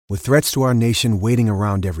With threats to our nation waiting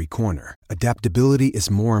around every corner, adaptability is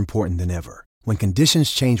more important than ever. When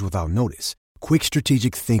conditions change without notice, quick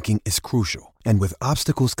strategic thinking is crucial. And with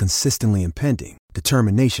obstacles consistently impending,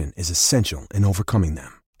 determination is essential in overcoming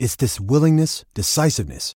them. It's this willingness,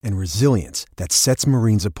 decisiveness, and resilience that sets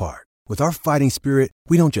Marines apart. With our fighting spirit,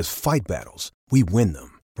 we don't just fight battles, we win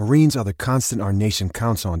them. Marines are the constant our nation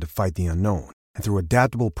counts on to fight the unknown. And through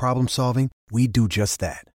adaptable problem solving, we do just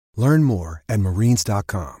that. Learn more at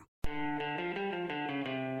marines.com.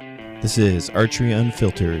 This is Archery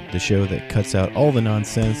Unfiltered, the show that cuts out all the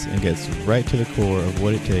nonsense and gets right to the core of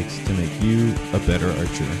what it takes to make you a better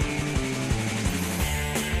archer.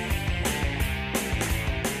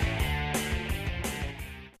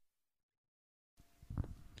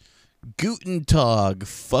 Guten Tag,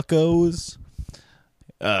 fuckos.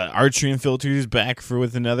 Archery Unfiltered is back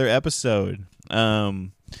with another episode. Yeah,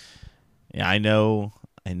 I know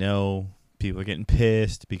people are getting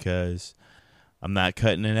pissed because I'm not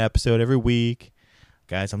cutting an episode every week.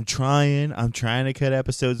 Guys, I'm trying to cut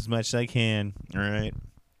episodes as much as I can, all right?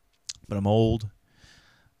 But I'm old.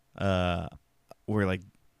 We're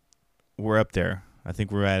up there. I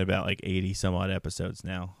think we're at about 80 some odd episodes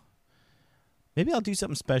now. Maybe I'll do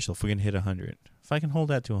something special if we can hit 100. If I can hold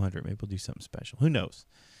that to 100, maybe we'll do something special. Who knows?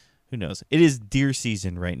 It is deer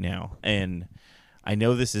season right now, and I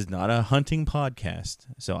know this is not a hunting podcast,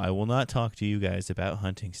 so I will not talk to you guys about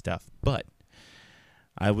hunting stuff, but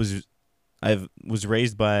I was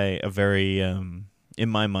raised by a very, in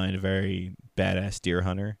my mind, a very badass deer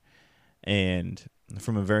hunter, and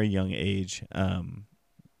from a very young age,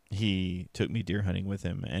 he took me deer hunting with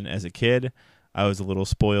him. And as a kid, I was a little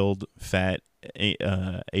spoiled, fat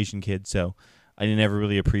Asian kid, so I never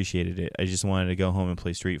really appreciated it. I just wanted to go home and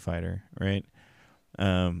play Street Fighter, right?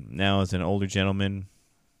 Now, as an older gentleman,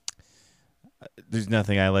 there's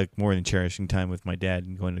nothing I like more than cherishing time with my dad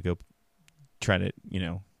and going to go try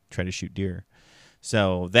to shoot deer.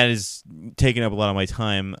 So that is taking up a lot of my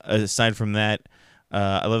time. Aside from that,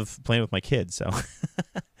 I love playing with my kids. So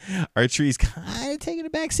archery's kind of taking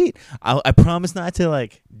a back seat. I promise not to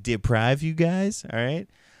deprive you guys. All right.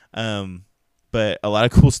 But a lot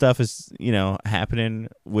of cool stuff is, happening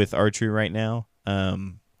with archery right now.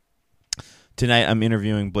 Tonight I'm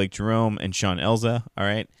interviewing Blake Jerome and Sean Elza. All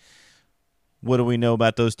right. What do we know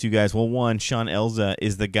about those two guys? Well, one, Sean Elza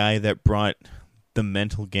is the guy that brought the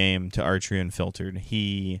mental game to Archery Unfiltered.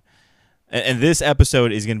 And this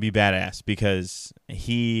episode is going to be badass because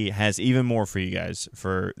he has even more for you guys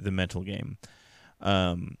for the mental game.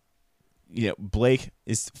 Blake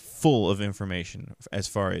is full of information as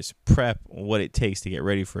far as prep, what it takes to get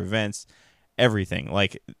ready for events, everything.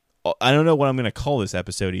 I don't know what I'm going to call this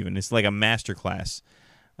episode even. It's like a masterclass.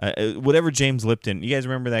 Whatever James Lipton, you guys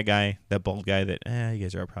remember that guy, that bald guy that, you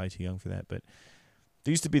guys are probably too young for that, but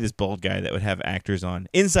there used to be this bald guy that would have actors on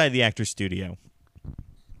inside the actor's studio.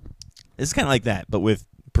 This is kind of like that, but with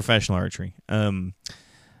professional archery. I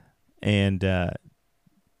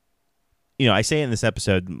say in this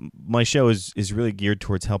episode, my show is really geared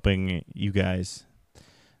towards helping you guys,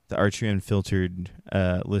 the Archery Unfiltered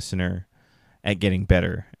listener, at getting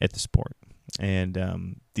better at the sport.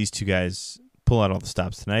 And these two guys pull out all the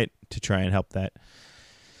stops tonight to try and help that.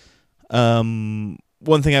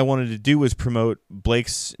 One thing I wanted to do was promote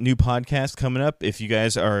Blake's new podcast coming up. If you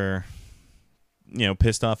guys are,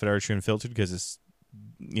 pissed off at Archery Unfiltered because it's,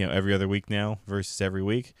 every other week now versus every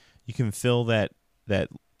week, you can fill that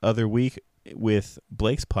other week with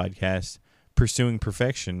Blake's podcast, Pursuing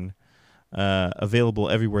Perfection, available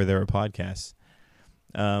everywhere there are podcasts.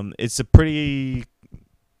 It's a pretty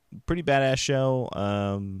badass show.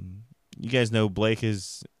 You guys know Blake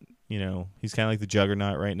is, he's kind of like the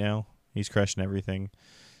juggernaut right now. He's crushing everything.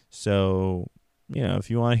 So, if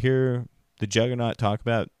you want to hear the juggernaut talk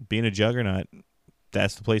about being a juggernaut,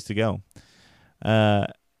 that's the place to go. For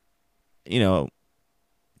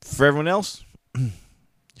everyone else, if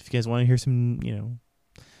you guys want to hear some,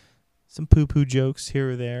 some poo-poo jokes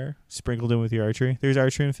here or there sprinkled in with your archery, there's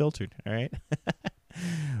Archery Unfiltered, all right?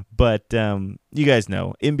 But you guys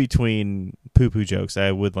know, in between poo-poo jokes,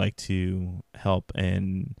 I would like to help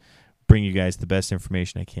and bring you guys the best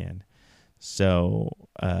information I can. So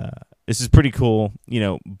this is pretty cool.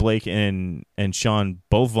 Blake and Sean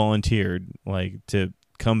both volunteered to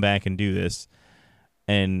come back and do this.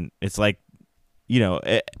 And it's I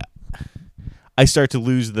start to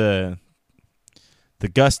lose the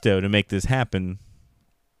gusto to make this happen.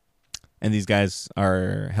 And these guys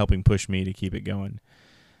are helping push me to keep it going.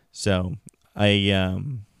 So I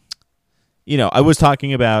was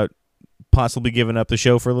talking about possibly giving up the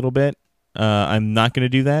show for a little bit. I'm not going to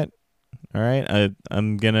do that. All right.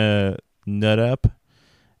 I'm going to nut up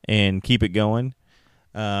and keep it going.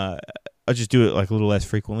 I'll just do it like a little less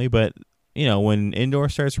frequently, but when indoor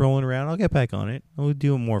starts rolling around, I'll get back on it. I'll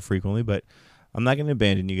do it more frequently, but I'm not going to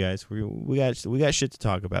abandon you guys. We got shit to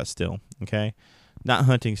talk about still, okay? Not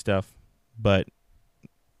hunting stuff, but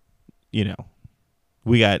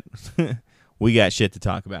we got we got shit to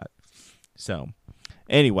talk about. So,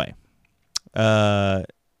 anyway, I'd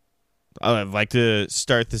like to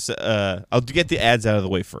start this. I'll get the ads out of the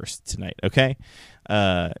way first tonight, okay?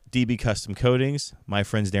 DB Custom Coatings, my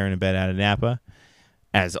friends Darren and Ben out of Napa.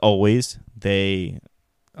 As always, they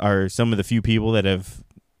are some of the few people that have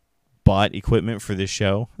bought equipment for this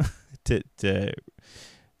show to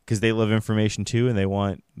because they love information too, and they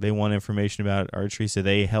want information about archery, so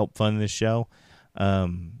they help fund this show.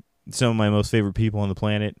 Some of my most favorite people on the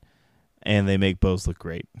planet, and they make bows look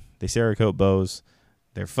great. They Cerakote bows.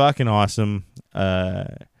 They're fucking awesome.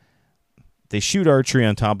 They shoot archery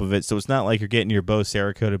on top of it, so it's not like you're getting your bow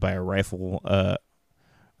Cerakoted by a rifle, a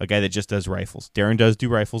guy that just does rifles. Darren does do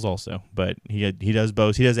rifles also, but he does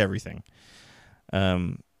bows. He does everything.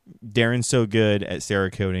 Darren's so good at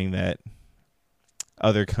Cerakoting that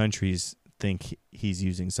other countries think he's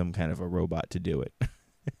using some kind of a robot to do it.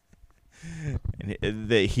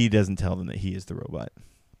 And he doesn't tell them that he is the robot.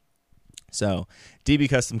 So, DB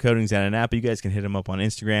Custom Coatings out of Napa. You guys can hit him up on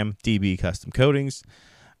Instagram, DB Custom Coatings.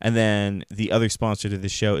 And then the other sponsor to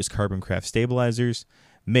this show is Carbon Craft Stabilizers,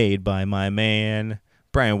 made by my man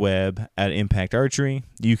Brian Webb at Impact Archery.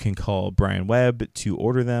 You can call Brian Webb to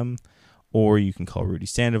order them, or you can call Rudy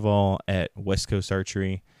Sandoval at West Coast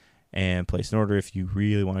Archery and place an order if you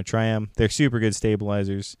really want to try them. They're super good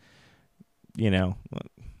stabilizers.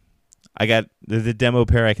 I got the demo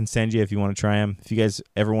pair I can send you if you want to try them. If you guys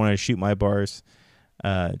ever want to shoot my bars,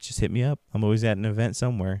 just hit me up. I'm always at an event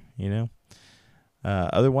somewhere,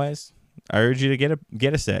 Otherwise, I urge you to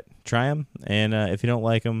get a set. Try them, and if you don't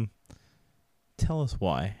like them, tell us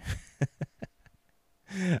why.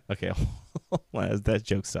 Okay, that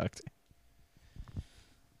joke sucked.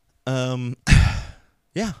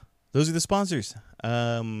 Yeah, those are the sponsors.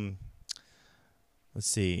 Let's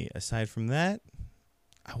see. Aside from that,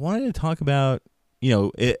 I wanted to talk about, I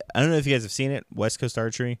don't know if you guys have seen it, West Coast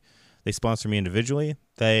Archery. They sponsor me individually.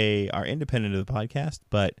 They are independent of the podcast,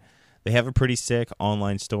 but they have a pretty sick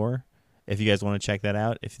online store. If you guys want to check that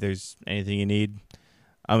out, if there's anything you need,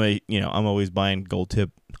 I'm always buying gold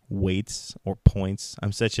tip weights or points.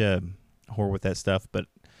 I'm such a whore with that stuff, but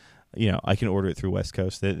I can order it through West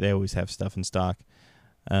Coast. They always have stuff in stock.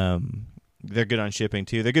 They're good on shipping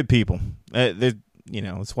too. They're good people.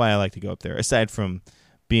 That's why I like to go up there. Aside from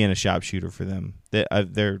being a shop shooter for them,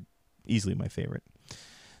 they're easily my favorite.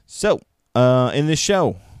 So, in this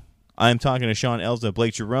show, I'm talking to Sean Elza,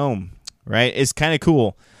 Blake Jerome, right? It's kind of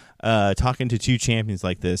cool talking to two champions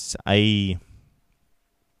like this. I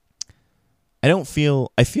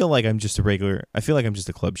feel like I'm just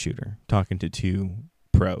a club shooter talking to two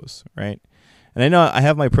pros, right? And I know I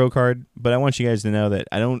have my pro card, but I want you guys to know that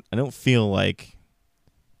I don't feel like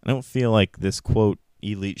this quote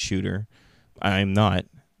elite shooter. I'm not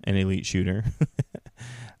an elite shooter.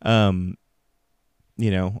 I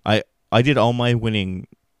did all my winning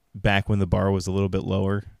back when the bar was a little bit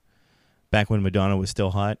lower, back when Madonna was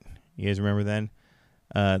still hot. You guys remember then?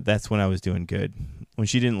 That's when I was doing good, when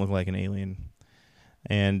she didn't look like an alien.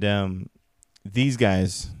 And these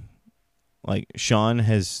guys, like Sean,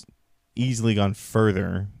 has easily gone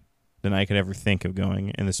further than I could ever think of going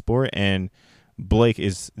in the sport, and Blake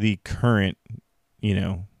is the current,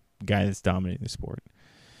 guy that's dominating the sport.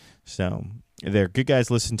 So they're good guys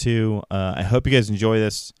to listen to. I hope you guys enjoy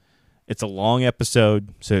this. It's a long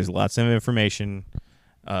episode, so there's lots of information,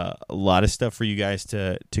 a lot of stuff for you guys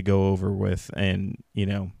to go over with, and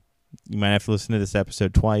you might have to listen to this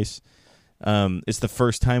episode twice. It's the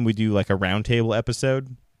first time we do like a roundtable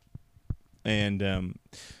episode, and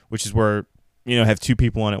which is where have two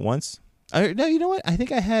people on at once. No, you know what? I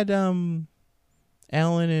think I had Alan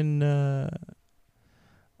and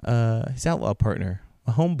his outlaw partner,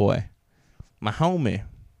 my homeboy, my homie,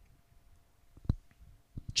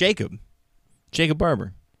 Jacob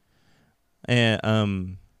Barber,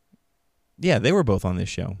 and yeah, they were both on this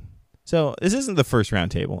show. So this isn't the first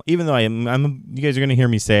roundtable, even though I'm. You guys are going to hear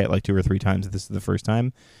me say it like 2 or 3 times. This is the first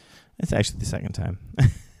time. It's actually the second time.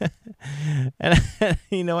 And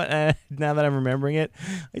you know what? Now that I'm remembering it,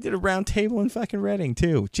 I did a roundtable in fucking Reading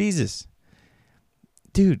too. Jesus,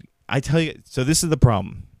 dude, I tell you. So this is the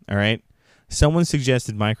problem. All right, someone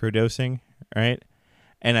suggested microdosing. All right,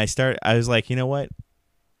 and I was like, you know what?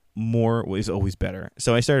 More is always better.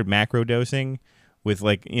 So I started macro dosing with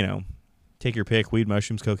take your pick, weed,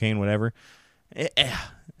 mushrooms, cocaine, whatever.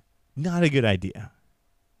 Not a good idea.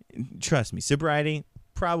 trust me, sobriety,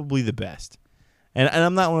 probably the best. And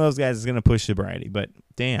I'm not one of those guys that's going to push sobriety, but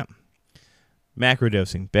damn.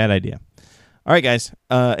 Macrodosing, bad idea. All right, guys,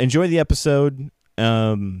 enjoy the episode.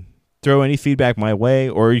 Throw any feedback my way,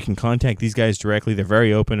 or you can contact these guys directly. They're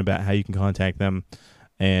very open about how you can contact them.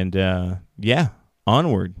 And, yeah,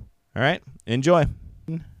 onward. All right, enjoy.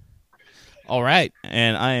 All right,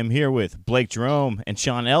 and I am here with Blake Jerome and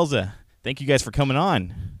Sean Elza. Thank you guys for coming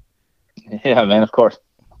on. Yeah, man, of course.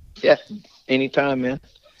 Yeah, anytime, man.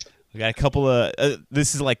 We got a couple of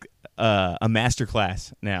this is like a master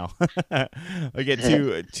class now. We get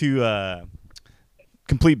two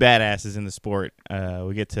complete badasses in the sport.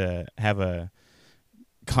 We get to have a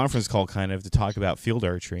conference call kind of to talk about field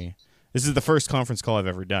archery. This is the first conference call I've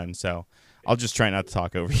ever done, so I'll just try not to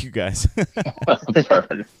talk over you guys.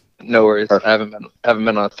 No worries. I haven't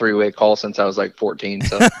been on a 3-way call since I was like 14.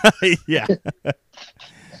 So yeah.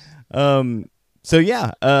 So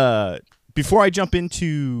yeah. Before I jump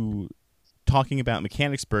into talking about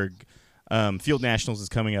Mechanicsburg, Field Nationals is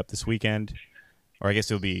coming up this weekend, or I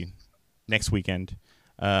guess it'll be next weekend.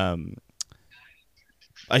 I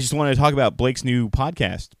just wanted to talk about Blake's new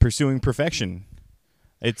podcast, Pursuing Perfection.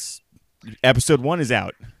 It's episode 1 is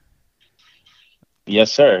out.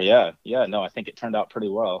 Yes, sir. Yeah. No, I think it turned out pretty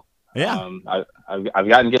well. Yeah. I've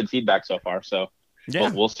gotten good feedback so far, so yeah,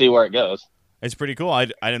 we'll see where it goes. It's pretty cool.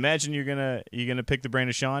 I'd imagine you're gonna pick the brain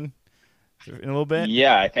of Sean in a little bit.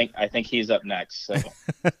 Yeah, I think he's up next. So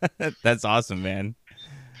that's awesome, man.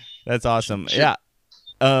 That's awesome.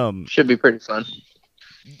 should be pretty fun.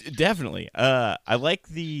 Definitely. I like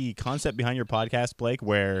the concept behind your podcast, Blake,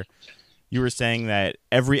 where you were saying that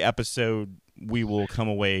every episode we will come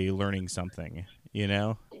away learning something, you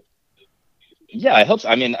know? Yeah, I hope so.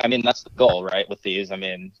 I mean, that's the goal, right? With these, I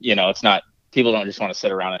mean, it's not, people don't just want to sit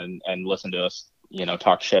around and listen to us,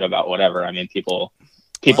 talk shit about whatever. I mean, people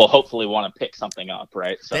hopefully want to pick something up,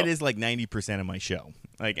 right? So that is like 90% of my show.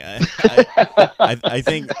 Like, I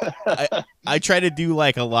think I try to do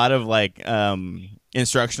like a lot of like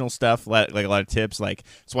instructional stuff, like a lot of tips. Like,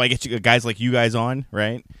 so I get you guys like you guys on,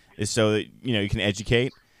 right? Is so that you can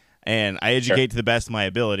educate, and I educate to the best of my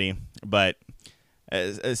ability, but.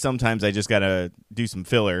 Sometimes I just gotta do some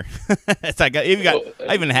filler.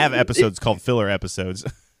 I even have episodes called filler episodes.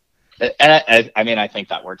 And I think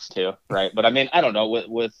that works too, right? But I mean, I don't know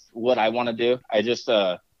with what I want to do. I just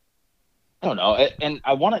I don't know, and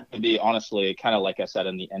I want it to be honestly kind of like I said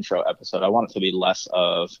in the intro episode. I want it to be less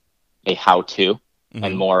of a how-to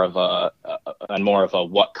and more of a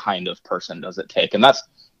what kind of person does it take, and that's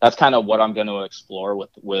kind of what I'm going to explore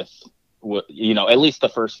with at least the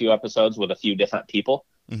first few episodes with a few different people.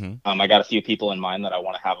 I got a few people in mind that I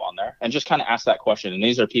want to have on there and just kind of ask that question. And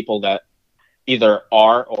these are people that either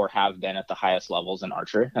are or have been at the highest levels in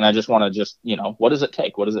archery. And I just want to what does it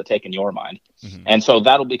take? What does it take in your mind? And so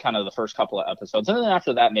that'll be kind of the first couple of episodes. And then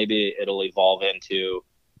after that, maybe it'll evolve into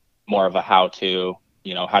more of a how to,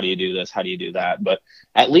 how do you do this? How do you do that? But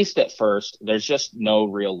at least at first, there's just no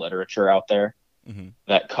real literature out there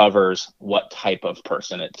that covers what type of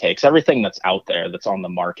person it takes. Everything that's out there, that's on the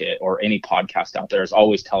market, or any podcast out there is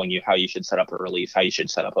always telling you how you should set up a release, how you should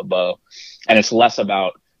set up a bow. And it's less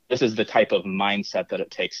about, this is the type of mindset that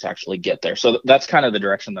it takes to actually get there. So that's kind of the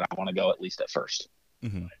direction that I want to go, at least at first.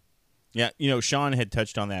 Yeah. Sean had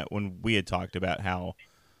touched on that when we had talked about how,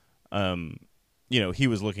 he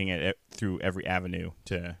was looking at it through every avenue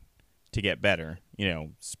to get better,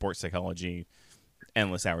 sports psychology,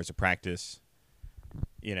 endless hours of practice,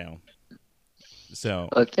 so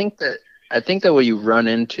I think that what you run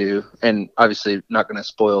into, and obviously not going to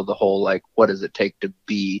spoil the whole, like, what does it take to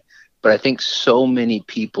be, but I think so many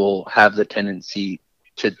people have the tendency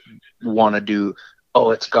to want to do,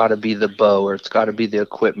 it's got to be the bow, or it's got to be the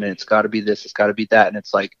equipment, it's got to be this, it's got to be that. And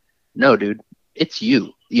it's like, no, dude, it's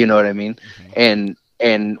you. You know what I mean? And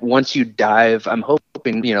once you dive, I'm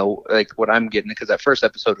hoping, like what I'm getting, because that first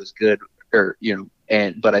episode was good,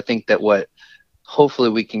 but I think that what hopefully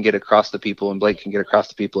we can get across to people, and Blake can get across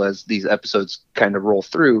to people as these episodes kind of roll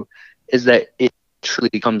through, is that it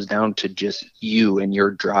truly comes down to just you and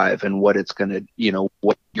your drive and what it's going to,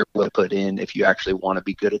 what you're going to put in if you actually want to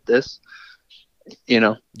be good at this, Yeah,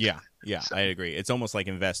 so. I agree. It's almost like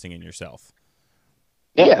investing in yourself.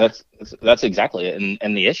 Yeah. That's exactly it.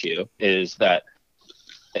 And the issue is that,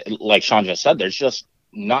 like Sean just said, there's just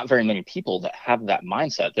not very many people that have that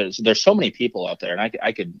mindset. There's so many people out there, and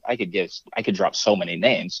I could drop so many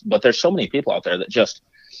names, but there's so many people out there that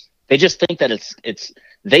they just think that it's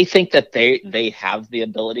they think that they have the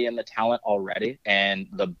ability and the talent already, and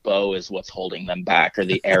the bow is what's holding them back, or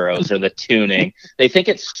the arrows or the tuning. They think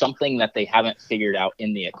it's something that they haven't figured out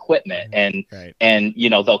in the equipment. And Right. and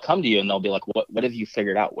they'll come to you and they'll be like, what have you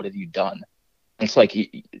figured out? What have you done? And it's like,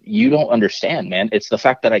 you don't understand, man. It's the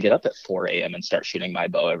fact that I get up at 4 a.m. and start shooting my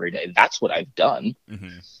bow every day. That's what I've done.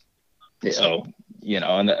 Mm-hmm. Yeah. So,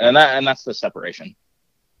 and that's the separation.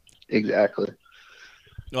 Exactly.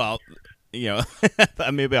 Well,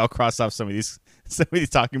 maybe I'll cross off some of these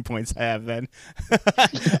talking points I have then.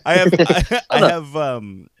 I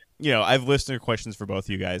have listener questions for both of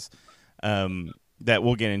you guys that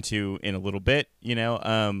we'll get into in a little bit.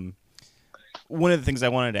 One of the things I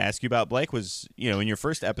wanted to ask you about, Blake, was, in your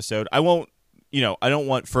first episode, I don't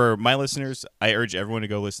want, for my listeners, I urge everyone to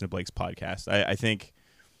go listen to Blake's podcast. I think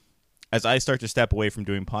as I start to step away from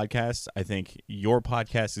doing podcasts, I think your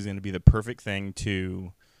podcast is going to be the perfect thing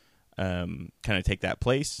to kind of take that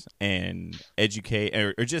place and educate,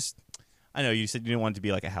 or just, I know you said you didn't want it to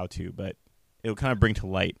be like a how-to, but it'll kind of bring to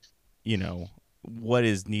light, what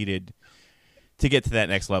is needed to get to that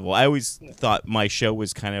next level. I always thought my show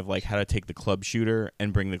was kind of like how to take the club shooter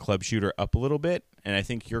and bring the club shooter up a little bit, and I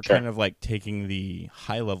think you're kind of like taking the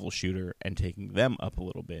high-level shooter and taking them up a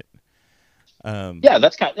little bit. Yeah,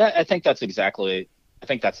 I think that's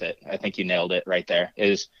it. I think you nailed it right there.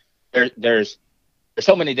 There's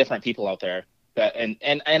so many different people out there that,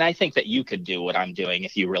 and I think that you could do what I'm doing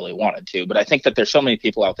if you really wanted to, but I think that there's so many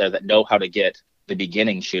people out there that know how to get the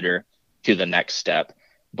beginning shooter to the next step,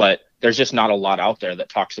 but there's just not a lot out there that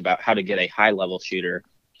talks about how to get a high level shooter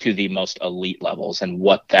to the most elite levels and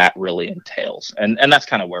what that really entails. And that's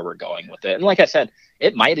kind of where we're going with it. And like I said,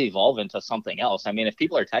 it might evolve into something else. I mean, if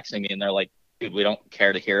people are texting me and they're like, dude, we don't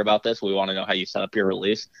care to hear about this, we want to know how you set up your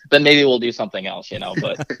release, then maybe we'll do something else,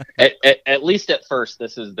 but at least at first,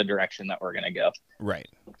 this is the direction that we're going to go. Right.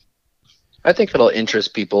 I think it'll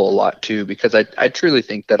interest people a lot too, because I truly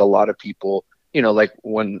think that a lot of people, like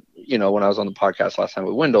when I was on the podcast last time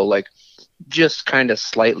with Wendell, like just kind of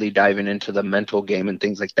slightly diving into the mental game and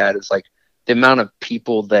things like that is like the amount of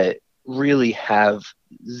people that really have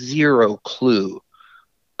zero clue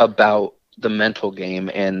about the mental game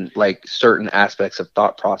and like certain aspects of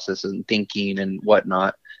thought process and thinking and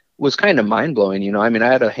whatnot was kind of mind blowing. I mean,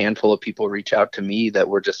 I had a handful of people reach out to me that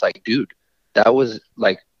were just like, dude, that was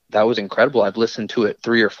incredible. I've listened to it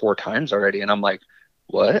 3 or 4 times already. And I'm like,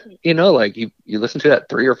 what? Like you listened to that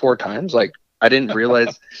 3 or 4 times? Like, I didn't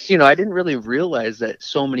realize, I didn't really realize that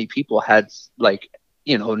so many people had like,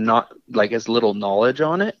 not like as little knowledge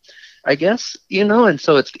on it, I guess, and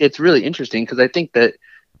so it's really interesting because I think that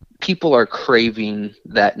people are craving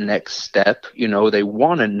that next step. They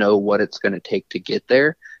want to know what it's going to take to get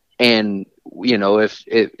there. And, if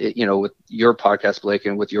with your podcast, Blake,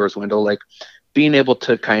 and with yours, Wendell, like being able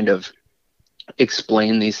to kind of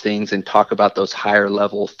explain these things and talk about those higher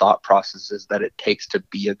level thought processes that it takes to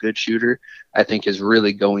be a good shooter, I think is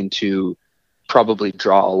really going to probably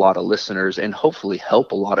draw a lot of listeners and hopefully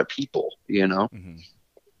help a lot of people, Mm-hmm.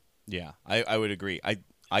 Yeah, I would agree.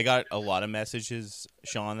 I got a lot of messages,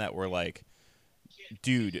 Sean, that were like,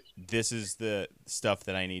 dude, this is the stuff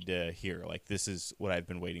that I need to hear. Like, this is what I've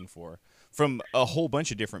been waiting for from a whole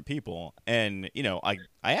bunch of different people. And, I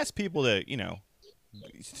asked people to,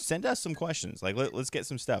 send us some questions. Like, let's get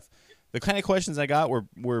some stuff. The kind of questions I got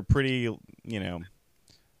were pretty,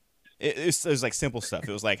 it was like simple stuff.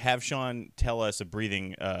 It was like, have Sean tell us a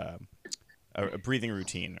breathing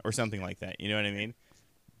routine or something like that. You know what I mean?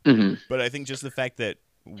 Mm-hmm. But I think just the fact that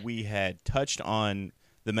we had touched on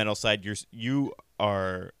the mental side, you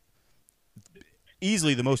are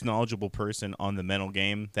easily the most knowledgeable person on the mental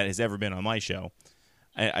game that has ever been on my show.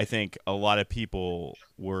 I think a lot of people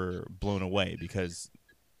were blown away because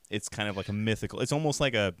it's kind of like a mythical. It's almost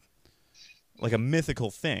like a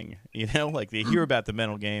mythical thing, Like they hear about the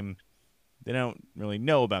mental game, they don't really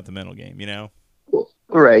know about the mental game,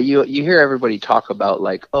 Right. You hear everybody talk about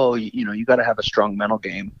like, oh, you got to have a strong mental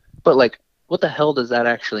game, but like, what the hell does that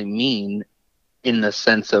actually mean in the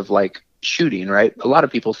sense of like shooting, right? A lot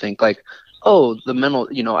of people think like, oh, the mental,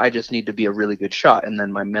 I just need to be a really good shot and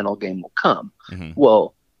then my mental game will come. Mm-hmm.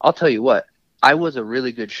 Well, I'll tell you what, I was a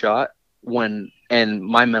really good shot and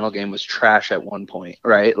my mental game was trash at one point,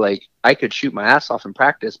 right? Like I could shoot my ass off in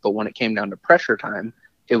practice, but when it came down to pressure time,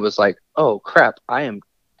 it was like, oh crap, I am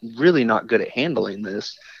really not good at handling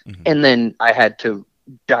this. Mm-hmm. And then I had to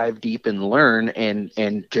dive deep and learn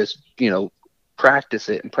and just, practice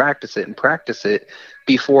it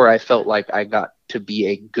before I felt like I got to be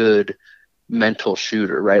a good mental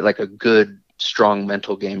shooter, right? Like a good, strong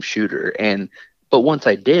mental game shooter. And But once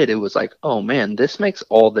I did, it was like, oh man, this makes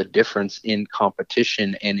all the difference in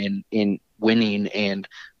competition and in winning and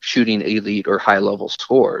shooting elite or high level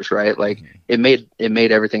scores, right? Like it made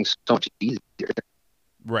everything so much easier.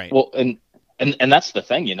 Right. Well, and that's the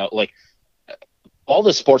thing, like all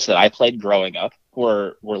the sports that I played growing up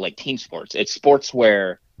were like team sports. It's sports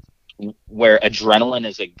where adrenaline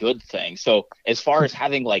is a good thing. So as far as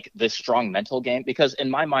having like this strong mental game, because in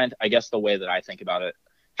my mind, I guess the way that I think about it,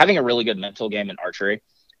 having a really good mental game in archery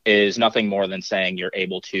is nothing more than saying you're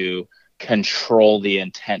able to control the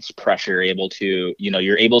intense pressure, you're able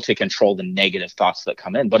to control the negative thoughts that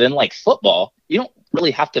come in. But in like football, you don't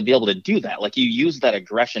really have to be able to do that. Like you use that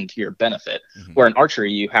aggression to your benefit, where in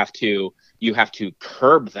archery, you have to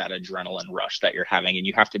curb that adrenaline rush that you're having, and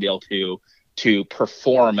you have to be able to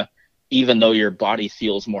perform even though your body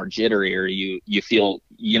feels more jittery, or you feel,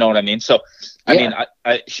 you know what I mean? So, I mean,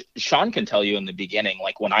 Sean can tell you in the beginning,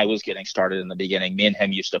 like when I was getting started in the beginning, me and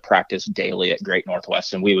him used to practice daily at Great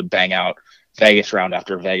Northwest, and we would bang out Vegas round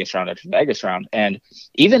after Vegas round after Vegas round. And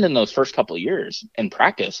even in those first couple of years in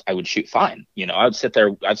practice, I would shoot fine. I would sit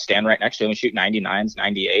there, I'd stand right next to him and shoot 99s,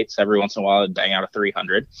 98s. Every once in a while, I'd bang out a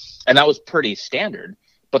 300. And that was pretty standard.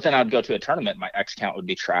 But then I'd go to a tournament, my X count would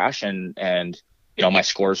be trash, and my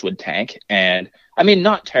scores would tank. And I mean,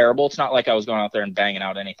 not terrible. It's not like I was going out there and banging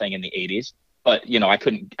out anything in the 80s, but I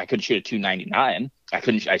couldn't shoot a 299.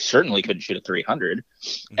 I certainly couldn't shoot a 300.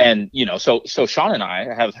 And, so Sean and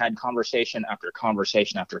I have had conversation after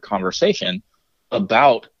conversation after conversation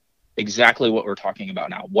about exactly what we're talking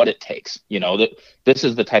about now, what it takes. This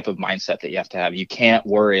is the type of mindset that you have to have. You can't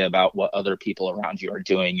worry about what other people around you are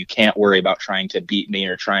doing. You can't worry about trying to beat me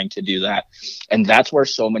or trying to do that. And that's where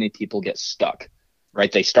so many people get stuck. Right?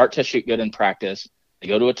 They start to shoot good in practice. They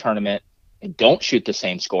go to a tournament and don't shoot the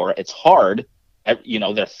same score. It's hard.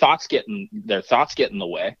 Their thoughts get in the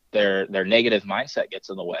way. Their negative mindset gets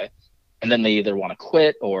in the way. And then they either want to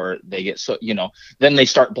quit, or they get then they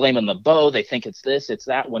start blaming the bow. They think it's this, it's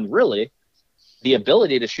that, when really the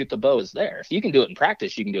ability to shoot the bow is there. If you can do it in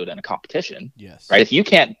practice, you can do it in a competition. Yes. Right. If you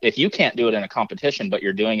can't do it in a competition, but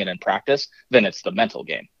you're doing it in practice, then it's the mental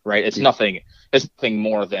game, right? It's nothing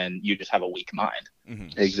more than you just have a weak mind.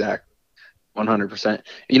 Exactly. 100%.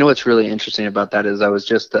 What's really interesting about that is I was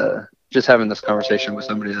just having this conversation with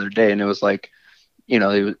somebody the other day, and it was like,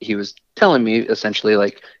 he was telling me essentially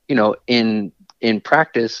like, in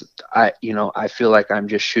practice, I feel like I'm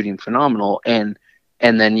just shooting phenomenal. And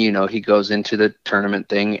then, he goes into the tournament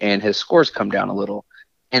thing and his scores come down a little.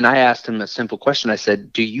 And I asked him a simple question. I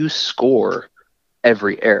said, do you score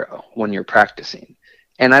every arrow when you're practicing?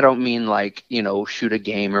 And I don't mean like, shoot a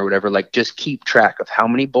game or whatever, like just keep track of how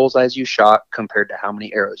many bullseyes you shot compared to how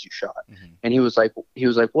many arrows you shot. And he was like,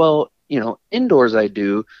 well, indoors I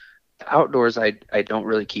do, outdoors I don't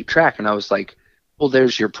really keep track. And I was like, well,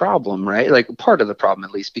 there's your problem, right? Like part of the problem,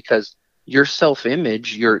 at least, because your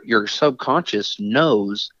self-image, your subconscious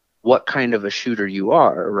knows what kind of a shooter you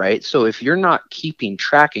are, right? So if you're not keeping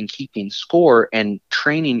track and keeping score and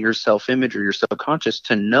training your self-image or your subconscious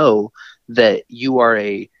to know that you are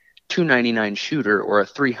a 299 shooter or a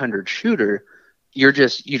 300 shooter, you're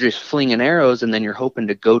just flinging arrows, and then you're hoping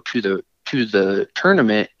to go to the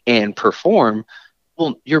tournament and perform.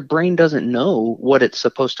 Well, your brain doesn't know what it's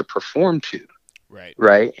supposed to perform to.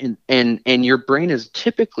 Right. And your brain is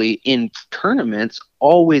typically in tournaments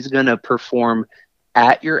always going to perform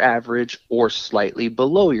at your average or slightly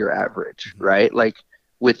below your average, right? Like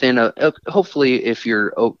within hopefully if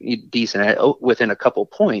you're decent at within a couple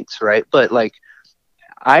points, right? But like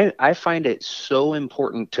I find it so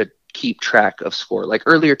important to keep track of score. Like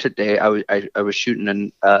earlier today, I was shooting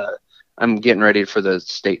and I'm getting ready for the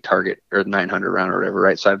state target or 900 round or whatever,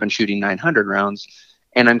 right? So I've been shooting 900 rounds.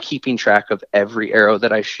 And I'm keeping track of every arrow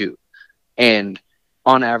that I shoot. And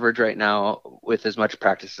on average right now, with as much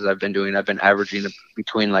practice as I've been doing, I've been averaging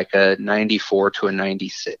between like a 94 to a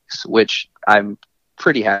 96, which I'm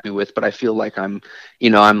pretty happy with. But I feel like I'm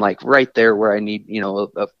like right there where I need,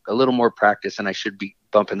 a little more practice, and I should be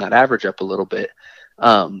bumping that average up a little bit.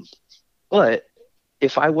 But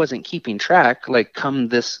if I wasn't keeping track, like come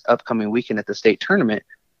this upcoming weekend at the state tournament,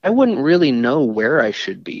 I wouldn't really know where I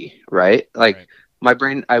should be, right? Like my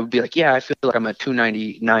brain, I would be like, yeah, I feel like I'm a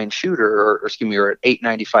 299 shooter or an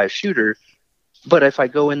 895 shooter. But if I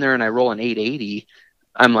go in there and I roll an 880,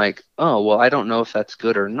 I'm like, oh, well, I don't know if that's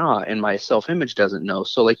good or not. And my self-image doesn't know.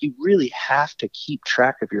 So like you really have to keep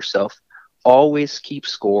track of yourself. Always keep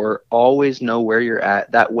score. Always know where you're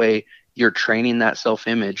at. That way you're training that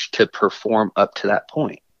self-image to perform up to that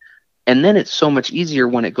point. And then it's so much easier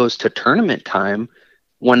when it goes to tournament time,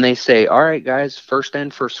 when they say, all right, guys, first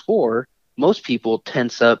end for score. most people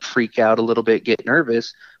tense up, freak out a little bit, get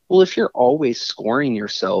nervous. Well, if you're always scoring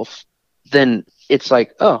yourself, then it's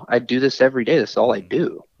like, oh, I do this every day. That's all I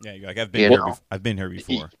do. Yeah, you're like, I've been here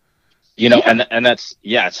before. And that's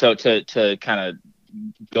So to kind of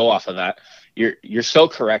go off of that, you're so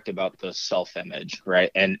correct about the self-image,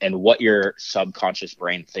 right? And what your subconscious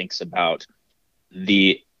brain thinks about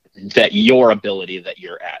that your ability that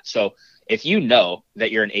you're at. So if you know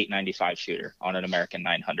that you're an 895 shooter on an American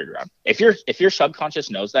 900 round, if your subconscious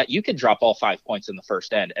knows that, you could drop all 5 points in the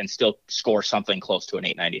first end and still score something close to an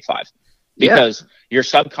 895. Because your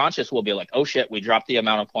subconscious will be like, oh shit, we dropped the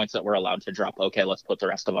amount of points that we're allowed to drop. Okay, let's put the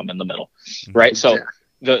rest of them in the middle. Right. So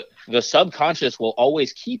the subconscious will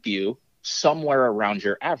always keep you somewhere around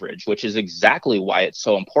your average, which is exactly why it's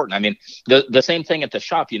so important. I mean, the same thing at the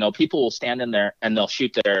shop, people will stand in there and they'll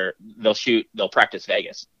practice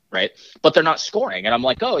Vegas, right? But they're not scoring. And I'm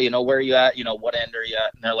like, oh, where are you at? What end are you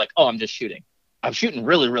at? And they're like, oh, I'm just shooting. I'm shooting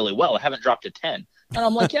really, really well. I haven't dropped a 10. And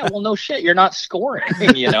I'm like, yeah, well, no shit, you're not scoring,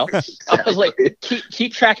 I was like,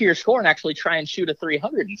 keep track of your score and actually try and shoot a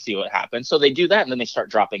 300 and see what happens. So they do that, and then they start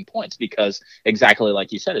dropping points because, exactly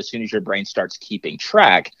like you said, as soon as your brain starts keeping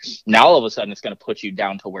track, now all of a sudden it's going to put you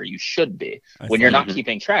down to where you should be. When you're not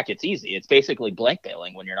keeping track, it's easy. It's basically blank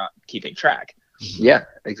bailing when you're not keeping track. Yeah,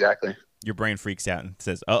 exactly. Your brain freaks out and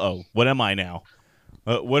says, uh-oh, what am I now?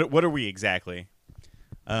 What are we exactly?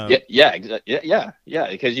 Yeah,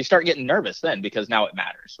 because you start getting nervous then, because now it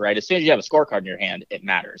matters, right? As soon as you have a scorecard in your hand, it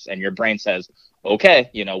matters, and your brain says, okay,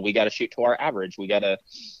 we got to shoot to our average. We got to,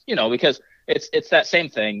 because it's that same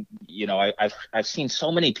thing. I've seen so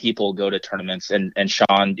many people go to tournaments, and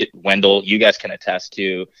Sean, Wendell, you guys can attest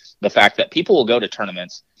to the fact that people will go to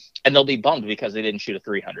tournaments and they'll be bummed because they didn't shoot a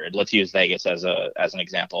 300. Let's use Vegas as an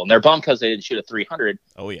example. And they're bummed because they didn't shoot a 300.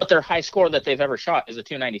 Oh, yeah. But their high score that they've ever shot is a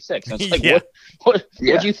 296. And it's like, what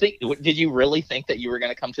did you think? Did you really think that you were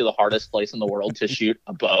going to come to the hardest place in the world to shoot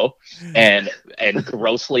a bow and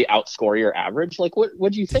grossly outscore your average? Like, what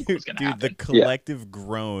did you think was going to happen? The collective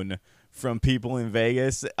groan from people in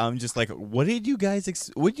Vegas. I'm just like, what did you guys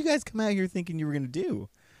come out here thinking you were going to do?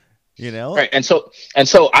 Right. And so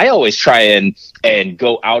I always try and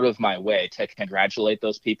go out of my way to congratulate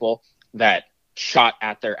those people that shot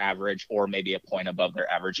at their average or maybe a point above their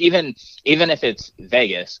average, even if it's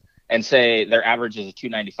Vegas, and say their average is a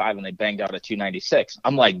 295 and they banged out a 296.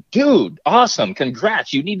 I'm like, dude, awesome.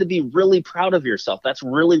 Congrats. You need to be really proud of yourself. That's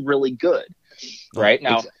really, really good. Right.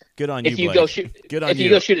 Now, good on you. If you go shoot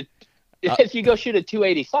if you go shoot a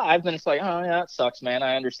 285, then it's like, oh yeah, that sucks, man.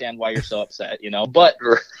 I understand why you're so upset, But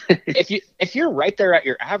if you're right there at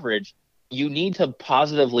your average, you need to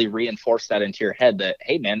positively reinforce that into your head that,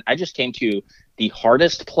 hey man, I just came to the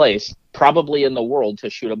hardest place probably in the world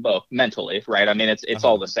to shoot a bow mentally, right? I mean, it's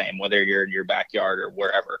all the same, whether you're in your backyard or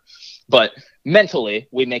wherever. But mentally,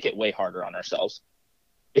 we make it way harder on ourselves.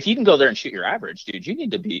 If you can go there and shoot your average, dude, you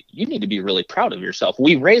need to be really proud of yourself.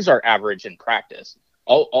 We raise our average in practice.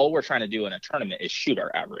 All we're trying to do in a tournament is shoot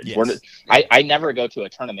our average. Yes. I never go to a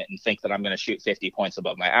tournament and think that I'm going to shoot 50 points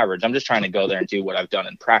above my average. I'm just trying to go there and do what I've done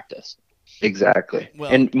in practice. Exactly.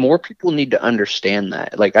 Well, and more people need to understand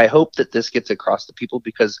that. Like, I hope that this gets across to people,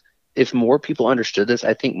 because if more people understood this,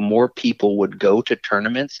 I think more people would go to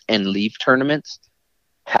tournaments and leave tournaments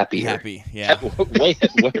happier. Happy, yeah.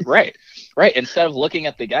 Right. Instead of looking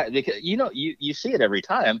at the guy, because you see it every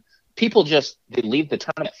time. People they leave the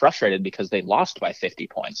tournament frustrated because they lost by 50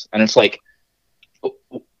 points. And it's like,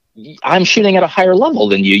 I'm shooting at a higher level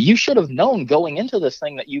than you. You should have known going into this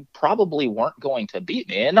thing that you probably weren't going to beat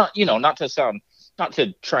me. And not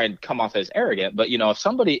to try and come off as arrogant, but if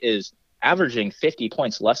somebody is averaging 50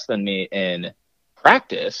 points less than me in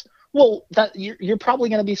practice, well, that you're probably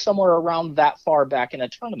going to be somewhere around that far back in a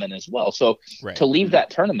tournament as well. So to leave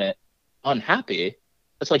that tournament unhappy,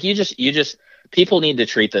 it's like you just people need to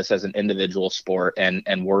treat this as an individual sport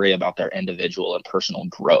and worry about their individual and personal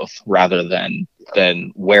growth rather than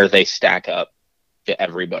where they stack up to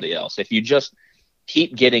everybody else. If you just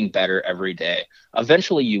keep getting better every day,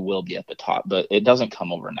 eventually you will be at the top, but it doesn't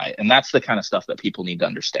come overnight. And that's the kind of stuff that people need to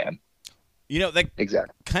understand. That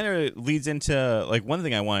exactly kind of leads into like one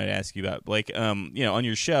thing I wanted to ask you about, like, on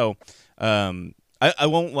your show, I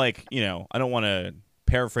won't I don't want to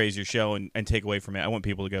paraphrase your show and take away from it. I want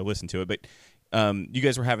people to go listen to it, but you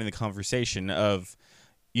guys were having the conversation of,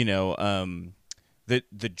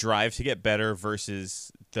 the drive to get better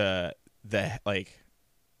versus the like,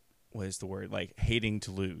 what is the word? Like hating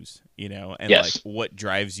to lose, and yes. like what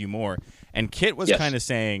drives you more. And Kit was kind of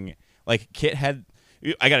saying, like, Kit had,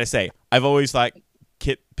 I got to say, I've always thought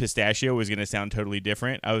Kit Pistachio was going to sound totally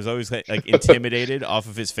different. I was always like intimidated off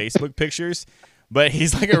of his Facebook pictures. but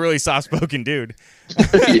he's like a really soft-spoken dude.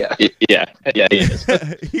 yeah, he is.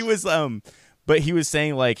 He was but he was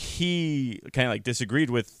saying like he kind of like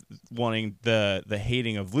disagreed with wanting the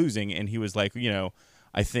hating of losing, and he was like,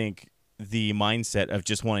 I think the mindset of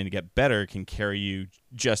just wanting to get better can carry you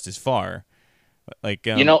just as far. Like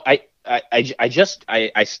I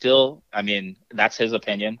still, I mean, that's his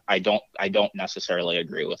opinion. I don't necessarily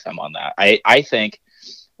agree with him on that. I think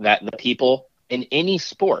that the people in any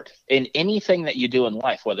sport, in anything that you do in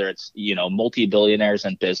life, whether it's, multi-billionaires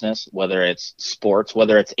in business, whether it's sports,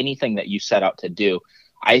 whether it's anything that you set out to do,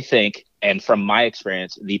 I think, and from my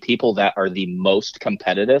experience, the people that are the most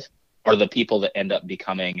competitive are the people that end up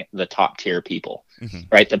becoming the top tier people,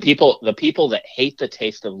 right? The people that hate the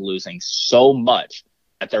taste of losing so much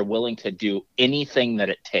that they're willing to do anything that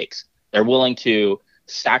it takes. They're willing to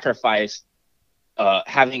sacrifice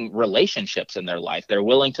having relationships in their life. They're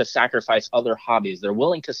willing to sacrifice other hobbies. They're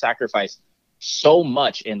willing to sacrifice so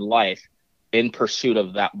much in life in pursuit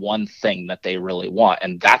of that one thing that they really want.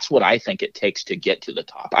 And that's what I think it takes to get to the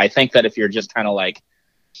top. I think that if you're just kind of like,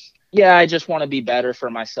 yeah, I just want to be better for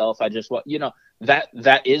myself, I just want,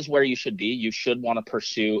 that is where you should be. You should want to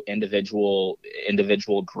pursue individual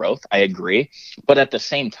growth. I agree. But at the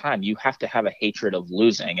same time, you have to have a hatred of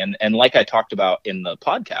losing. And like I talked about in the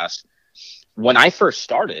podcast, when I first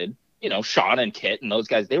started, Sean and Kit and those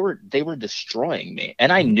guys, they were destroying me.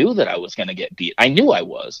 And I knew that I was going to get beat. I knew I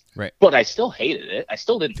was, right, but I still hated it. I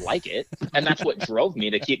still didn't like it. And that's what drove me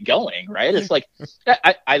to keep going. Right. It's like,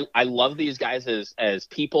 I love these guys as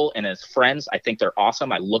people and as friends. I think they're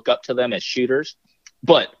awesome. I look up to them as shooters,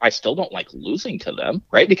 but I still don't like losing to them.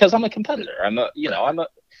 Right. Because I'm a competitor.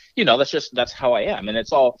 That's how I am. And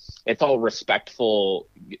it's all respectful,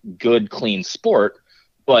 good, clean sport.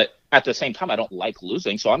 But at the same time, I don't like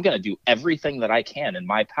losing. So I'm going to do everything that I can in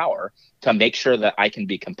my power to make sure that I can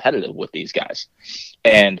be competitive with these guys.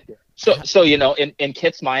 And so in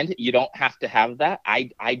Kit's mind, you don't have to have that.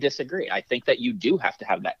 I disagree. I think that you do have to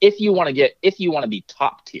have that if you want to be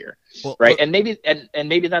top tier, right? And maybe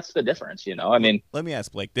that's the difference, I mean, let me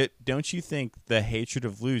ask Blake, don't you think the hatred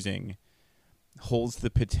of losing holds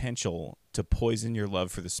the potential to poison your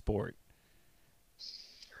love for the sport?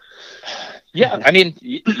 Yeah, I mean,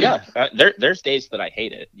 yeah. There's days that I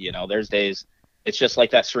hate it. There's days. It's just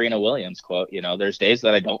like that Serena Williams quote. There's days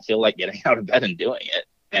that I don't feel like getting out of bed and doing it,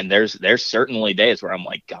 and there's certainly days where I'm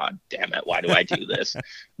like, God damn it, why do I do this?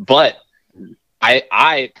 But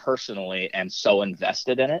I personally am so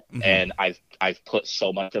invested in it, and I've put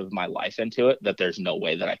so much of my life into it that there's no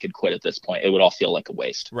way that I could quit at this point. It would all feel like a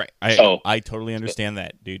waste. Right. I totally understand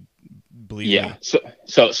that, dude. Believe me.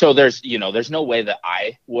 So there's there's no way that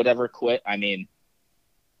I would ever quit. I mean,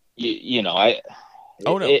 I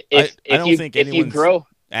don't think anyone's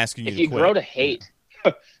asking you if to you quit. grow to hate.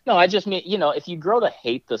 No, I just mean if you grow to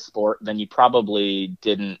hate the sport, then you probably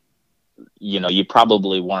didn't. You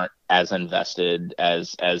probably weren't as invested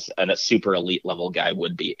as a super elite level guy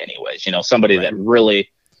would be, anyways. Somebody that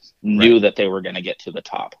really knew that they were going to get to the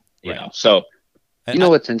top. You know, so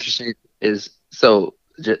what's interesting is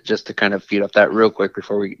just to kind of feed off that real quick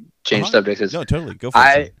before we change subjects. No, totally. Go for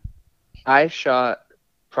it. I shot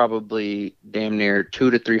probably damn near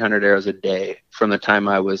 200 to 300 arrows a day from the time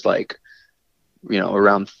I was like,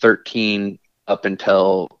 around 13 up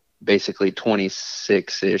until basically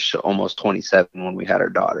 26-ish, almost 27 when we had our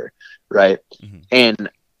daughter. Right.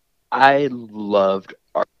 And I loved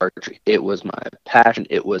archery. It was my passion.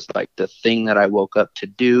 It was like the thing that I woke up to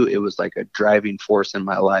do. It was like a driving force in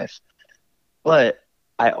my life. But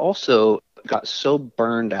I also got so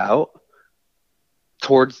burned out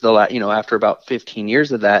towards the after about 15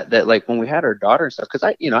 years of that like when we had our daughter and stuff, because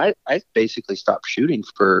I basically stopped shooting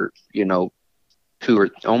for 2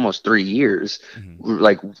 or almost 3 years,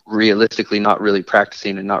 like realistically not really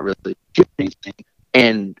practicing and not really doing anything.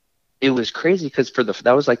 And it was crazy because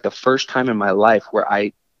that was like the first time in my life where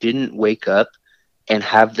I didn't wake up and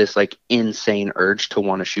have this like insane urge to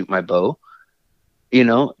want to shoot my bow.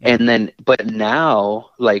 And then, but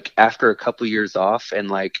now, like after a couple years off and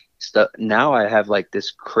like stuff, now I have like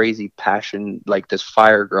this crazy passion, like this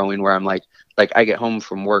fire growing where I'm like I get home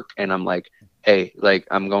from work and I'm like, hey, like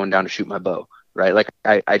I'm going down to shoot my bow, right? Like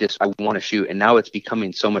I want to shoot. And now it's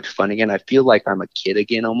becoming so much fun again. I feel like I'm a kid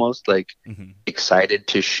again, almost like excited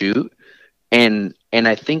to shoot. And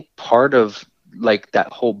I think part of like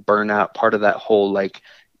that whole burnout, part of that whole like,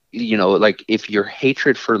 like if your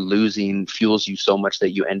hatred for losing fuels you so much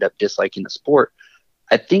that you end up disliking the sport,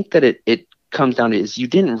 I think that it comes down to is you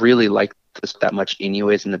didn't really like this that much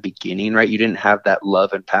anyways in the beginning, right? You didn't have that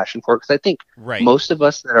love and passion for it. Because I think most of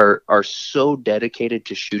us that are so dedicated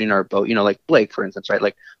to shooting our bow, like Blake, for instance, right?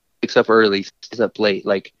 Like wakes up early, stays up late.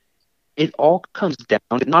 Like, it all comes down.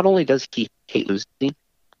 Not only does he hate losing,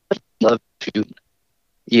 but he loves shooting.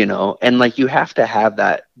 And like you have to have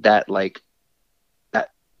that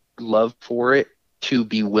love for it to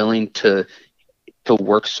be willing to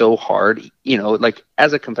work so hard. Like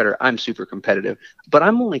as a competitor, I'm super competitive, but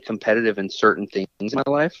I'm only competitive in certain things in my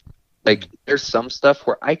life. Like there's some stuff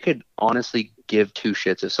where I could honestly give two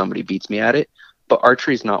shits if somebody beats me at it, but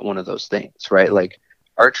archery is not one of those things, right? Like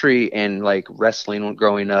archery and like wrestling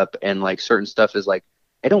growing up and like certain stuff is like,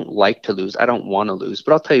 I don't like to lose. I don't want to lose,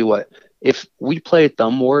 but I'll tell you what, if we play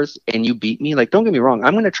Thumb Wars and you beat me, like, don't get me wrong,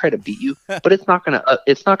 I'm going to try to beat you, but it's not going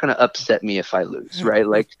to upset me if I lose. Right.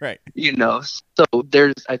 Like, right. So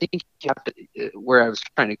I think you have to, where I was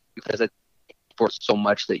trying to, because it's for so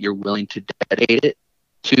much that you're willing to dedicate it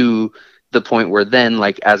to the point where then,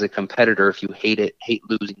 like, as a competitor, if you hate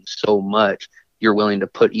losing so much, you're willing to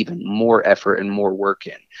put even more effort and more work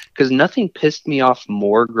in. Because nothing pissed me off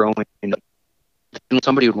more growing up than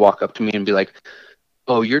somebody would walk up to me and be like,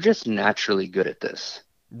 oh, you're just naturally good at this.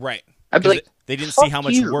 Right. I'd be like, they didn't see how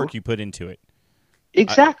much work you put into it.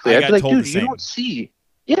 Exactly. I'd be like, dude, you don't see.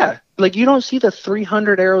 Yeah. Like, you don't see the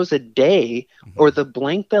 300 arrows a day or the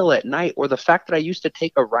blank bell at night or the fact that I used to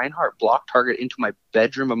take a Reinhardt block target into my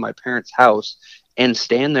bedroom of my parents' house and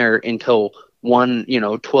stand there until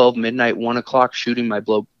 12 midnight, 1 o'clock shooting my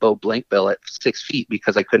bow blank bell at 6 feet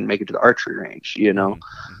because I couldn't make it to the archery range, Mm-hmm.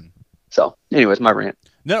 So anyways, my rant.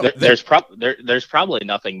 No, there's probably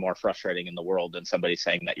nothing more frustrating in the world than somebody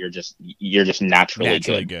saying that you're just naturally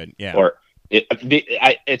good. Yeah. Or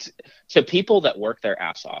it's to people that work their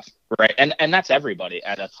ass off, right? And that's everybody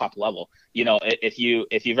at a top level. If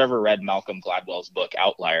you've ever read Malcolm Gladwell's book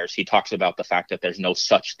Outliers, he talks about the fact that there's no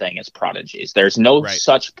such thing as prodigies. There's no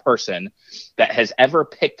such person that has ever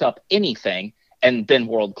picked up anything and been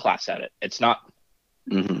world class at it. It's not.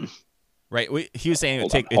 Mm-hmm. Right. He was saying it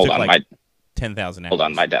took 10,000 hours. Hold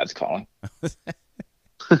on, my dad's calling.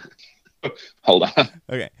 Hold on.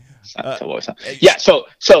 Okay. Yeah. So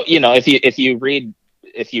if you read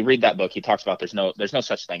that book, he talks about there's no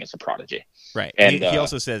such thing as a prodigy. Right. And he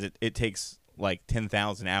also says it takes like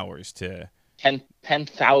 10,000 hours to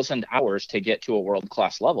 10,000 hours to get to a world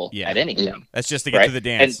class level at anything. Yeah. That's just to get to the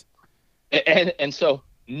dance. And so.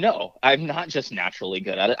 No, I'm not just naturally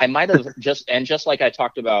good at it. I might have just like I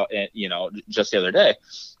talked about, just the other day,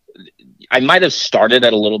 I might have started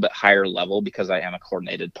at a little bit higher level because I am a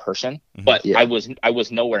coordinated person, but I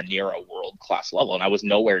was nowhere near a world class level, and I was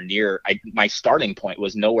nowhere near. My starting point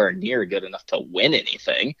was nowhere near good enough to win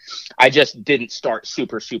anything. I just didn't start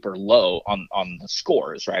super low on the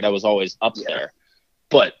scores. Right, I was always up there,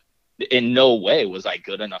 but in no way was I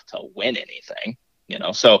good enough to win anything.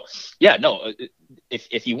 So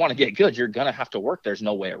if you want to get good, you're gonna have to work. There's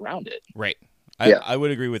no way around it. Right. I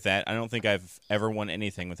would agree with that. I don't think I've ever won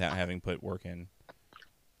anything without having put work in.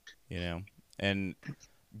 And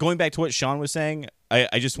going back to what Sean was saying,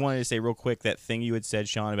 I just wanted to say real quick that thing you had said,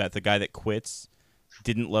 Sean, about the guy that quits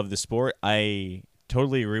didn't love the sport. I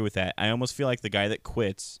totally agree with that. I almost feel like the guy that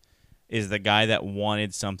quits is the guy that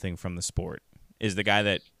wanted something from the sport, is the guy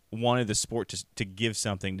that wanted the sport to give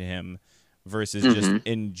something to him versus just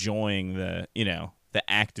enjoying the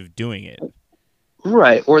act of doing it.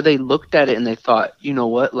 Right. Or they looked at it and they thought, you know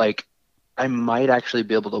what, like, I might actually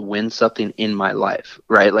be able to win something in my life.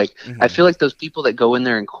 Right. Like, I feel like those people that go in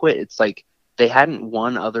there and quit, it's like they hadn't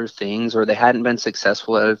won other things, or they hadn't been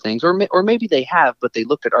successful at other things, or maybe they have, but they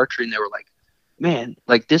looked at archery and they were like, man,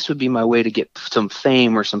 like, this would be my way to get some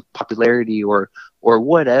fame or some popularity or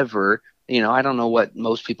whatever. I don't know what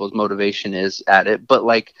most people's motivation is at it, but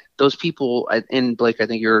like those people, and Blake, I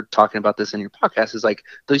think you're talking about this in your podcast, is like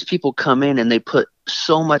those people come in and they put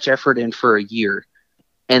so much effort in for a year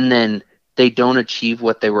and then they don't achieve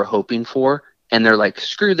what they were hoping for. And they're like,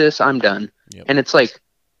 screw this, I'm done. Yep. And it's like,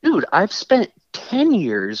 dude, I've spent 10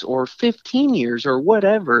 years or 15 years or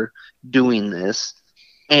whatever doing this.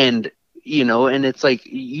 And and it's like,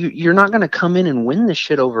 you're not going to come in and win this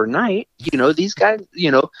shit overnight. These guys,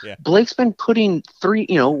 Blake's been putting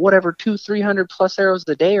 300 plus arrows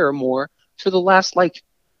a day or more for the last,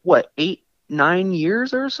 8-9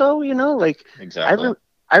 years or so, like, exactly.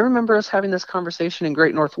 I remember us having this conversation in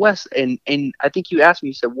Great Northwest, and I think you asked me,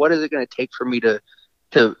 you said, what is it going to take for me to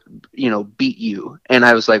beat you? And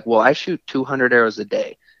I was like, well, I shoot 200 arrows a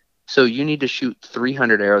day. So you need to shoot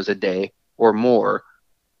 300 arrows a day or more,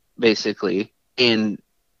 basically, and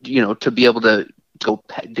to be able to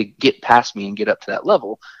get past me and get up to that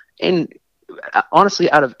level. And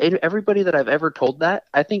honestly, out of everybody that I've ever told that,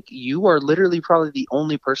 I think you are literally probably the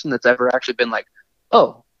only person that's ever actually been like,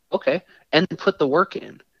 oh, okay, and put the work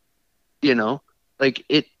in. Like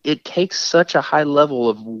it takes such a high level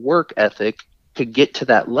of work ethic to get to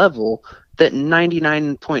that level that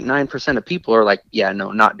 99.9% of people are like, yeah,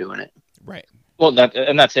 no, not doing it. Right. Well,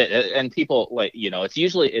 that's it. And people, like,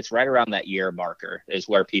 it's right around that year marker is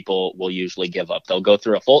where people will usually give up. They'll go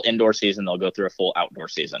through a full indoor season, they'll go through a full outdoor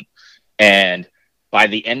season. And by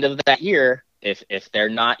the end of that year, if they're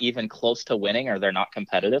not even close to winning or they're not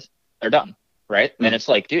competitive, they're done. Right. Mm-hmm. And it's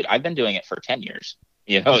like, dude, I've been doing it for 10 years.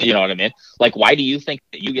 You know what I mean? Like, why do you think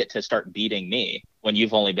that you get to start beating me when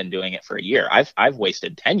you've only been doing it for a year? I've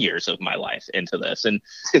wasted 10 years of my life into this. And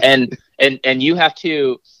you have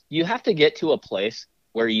to get to a place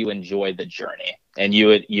where you enjoy the journey, and you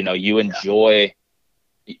enjoy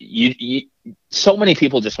you so many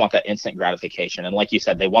people just want that instant gratification, and like you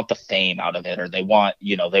said, they want the fame out of it, or they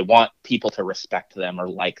want people to respect them or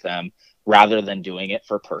like them, rather than doing it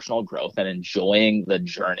for personal growth and enjoying the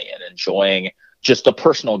journey and enjoying just the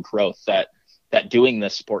personal growth that doing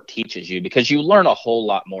this sport teaches you, because you learn a whole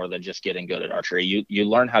lot more than just getting good at archery. You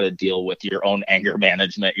learn how to deal with your own anger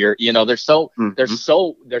management. There's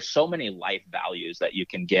so many life values that you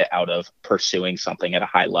can get out of pursuing something at a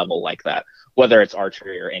high level like that, whether it's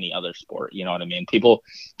archery or any other sport. You know what I mean? People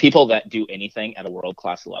that do anything at a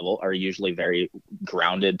world-class level are usually very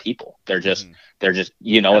grounded people. They're just,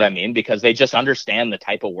 what I mean? Because they just understand the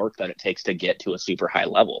type of work that it takes to get to a super high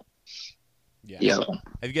level. Yeah. So,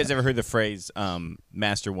 have you guys ever heard the phrase,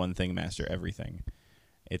 master one thing, master everything?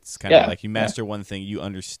 It's kind of like you master one thing, you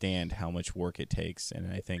understand how much work it takes.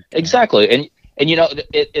 And I think exactly. And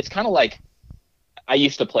it's kind of like, I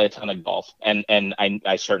used to play a ton of golf, and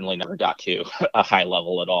I certainly never got to a high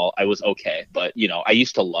level at all. I was okay, but I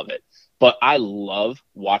used to love it. But I love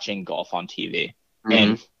watching golf on TV. Mm-hmm.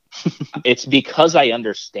 And it's because I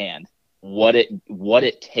understand what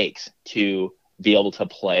it takes to be able to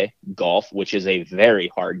play golf, which is a very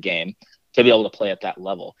hard game, to be able to play at that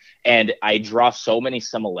level. And I draw so many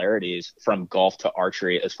similarities from golf to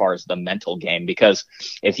archery as far as the mental game, because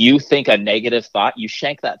if you think a negative thought, you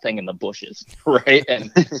shank that thing in the bushes, right?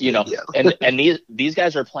 And and these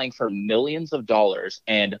guys are playing for millions of dollars,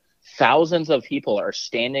 and thousands of people are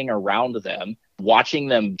standing around them watching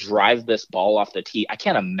them drive this ball off the tee. I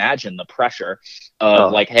can't imagine the pressure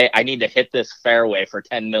of like, hey, I need to hit this fairway for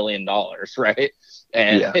 $10 million, right?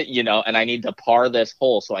 And and I need to par this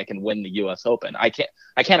hole so I can win the US Open. I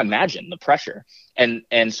can't imagine the pressure.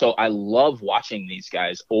 And so I love watching these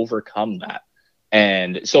guys overcome that.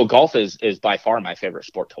 And so golf is by far my favorite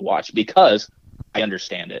sport to watch, because I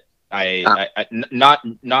understand it. I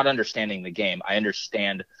not understanding the game, I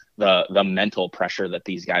understand the mental pressure that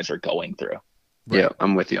these guys are going through. Right. Yeah,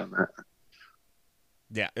 I'm with you on that.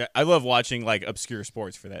 Yeah, I love watching like obscure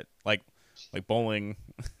sports for that, like bowling.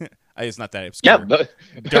 It's not that obscure. Yeah, but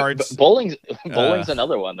darts. Bowling's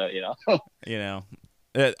another one that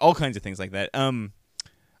all kinds of things like that.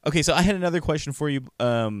 Okay, so I had another question for you.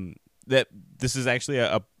 That this is actually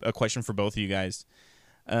a question for both of you guys,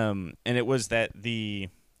 and it was that the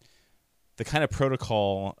kind of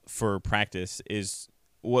protocol for practice is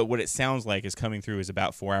what it sounds like is coming through is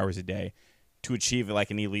about 4 hours a day to achieve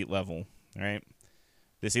like an elite level, right?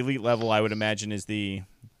 This elite level, I would imagine, is the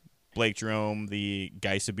Blake Jerome, the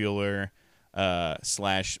Geisel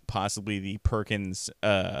 / possibly the Perkins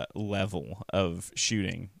level of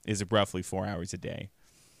shooting is roughly 4 hours a day.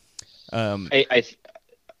 Go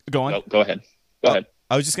on. Go ahead.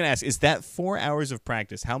 I was just going to ask, is that 4 hours of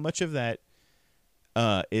practice, how much of that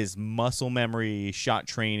is muscle memory, shot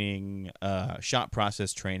training, shot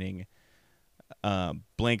process training,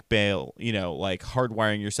 blank bail, like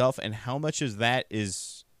hardwiring yourself, and how much of that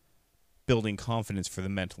is building confidence for the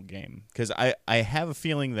mental game? Because I have a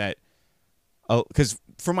feeling that, because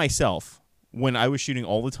for myself, when I was shooting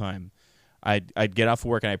all the time, I'd get off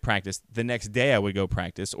work and I'd practice. The next day I would go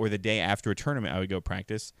practice, or the day after a tournament I would go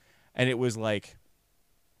practice, and it was like,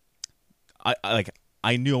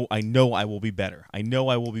 I know I will be better. I know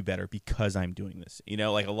I will be better because I'm doing this.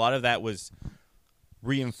 Like a lot of that was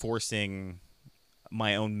reinforcing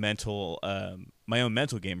my own mental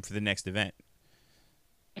game for the next event.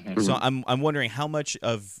 Mm-hmm. So I'm wondering how much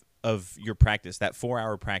of your practice, that 4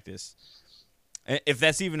 hour practice, if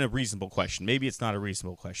that's even a reasonable question. Maybe it's not a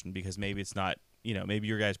reasonable question, because maybe it's not, maybe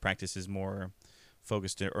your guys' practice is more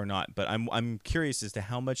focused or not. But I'm curious as to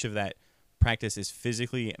how much of that practice is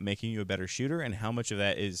physically making you a better shooter, and how much of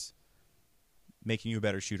that is making you a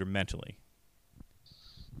better shooter mentally.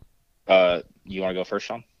 You want to go first,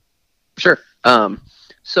 Sean? Sure.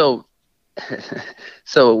 So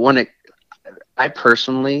I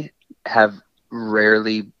personally have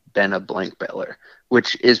rarely been a blank bailer,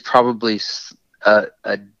 which is probably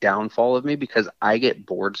a downfall of me, because I get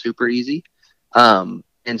bored super easy.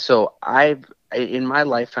 And so in my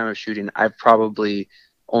lifetime of shooting, I've probably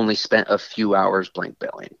only spent a few hours blank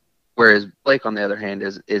bailing. Whereas Blake, on the other hand,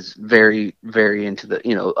 is very, very into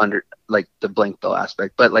the, under like the blank bill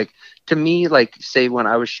aspect. But like to me, like say when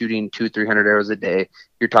I was shooting 300 arrows a day,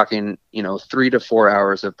 you're talking, 3 to 4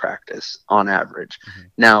 hours of practice on average. Mm-hmm.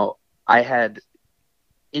 Now I had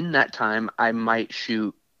in that time, I might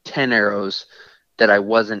shoot 10 arrows that I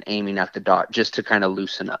wasn't aiming at the dot just to kind of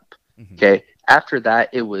loosen up. Mm-hmm. Okay. After that,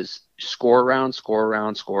 it was score around, score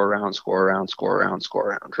around, score around, score around, score around, score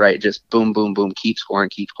around, right? Just boom, boom, boom, keep scoring,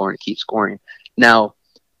 keep scoring, keep scoring. Now,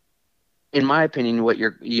 in my opinion, what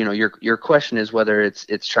your question is whether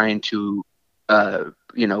it's trying to,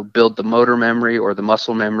 build the motor memory or the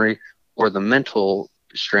muscle memory or the mental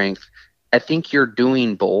strength. I think you're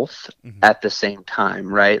doing both at the same time,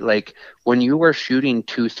 right? Like when you are shooting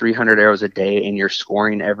 300 arrows a day and you're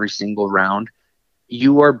scoring every single round,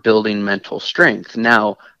 you are building mental strength.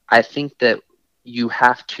 Now, I think that you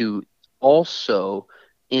have to also,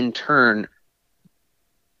 in turn,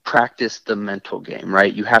 practice the mental game,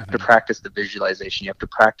 right? You have to practice the visualization. You have to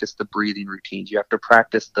practice the breathing routines. You have to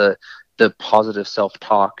practice the positive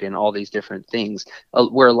self-talk and all these different things.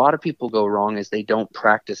 Where a lot of people go wrong is they don't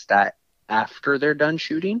practice that after they're done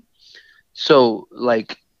shooting. So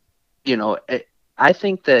like, I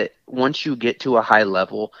think that once you get to a high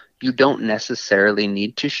level, you don't necessarily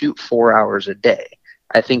need to shoot 4 hours a day.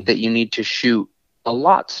 I think that you need to shoot a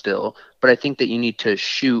lot still, but I think that you need to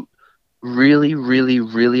shoot really, really,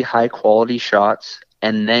 really high quality shots,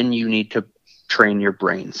 and then you need to train your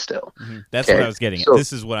brain still. That's what I was getting at.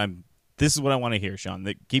 This is what I want to hear, Sean.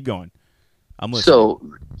 Keep going. I'm listening. So,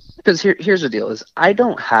 because here's the deal: is I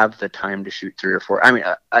don't have the time to shoot 3 or 4. I mean,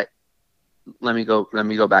 let me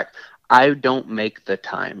go back. I don't make the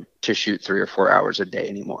time to shoot 3 or 4 hours a day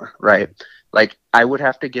anymore, right? Like I would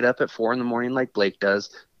have to get up at 4 a.m. like Blake does,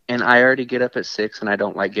 and I already get up at 6, and I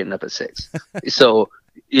don't like getting up at 6. So,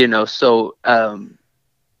 and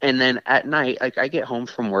then at night, like I get home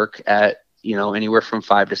from work at, anywhere from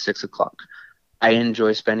 5 to 6 o'clock. I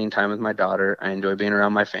enjoy spending time with my daughter. I enjoy being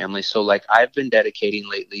around my family. So like I've been dedicating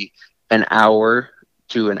lately an hour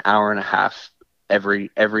to an hour and a half every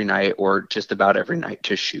night, or just about every night,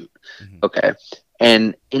 to shoot. Okay.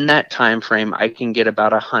 And in that time frame, I can get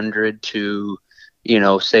about 100 to,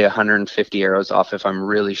 say 150 arrows off if I'm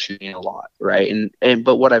really shooting a lot. Right.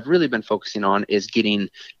 But what I've really been focusing on is getting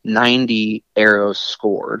 90 arrows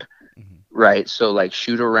scored. Right. So like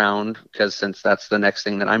shoot around, because since that's the next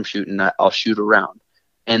thing that I'm shooting, I'll shoot around.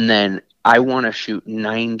 And then I want to shoot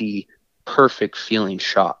 90 perfect feeling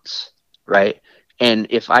shots. Right. And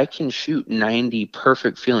if I can shoot 90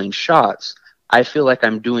 perfect feeling shots, I feel like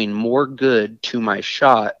I'm doing more good to my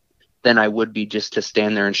shot than I would be just to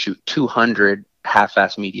stand there and shoot 200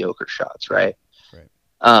 half-ass mediocre shots. Right.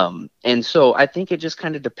 And so I think it just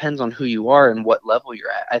kind of depends on who you are and what level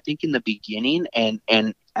you're at. I think in the beginning and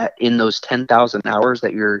in those 10,000 hours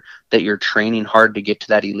that you're training hard to get to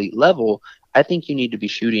that elite level, I think you need to be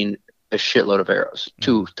shooting a shitload of arrows,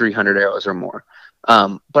 200-300 arrows or more.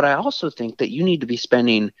 But I also think that you need to be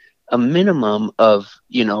spending a minimum of,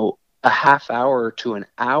 a half hour to an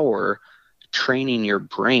hour training your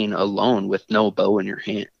brain alone with no bow in your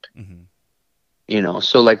hand.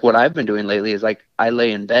 So like what I've been doing lately is like I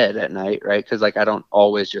lay in bed at night, right? Because like I don't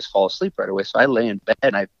always just fall asleep right away. So I lay in bed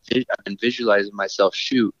and I've been visualizing myself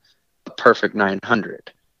shoot a perfect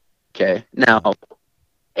 900. Okay. Now,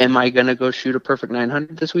 am I going to go shoot a perfect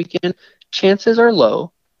 900 this weekend? Chances are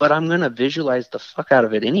low, but I'm going to visualize the fuck out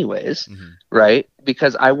of it anyways, right?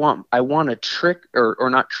 Because I want to trick or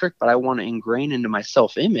not trick, but I want to ingrain into my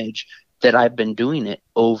self-image that I've been doing it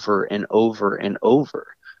over and over and over,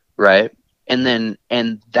 right? And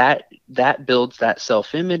that builds that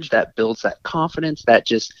self-image, that builds that confidence, that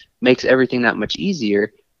just makes everything that much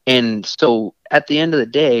easier. And so at the end of the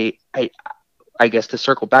day, I guess to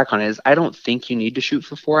circle back on it is I don't think you need to shoot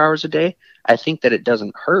for 4 hours a day. I think that it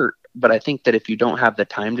doesn't hurt, but I think that if you don't have the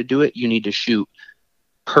time to do it, you need to shoot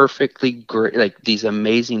perfectly great, like these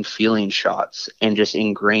amazing feeling shots, and just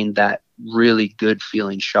ingrain that really good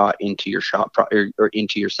feeling shot into your shot or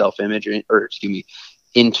into your self-image, or excuse me,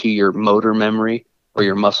 into your motor memory or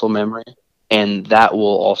your muscle memory, and that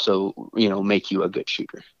will also make you a good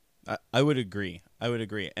shooter. I would agree.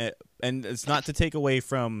 And it's not to take away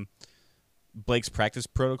from Blake's practice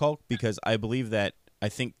protocol, because I believe that I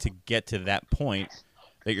think to get to that point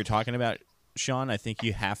that you're talking about, Sean, I think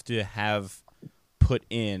you have to have put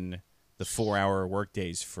in the 4-hour work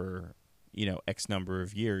days for X number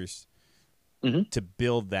of years to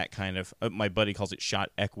build that kind of my buddy calls it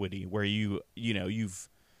shot equity, where you've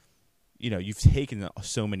you've taken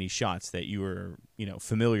so many shots that you are,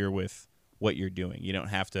 familiar with what you're doing. You don't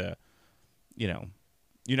have to, you're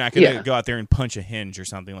not going to go out there and punch a hinge or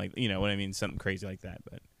something like, what I mean? Something crazy like that.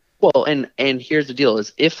 But well, and here's the deal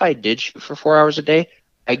is if I did shoot for 4 hours a day,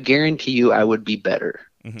 I guarantee you I would be better.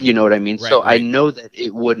 Mhm. You know what I mean? Right, so right. I know that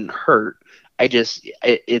it wouldn't hurt.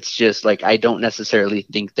 It's just like, I don't necessarily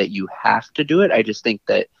think that you have to do it. I just think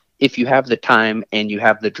that if you have the time and you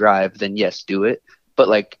have the drive, then yes, do it. But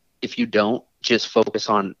like, if you don't, just focus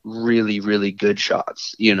on really, really good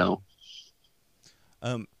shots,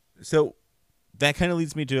 So that kind of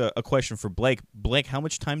leads me to a question for Blake. Blake, how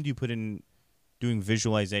much time do you put in doing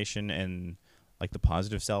visualization and like the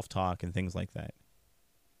positive self-talk and things like that?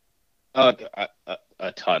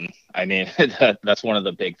 A ton. I mean, that's one of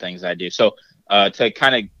the big things I do. So to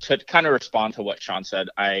kind of respond to what Sean said,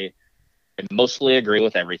 I mostly agree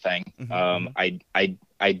with everything. I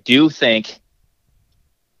do think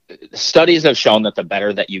studies have shown that the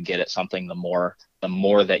better that you get at something, the more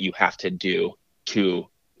that you have to do to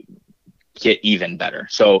get even better.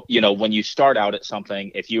 So, when you start out at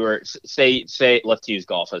something, if you were say, let's use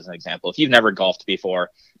golf as an example. If you've never golfed before,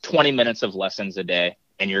 20 minutes of lessons a day,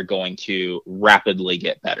 and you're going to rapidly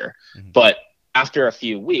get better. Mm-hmm. But after a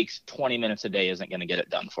few weeks, 20 minutes a day isn't going to get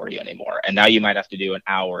it done for you anymore. And now you might have to do an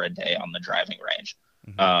hour a day on the driving range.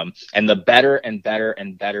 Mm-hmm. And the better and better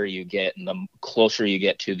and better you get, and the closer you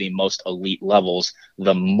get to the most elite levels,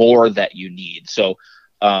 the more that you need. So,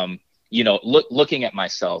 looking at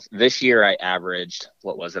myself this year, I averaged,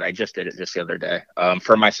 what was it? I just did it just the other day.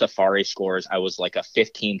 For my Safari scores, I was like a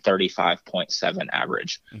 1535.7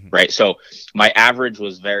 average, mm-hmm. right? So my average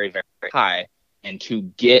was very, very high. And to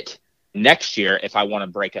get next year, if I want to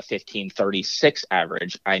break a 1536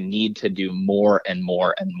 average, I need to do more and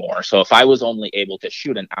more and more. So if I was only able to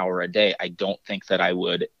shoot an hour a day, I don't think that I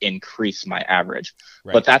would increase my average.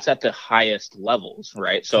 Right. But that's at the highest levels,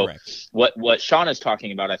 right? So correct. What Sean is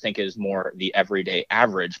talking about, I think, is more the everyday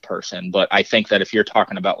average person. But I think that if you're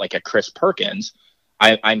talking about like a Chris Perkins,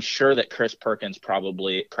 I'm sure that Chris Perkins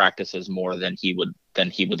probably practices more than he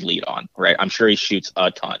would lead on, right? I'm sure he shoots a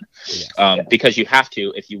ton, because you have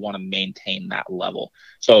to if you want to maintain that level.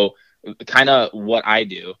 So kind of what I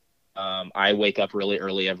do, I wake up really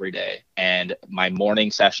early every day, and my morning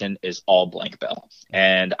session is all blank bell,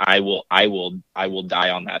 and I will die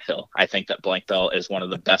on that hill. I think that blank bell is one of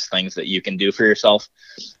the best things that you can do for yourself.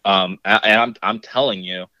 And I'm telling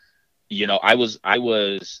you, I was.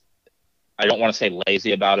 I don't want to say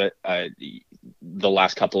lazy about it the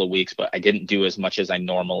last couple of weeks, but I didn't do as much as I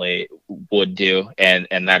normally would do. And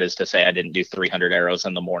that is to say, I didn't do 300 arrows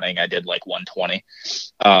in the morning. I did like 120.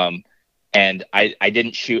 And I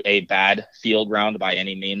didn't shoot a bad field round by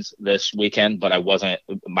any means this weekend, but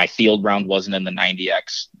my field round wasn't in the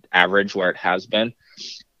 90x average where it has been.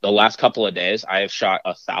 The last couple of days, I have shot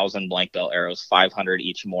 1,000 blank bell arrows, 500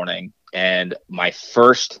 each morning. And my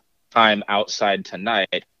first time outside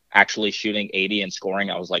tonight, actually shooting 80 and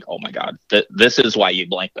scoring, I was like, oh my God, this is why you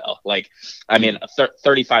blank bell. Like, I mean, a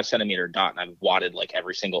 35 centimeter dot, and I've wadded like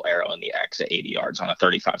every single arrow in the X at 80 yards on a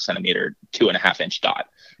 35 centimeter, 2.5 inch dot,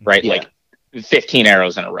 right? Yeah. Like 15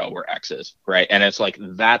 arrows in a row were X's, right? And it's like,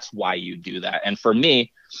 that's why you do that. And for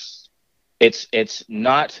me, it's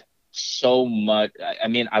not so much. I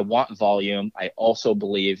mean, I want volume. I also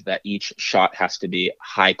believe that each shot has to be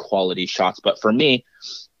high quality shots. But for me,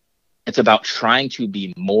 it's about trying to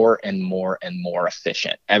be more and more and more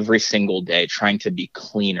efficient every single day, trying to be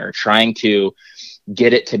cleaner, trying to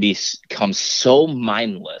get it to become so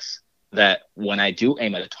mindless that when I do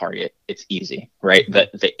aim at a target, it's easy, right?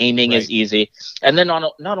 The aiming is easy. And then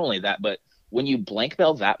not only that, but when you blank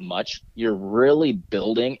bell that much, you're really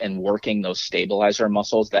building and working those stabilizer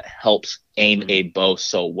muscles that helps aim a bow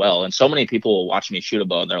so well. And so many people will watch me shoot a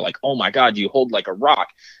bow and they're like, oh my God, you hold like a rock.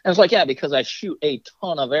 And it's like, yeah, because I shoot a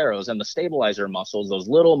ton of arrows, and the stabilizer muscles, those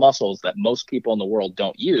little muscles that most people in the world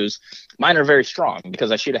don't use, mine are very strong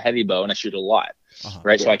because I shoot a heavy bow and I shoot a lot,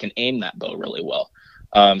 right? Yeah. So I can aim that bow really well.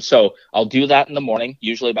 So I'll do that in the morning,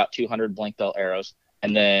 usually about 200 blank bell arrows.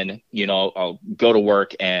 And then, I'll go to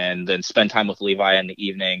work and then spend time with Levi in the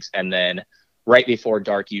evenings. And then right before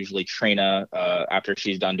dark, usually Trina, after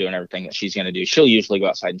she's done doing everything that she's going to do, she'll usually go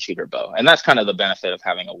outside and shoot her bow. And that's kind of the benefit of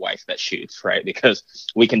having a wife that shoots, right? Because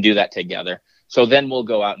we can do that together. So then we'll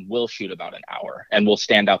go out and we'll shoot about an hour, and we'll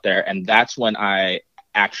stand out there. And that's when I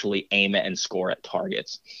actually aim it and score at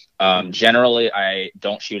targets. Generally, I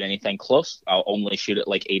don't shoot anything close. I'll only shoot at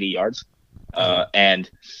like 80 yards. And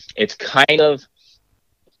it's kind of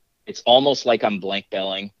it's almost like I'm blank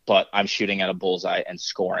bailing, but I'm shooting at a bullseye and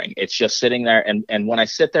scoring. It's just sitting there. And when I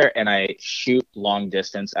sit there and I shoot long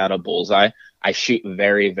distance at a bullseye, I shoot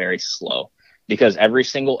very, very slow, because every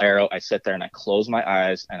single arrow, I sit there and I close my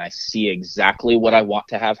eyes and I see exactly what I want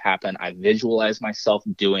to have happen. I visualize myself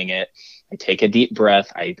doing it. I take a deep breath.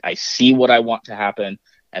 I see what I want to happen.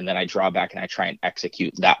 And then I draw back and I try and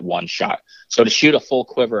execute that one shot. So to shoot a full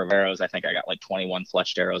quiver of arrows, I think I got like 21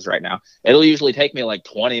 fletched arrows right now. It'll usually take me like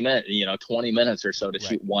 20 minutes or so to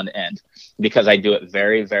shoot one end, because I do it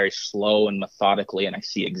very, very slow and methodically. And I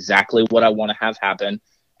see exactly what I want to have happen.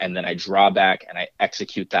 And then I draw back and I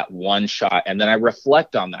execute that one shot. And then I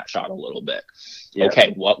reflect on that shot a little bit. Yeah.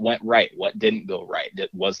 Okay, what went right? What didn't go right?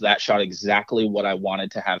 Was that shot exactly what I wanted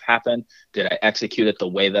to have happen? Did I execute it the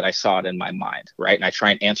way that I saw it in my mind, right? And I try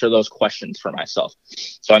and answer those questions for myself.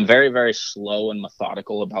 So I'm very, very slow and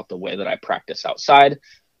methodical about the way that I practice outside.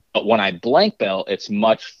 But when I blank bail, it's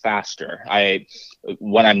much faster.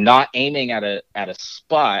 When I'm not aiming at a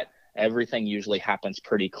spot, everything usually happens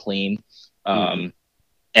pretty clean.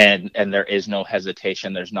 And there is no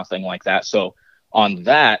hesitation. There's nothing like that. So on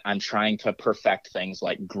that, I'm trying to perfect things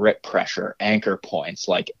like grip pressure, anchor points.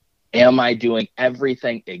 Like, am I doing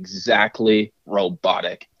everything exactly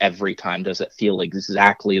robotic every time? Does it feel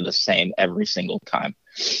exactly the same every single time?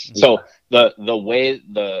 Yeah. So the way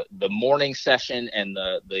the morning session and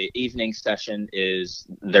the evening session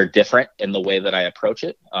they're different in the way that I approach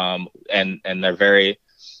it. And they're very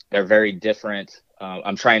different.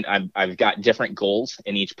 I've got different goals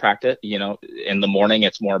in each practice. In the morning,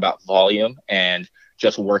 it's more about volume and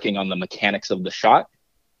just working on the mechanics of the shot.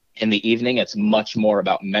 In the evening, it's much more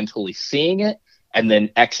about mentally seeing it and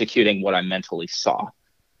then executing what I mentally saw.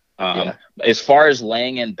 As far as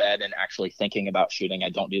laying in bed and actually thinking about shooting,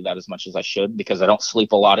 I don't do that as much as I should, because I don't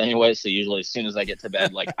sleep a lot anyway. So usually as soon as I get to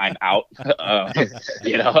bed, like, I'm out.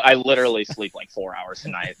 I literally sleep like 4 hours a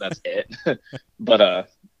night. That's it.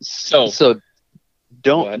 But so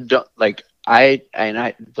don't like I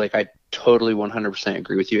totally 100%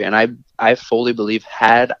 agree with you. And I fully believe,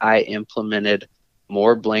 had I implemented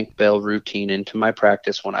more blank bail routine into my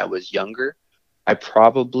practice when I was younger, I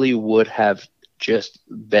probably would have just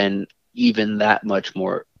been even that much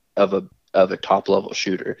more of a top level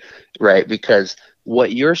shooter, right? Because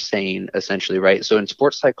what you're saying essentially, right? So in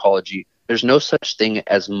sports psychology, there's no such thing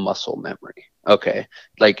as muscle memory. Okay.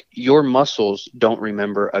 Like, your muscles don't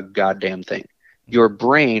remember a goddamn thing. Your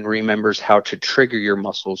brain remembers how to trigger your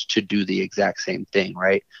muscles to do the exact same thing,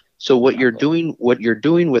 right? So what you're doing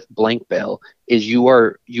with blank bail is you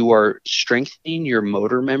are strengthening your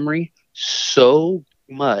motor memory so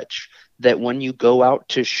much that when you go out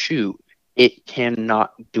to shoot, it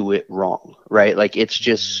cannot do it wrong, right? Like, it's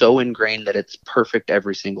just so ingrained that it's perfect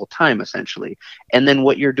every single time, essentially. And then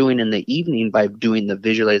what you're doing in the evening by doing the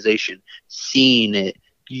visualization, seeing it,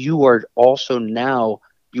 you are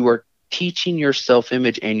teaching your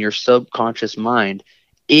self-image and your subconscious mind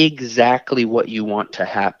exactly what you want to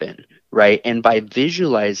happen, right? And by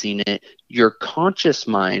visualizing it, your conscious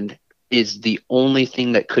mind is the only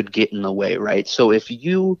thing that could get in the way, right? So if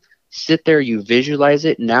you sit there, you visualize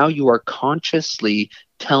it, now you are consciously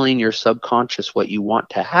telling your subconscious what you want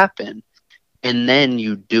to happen, and then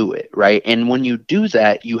you do it, right? And when you do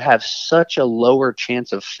that, you have such a lower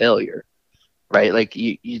chance of failure, right? Like,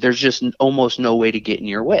 there's just almost no way to get in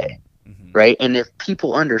your way. Right. And if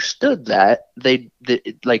people understood that,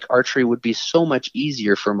 like, archery would be so much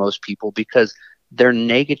easier for most people, because their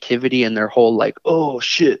negativity and their whole like, oh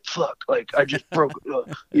shit, fuck, like, I just broke, blah,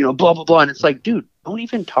 blah, blah. And it's like, dude, don't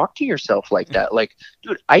even talk to yourself like that. Like,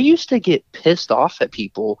 dude, I used to get pissed off at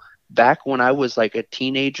people back when I was like a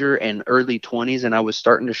teenager and early 20s, and I was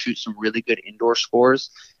starting to shoot some really good indoor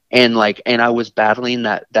scores. And I was battling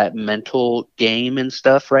that mental game and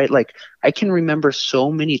stuff, right? Like, I can remember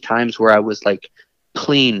so many times where I was like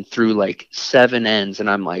clean through like 7 ends, and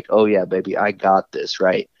I'm like, oh yeah, baby, I got this,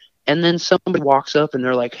 right? And then somebody walks up and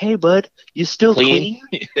they're like, hey, bud, you still clean?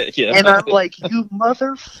 Yeah. And I'm like, you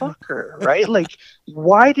motherfucker, right? Like,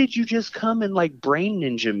 why did you just come and like brain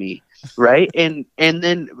ninja me? Right. And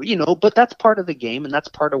then, but that's part of the game, and that's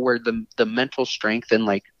part of where the mental strength and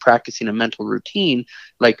like practicing a mental routine,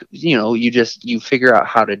 like, you figure out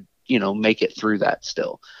how to, make it through that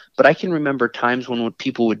still. But I can remember times when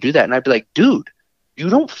people would do that, and I'd be like, dude, you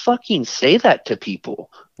don't fucking say that to people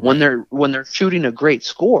when they're shooting a great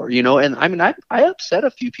score, And I mean, I upset a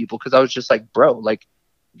few people because I was just like, bro, like,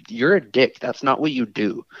 you're a dick. That's not what you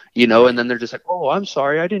do, And then they're just like, oh, I'm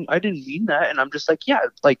sorry. I didn't mean that. And I'm just like, yeah,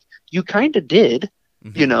 like, you kind of did,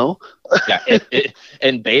 you know? Yeah,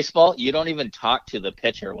 in baseball, you don't even talk to the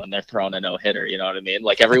pitcher when they're throwing a no-hitter, you know what I mean?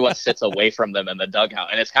 Like, everyone sits away from them in the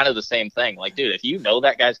dugout, and it's kind of the same thing. Like, dude, if you know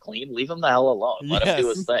that guy's clean, leave him the hell alone. Let him do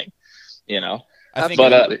his thing, you know? I think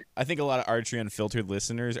a lot of Archery Unfiltered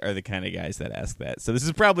listeners are the kind of guys that ask that. So this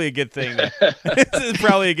is probably a good thing. This is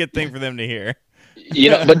probably a good thing for them to hear. You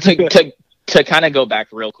know, but to kind of go back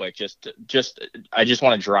real quick, I just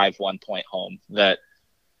want to drive one point home, that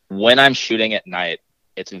when I'm shooting at night,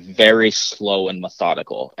 it's very slow and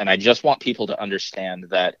methodical. And I just want people to understand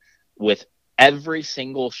that with every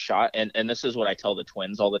single shot, and this is what I tell the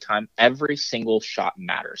twins all the time, every single shot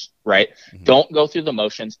matters, right? Mm-hmm. Don't go through the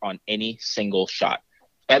motions on any single shot.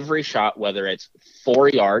 Every shot, whether it's 4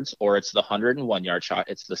 yards or it's the 101-yard shot,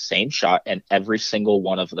 it's the same shot, and every single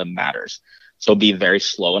one of them matters. So be very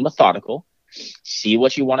slow and methodical. See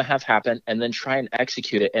what you want to have happen, and then try and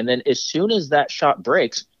execute it. And then as soon as that shot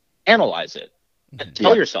breaks, analyze it.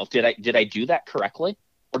 Tell yourself, did I do that correctly,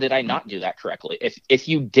 or did I not do that correctly? If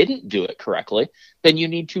you didn't do it correctly, then you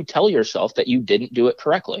need to tell yourself that you didn't do it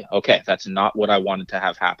correctly. Okay, that's not what I wanted to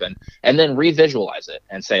have happen. And then revisualize it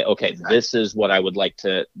and say, okay, this is what I want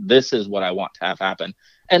to have happen,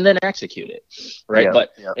 and then execute it. Right. Yeah,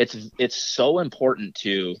 but it's so important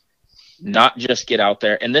to not just get out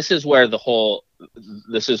there. And this is where the whole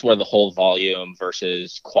volume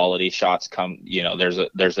versus quality shots come. You know,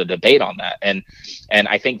 there's a debate on that. And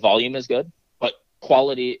I think volume is good, but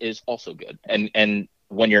quality is also good. And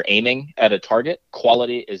when you're aiming at a target,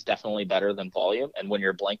 quality is definitely better than volume. And when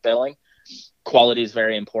you're blank bailing, quality is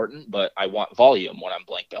very important, but I want volume when I'm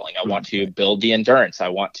blank bailing. I want to build the endurance. I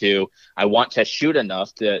want to shoot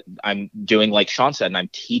enough that I'm doing like Sean said, and I'm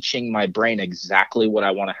teaching my brain exactly what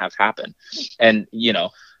I want to have happen. And, you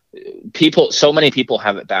know, so many people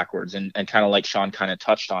have it backwards, and kind of like Sean kind of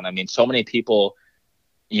touched on. I mean, so many people,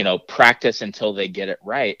 you know, practice until they get it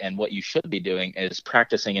right. And what you should be doing is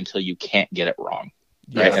practicing until you can't get it wrong.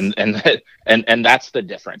 Right. Yes. And that's the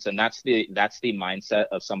difference. And that's the mindset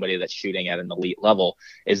of somebody that's shooting at an elite level,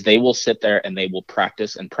 is they will sit there and they will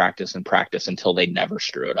practice and practice and practice until they never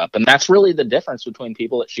screw it up. And that's really the difference between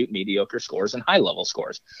people that shoot mediocre scores and high level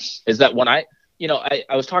scores, is that when I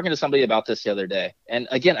was talking to somebody about this the other day, and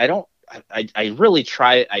again, I really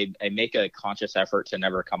try, I make a conscious effort to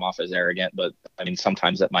never come off as arrogant, but I mean,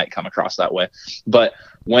 sometimes it might come across that way. But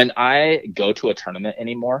when I go to a tournament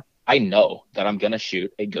anymore, I know that I'm going to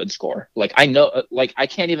shoot a good score. Like, I know, like, I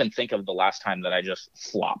can't even think of the last time that I just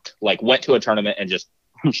flopped, like went to a tournament and just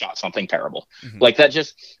shot something terrible. Mm-hmm. Like, that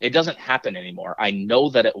it doesn't happen anymore. I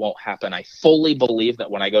know that it won't happen. I fully believe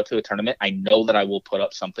that when I go to a tournament, I know that I will put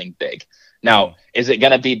up something big. Now, is it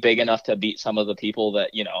going to be big enough to beat some of the people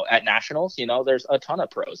that, you know, at nationals, you know, there's a ton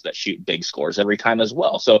of pros that shoot big scores every time as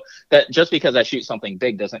well. So that just because I shoot something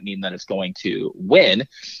big doesn't mean that it's going to win.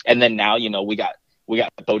 And then now, you know, we got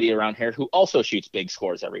Bodie around here who also shoots big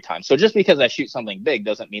scores every time. So just because I shoot something big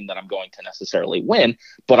doesn't mean that I'm going to necessarily win,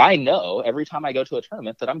 but I know every time I go to a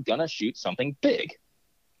tournament that I'm going to shoot something big,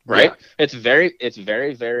 right? Yeah. It's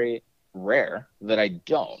very, very rare that I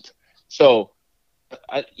don't. So,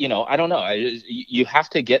 I don't know. You have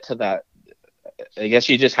to get to that. I guess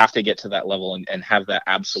you just have to get to that level and have that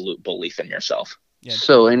absolute belief in yourself. Yeah.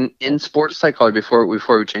 So in sports psychology, before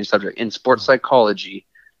we change subject, in sports psychology,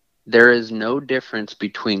 there is no difference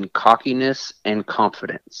between cockiness and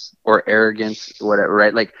confidence or arrogance, whatever,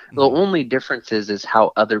 right? Like, the only difference is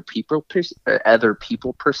how other people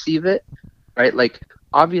perceive it, right? Like,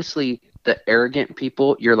 obviously, the arrogant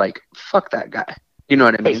people, you're like, fuck that guy. You know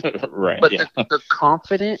what I mean? Right. But the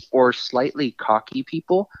confident or slightly cocky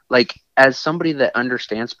people, like, as somebody that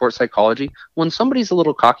understands sports psychology, when somebody's a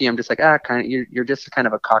little cocky, I'm just like, you're just kind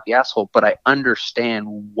of a cocky asshole. But I understand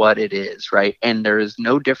what it is, right? And there is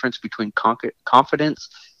no difference between confidence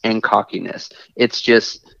and cockiness. It's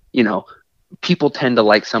just, you know, people tend to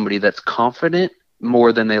like somebody that's confident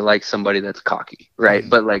more than they like somebody that's cocky, right? Mm-hmm.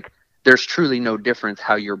 But like, there's truly no difference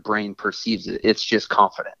how your brain perceives it. It's just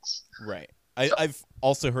confidence. Right. I've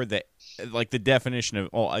also heard that, like, the definition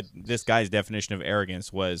of this guy's definition of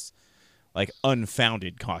arrogance was like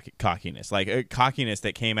unfounded cockiness, like a cockiness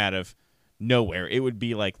that came out of nowhere. It would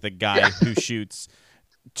be like the guy who shoots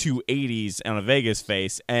 280s on a Vegas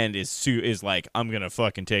face and is like, I'm gonna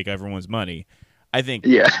fucking take everyone's money. I think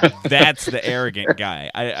that's the arrogant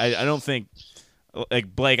guy. I don't think,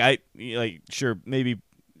 like, Blake, sure, maybe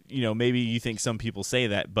you think some people say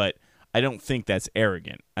that, but I don't think that's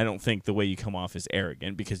arrogant. I don't think the way you come off is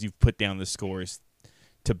arrogant, because you've put down the scores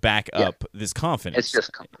to back up this confidence. It's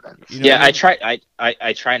just confidence. You know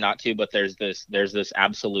I try not to, but there's this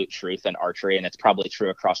absolute truth in archery, and it's probably true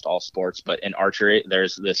across all sports, but in archery,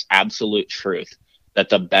 there's this absolute truth that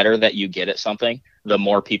the better that you get at something, the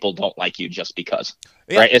more people don't like you just because,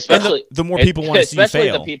 Yeah, right? Especially the more people want to see you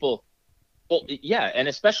fail. The people. Well, yeah, and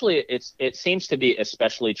especially it seems to be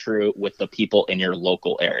especially true with the people in your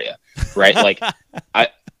local area, right? Like,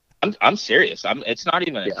 I'm serious. It's not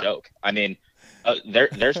even a joke. I mean,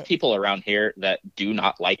 there's people around here that do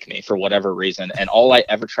not like me for whatever reason, and all I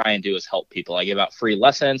ever try and do is help people. I give out free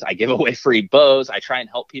lessons, I give away free bows, I try and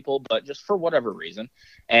help people, but just for whatever reason.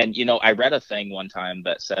 And I read a thing one time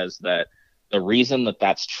that says that the reason that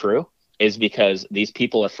that's true is because these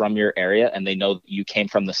people are from your area and they know you came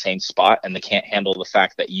from the same spot, and they can't handle the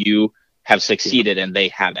fact that you have succeeded and they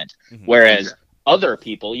haven't. Mm-hmm. Whereas other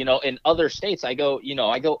people, in other states, I go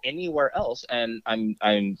anywhere else, and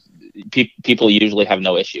people usually have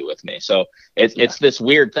no issue with me. So it's this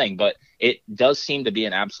weird thing, but it does seem to be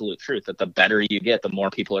an absolute truth that the better you get, the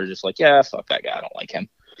more people are just like, yeah, fuck that guy, I don't like him.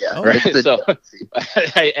 Yeah. Right. So,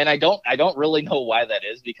 I don't really know why that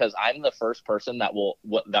is, because I'm the first person that will,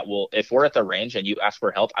 if we're at the range and you ask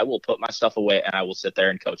for help, I will put my stuff away and I will sit there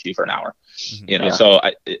and coach you for an hour. Mm-hmm. So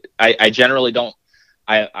I generally don't,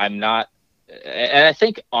 I'm not, and I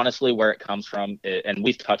think honestly where it comes from, and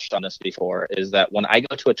we've touched on this before, is that when I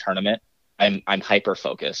go to a tournament, I'm hyper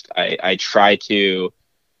focused. I try to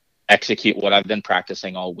execute what I've been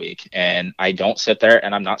practicing all week, and I don't sit there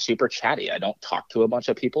and I'm not super chatty. I don't talk to a bunch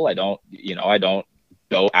of people. I don't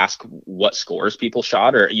go ask what scores people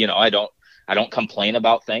shot, or I don't complain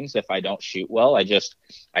about things if I don't shoot well.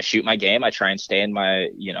 I shoot my game. I try and stay in my,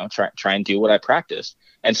 try and do what I practice.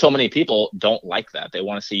 And so many people don't like that. They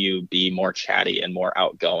want to see you be more chatty and more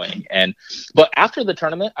outgoing. But after the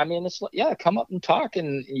tournament, I mean, it's like, yeah, come up and talk,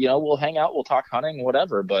 and we'll hang out, we'll talk hunting,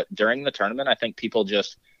 whatever. But during the tournament, I think people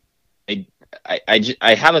just,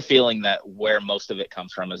 I have a feeling that where most of it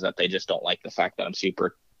comes from is that they just don't like the fact that I'm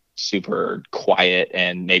super, super quiet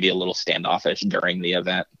and maybe a little standoffish during the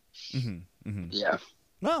event. Mm-hmm. Mm-hmm. Yeah.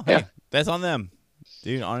 Well, hey, that's on them,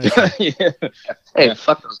 dude. Honestly. Hey,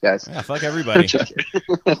 fuck those guys. Yeah, fuck everybody.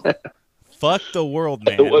 Fuck the world,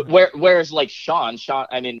 man. Whereas like Sean,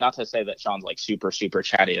 I mean, not to say that Sean's like super, super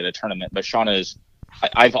chatty at a tournament, but Sean is.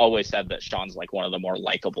 I've always said that Sean's like one of the more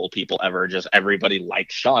likable people ever. Just everybody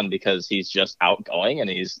likes Sean because he's just outgoing, and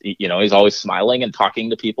he's always smiling and talking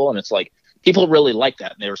to people, and it's like people really like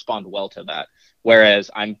that and they respond well to that. Whereas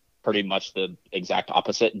I'm pretty much the exact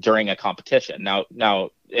opposite during a competition. Now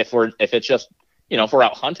if it's just if we're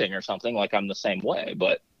out hunting or something, like I'm the same way,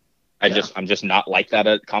 but I'm just not like that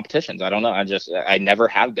at competitions. I don't know. I never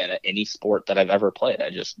have been at any sport that I've ever played.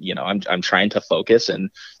 I just I'm trying to focus and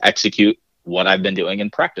execute what I've been doing in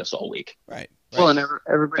practice all week. Right. Well, and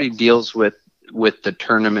everybody deals with the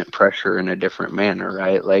tournament pressure in a different manner,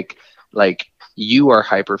 right? Like you are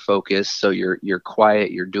hyper focused, so you're quiet,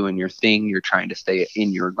 you're doing your thing, you're trying to stay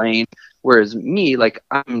in your lane. Whereas me, like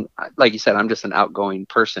I'm, like you said, I'm just an outgoing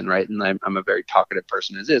person, right? And I'm a very talkative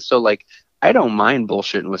person as is. So like I don't mind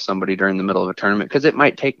bullshitting with somebody during the middle of a tournament, because it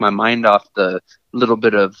might take my mind off the little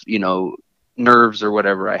bit of nerves or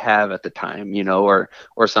whatever I have at the time, or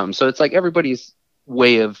something. So it's like everybody's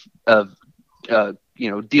way of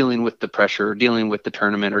dealing with the pressure, dealing with the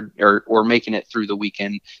tournament, or making it through the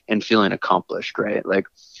weekend and feeling accomplished, right? Like,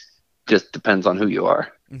 just depends on who you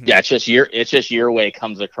are. Mm-hmm. Yeah, it's just your way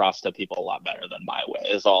comes across to people a lot better than my way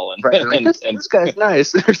is all. And, right, like, this guy's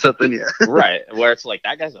nice or something, yeah. Right, where it's like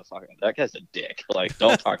that guy's a dick. Like,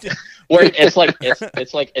 don't talk to him. Where it's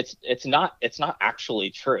not actually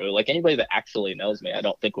true. Like anybody that actually knows me, I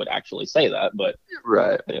don't think would actually say that. But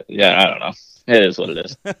right, yeah, I don't know. It is what it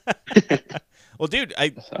is. Well, dude,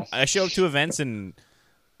 I show up to events and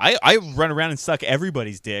I run around and suck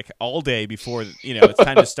everybody's dick all day before it's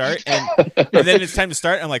time to start, and then it's time to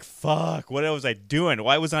start. I'm like, fuck, what was I doing?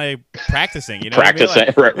 Why wasn't I practicing? Practicing,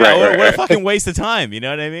 what a fucking waste of time. You know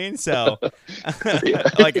what I mean? So,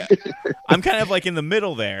 like, I'm kind of like in the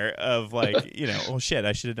middle there of like, oh shit,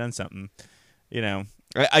 I should have done something.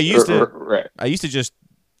 I used to just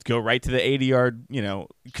go right to the 80-yard,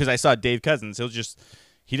 because I saw Dave Cousins.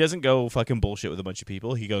 He doesn't go fucking bullshit with a bunch of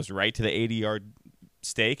people. He goes right to the 80-yard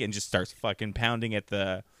stake and just starts fucking pounding at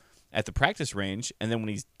the practice range, and then when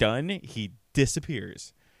he's done, he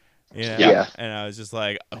disappears. Yeah. And I was just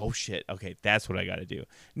like, oh shit, okay, that's what I got to do.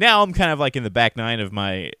 Now I'm kind of like in the back nine of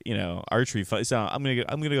my archery so I'm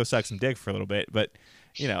gonna go suck some dick for a little bit, but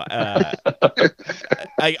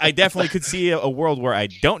I definitely could see a world where I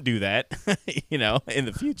don't do that in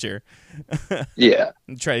the future. Yeah.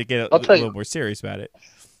 And try to get a little more serious about it.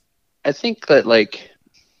 I think that like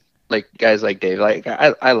guys like Dave, like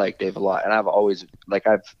I like Dave a lot, and I've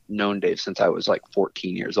known Dave since I was like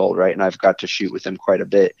 14 years old, right? And I've got to shoot with him quite a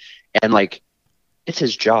bit, and like it's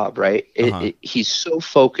his job, right? Uh-huh. He's so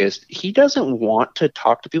focused. He doesn't want to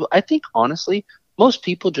talk to people. I think honestly, most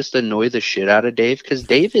people just annoy the shit out of Dave because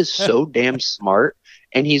Dave is so damn smart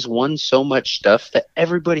and he's won so much stuff that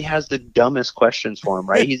everybody has the dumbest questions for him,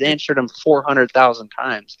 right? He's answered them 400,000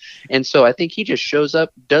 times. And so I think he just shows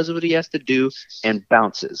up, does what he has to do, and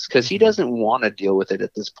bounces because he doesn't want to deal with it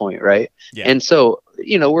at this point, right? Yeah. And so,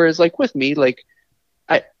 whereas like with me, like,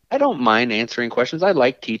 I don't mind answering questions. I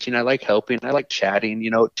like teaching. I like helping. I like chatting,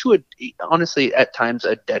 honestly, at times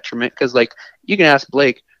a detriment. Cause like you can ask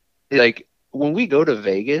Blake, like when we go to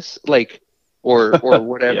Vegas, like, or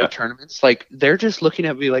whatever Yeah. tournaments, like they're just looking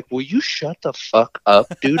at me like, will you shut the fuck up,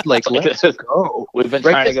 dude? Like, let's go. We've been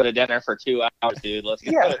Right, trying to 'cause- go to dinner for 2 hours, dude. Let's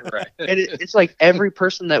go. Yeah. Right. And it's like every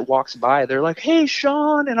person that walks by, they're like, hey,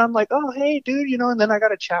 Sean. And I'm like, oh, hey, dude, and then I got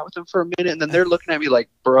to chat with them for a minute. And then they're looking at me like,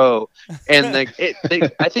 bro. And like,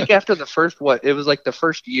 I think after the first, it was like the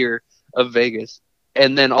first year of Vegas.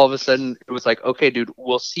 And then all of a sudden it was like, okay, dude,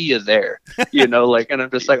 we'll see you there, like, and I'm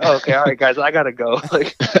just like, oh, okay, all right, guys, I got to go.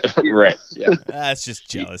 Like, Right. Yeah. That's just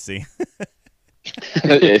jealousy.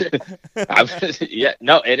 Yeah.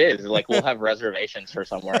 No, it is. Like we'll have reservations for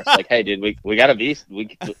somewhere. It's like, hey, dude, we gotta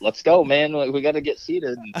let's go, man. Like, we gotta get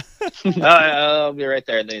seated. I'll be right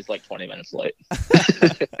there. And then he's like 20 minutes late.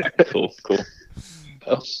 Cool.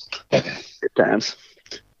 oh, good times.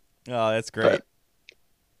 Oh, that's great.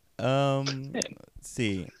 Let's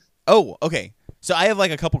see. Oh, okay. So I have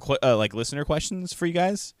like a couple like listener questions for you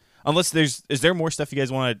guys. Unless is there more stuff you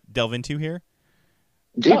guys want to delve into here?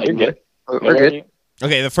 Dude, No, you're good. We're good.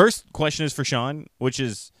 Okay, the first question is for Sean, which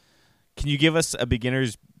is, can you give us a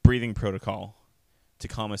beginner's breathing protocol to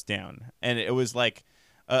calm us down? And it was like,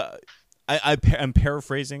 I'm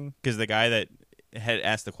paraphrasing because the guy that had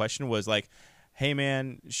asked the question was like, hey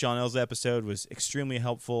man, Sean L's episode was extremely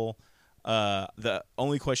helpful. The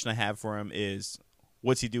only question I have for him is,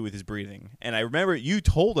 what's he do with his breathing? And I remember you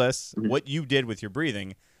told us what you did with your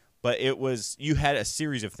breathing, but it was you had a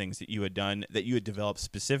series of things that you had done that you had developed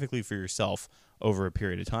specifically for yourself over a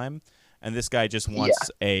period of time. And this guy just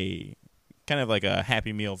wants a kind of like a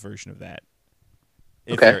Happy Meal version of that.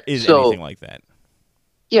 If there is anything like that.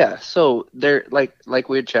 Yeah, so there, like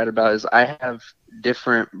we had chatted about, is I have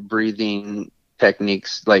different breathing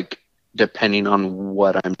techniques, like depending on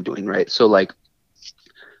what I'm doing, right? So like,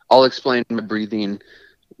 I'll explain my breathing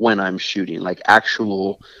when I'm shooting, like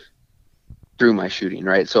actual through my shooting,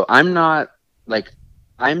 right? So I'm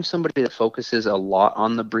somebody that focuses a lot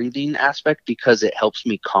on the breathing aspect because it helps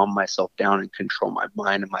me calm myself down and control my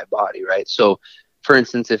mind and my body, right? So for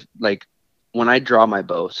instance, if like when I draw my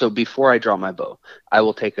bow, so before I draw my bow, I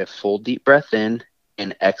will take a full deep breath in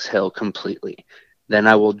and exhale completely. Then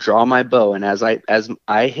I will draw my bow, and as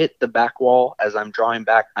I hit the back wall, as I'm drawing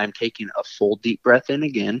back, I'm taking a full deep breath in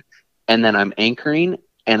again, and then I'm anchoring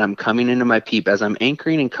and I'm coming into my peep. As I'm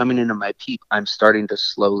anchoring and coming into my peep, I'm starting to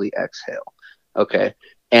slowly exhale. Okay.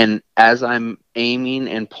 And as I'm aiming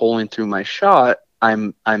and pulling through my shot,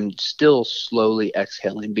 I'm still slowly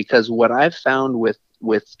exhaling, because what I've found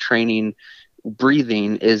with training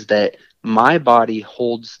breathing is that my body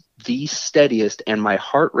holds the steadiest and my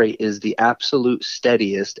heart rate is the absolute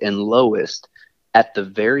steadiest and lowest at the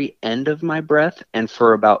very end of my breath and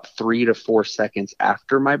for about 3 to 4 seconds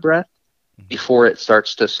after my breath before it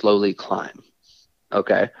starts to slowly climb.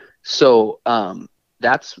 Okay. So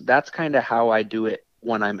that's kind of how I do it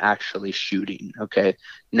when I'm actually shooting. Okay.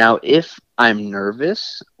 Now, if I'm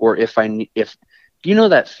nervous, or if you know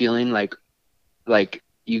that feeling like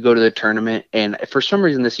you go to the tournament, and for some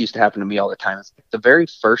reason this used to happen to me all the time. It's the very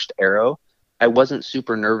first arrow I wasn't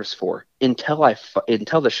super nervous for until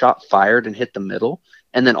the shot fired and hit the middle,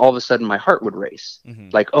 and then all of a sudden my heart would race.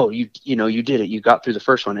 Like, oh, you did it, you got through the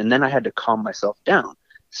first one, and then I had to calm myself down.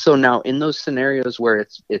 So now in those scenarios where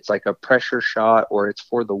it's like a pressure shot, or it's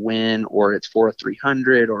for the win, or it's for a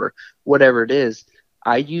 300 or whatever it is,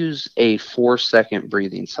 I use a 4-second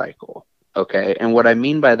breathing cycle. Okay. And what I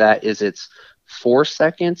mean by that is it's 4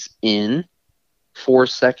 seconds in, 4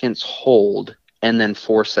 seconds hold, and then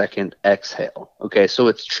 4-second exhale. Okay. So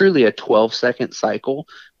it's truly a 12-second cycle,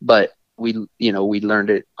 but we learned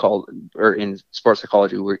it or in sports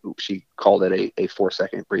psychology, she called it a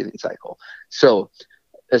 4-second breathing cycle. So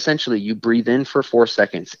essentially you breathe in for 4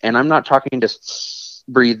 seconds, and I'm not talking just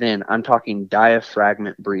breathe in. I'm talking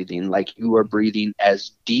diaphragmatic breathing. Like you are breathing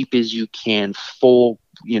as deep as you can, full,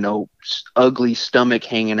 ugly stomach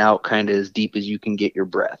hanging out, kind of as deep as you can get your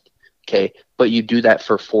breath. Okay. But you do that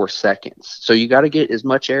for 4 seconds. So you got to get as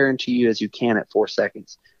much air into you as you can at 4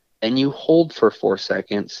 seconds. Then you hold for 4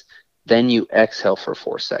 seconds. Then you exhale for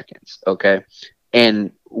 4 seconds. Okay.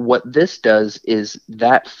 And what this does is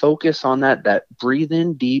that focus on that breathe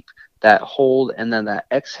in deep, that hold, and then that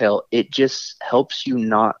exhale, it just helps you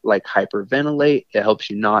not like hyperventilate. It helps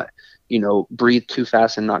you not, breathe too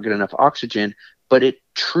fast and not get enough oxygen, but it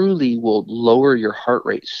truly will lower your heart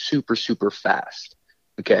rate super, super fast.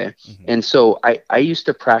 Okay. Mm-hmm. And so I used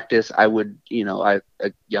to practice, I would, a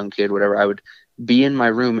young kid, whatever, I would be in my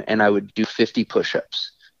room and I would do 50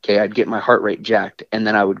 push-ups. Okay. I'd get my heart rate jacked, and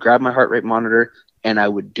then I would grab my heart rate monitor and I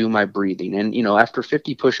would do my breathing. And, after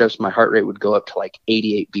 50 push-ups, my heart rate would go up to like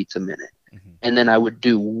 88 beats a minute. Mm-hmm. And then I would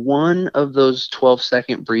do one of those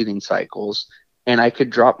 12-second breathing cycles, and I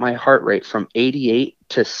could drop my heart rate from 88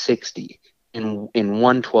 to 60 in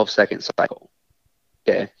one 12-second cycle.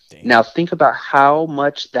 Okay. Dang. Now think about how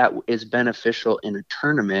much that is beneficial in a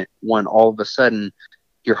tournament when all of a sudden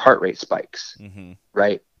your heart rate spikes, Mm-hmm.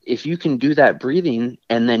 right? If you can do that breathing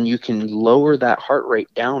and then you can lower that heart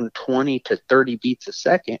rate down 20 to 30 beats a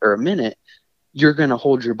second or a minute, you're going to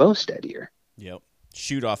hold your bow steadier. Yep.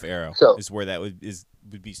 Shoot off arrow So, is where that would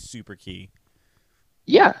be super key.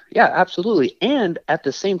 Yeah, absolutely. And at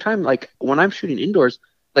the same time, like when I'm shooting indoors,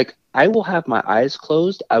 like I will have my eyes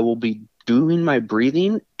closed. I will be doing my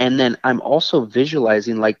breathing, and then I'm also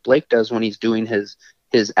visualizing, like Blake does when he's doing his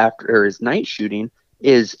after or his night shooting,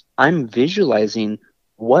 is I'm visualizing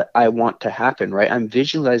what I want to happen, right? I'm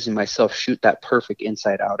visualizing myself shoot that perfect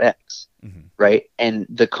inside out X, Mm-hmm. right? And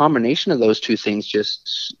the combination of those two things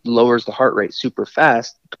just lowers the heart rate super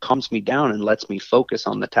fast, calms me down, and lets me focus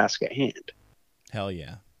on the task at hand. Hell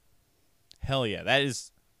yeah. That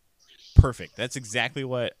is perfect. That's exactly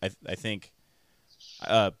what I think.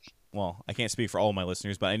 Well, I can't speak for all of my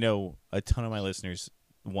listeners, but I know a ton of my listeners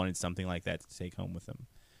wanted something like that to take home with them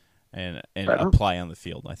and Right on. apply on the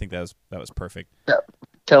field. I think that was perfect. Yeah.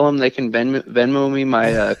 Tell them they can Venmo me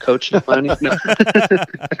my coach money. No.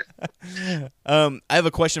 I have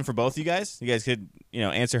a question for both you guys. You guys could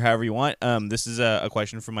answer however you want. This is a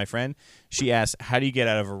question from my friend. She asked, "How do you get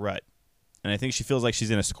out of a rut?" And I think she feels like she's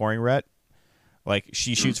in a scoring rut. Like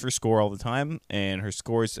she shoots for score all the time, and her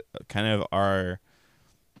scores kind of are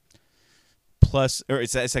plus, or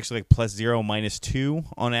it's actually like +0, -2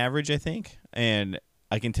 on average, I think. And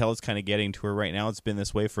I can tell it's kind of getting to her right now. It's been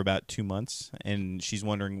this way for about 2 months, and she's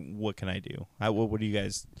wondering, what can I do? What do you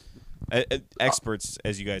guys, experts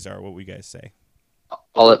as you guys are, what would you guys say?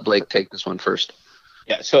 I'll let Blake take this one first.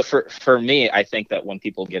 Yeah. So for me, I think that when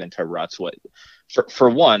people get into ruts, for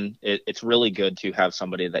one, it's really good to have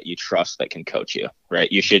somebody that you trust that can coach you,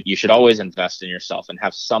 right? You should always invest in yourself and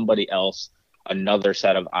have somebody else, another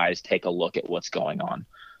set of eyes, take a look at what's going on.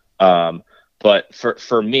 But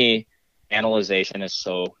for me, analyzation is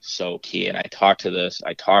so key. And I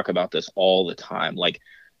talk about this all the time. Like,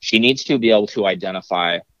 she needs to be able to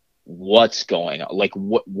identify what's going on, like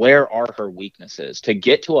where are her weaknesses. To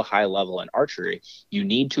get to a high level in archery, you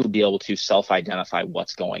need to be able to self-identify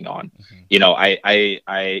what's going on. Mm-hmm.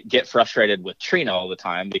 I get frustrated with Trina all the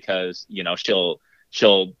time because she'll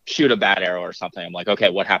shoot a bad arrow or something. I'm like,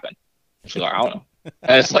 okay, what happened? And she's like, I don't know.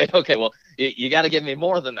 And it's like, okay, well, you got to give me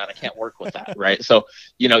more than that. I can't work with that, right? So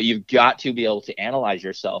you've got to be able to analyze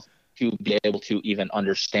yourself to be able to even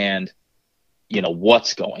understand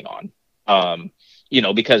what's going on.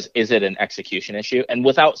 Because is it an execution issue? And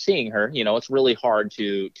without seeing her, it's really hard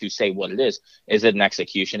to say what it is. Is it an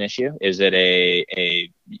execution issue? Is it a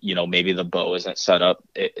maybe the bow isn't set up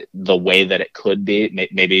the way that it could be?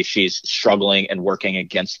 Maybe she's struggling and working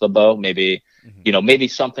against the bow. Maybe, mm-hmm. Maybe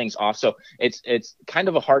something's off. So it's kind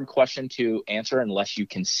of a hard question to answer unless you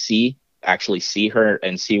can actually see her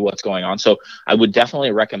and see what's going on. So I would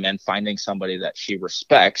definitely recommend finding somebody that she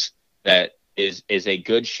respects, that is a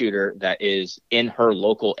good shooter, that is in her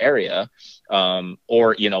local area,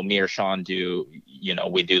 or me or Sean do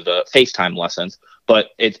we do the FaceTime lessons,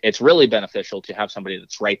 but it's really beneficial to have somebody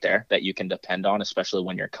that's right there that you can depend on, especially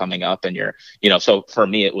when you're coming up and you're so for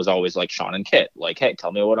me it was always like Sean and Kit, like, hey,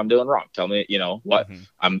 tell me what I'm doing wrong, tell me what,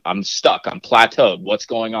 mm-hmm. I'm stuck, I'm plateaued, what's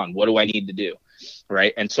going on, what do I need to do,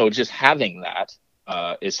 right? And so just having that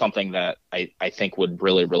is something that I think would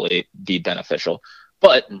really, really be beneficial.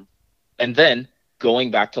 And then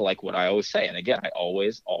going back to like what I always say, and again, I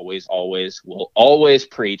always will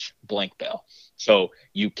preach blank bail. So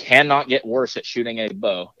you cannot get worse at shooting a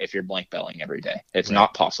bow if you're blank bailing every day. It's right.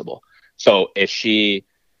 Not possible. So if she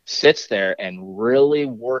sits there and really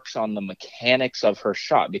works on the mechanics of her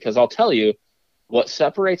shot, because I'll tell you, what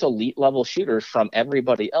separates elite level shooters from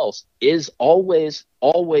everybody else is always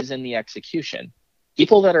in the execution.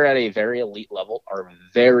 People that are at a very elite level are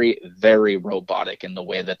very, very robotic in the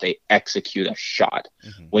way that they execute a shot.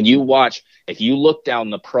 Mm-hmm. If you look down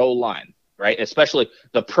the pro line, right, especially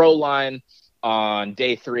the pro line, on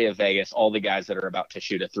day 3 of Vegas, all the guys that are about to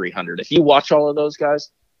shoot a 300. If you watch all of those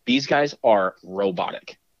guys, these guys are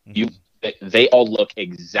robotic. They all look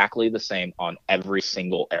exactly the same on every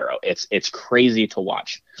single arrow. It's crazy to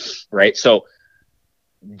watch, right? So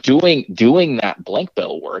doing that blank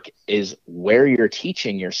bill work is where you're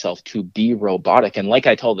teaching yourself to be robotic. And like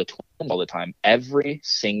I tell the twins all the time, every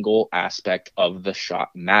single aspect of the shot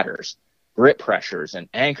matters. Grip pressures and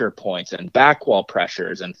anchor points and back wall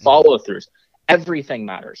pressures and follow throughs. Everything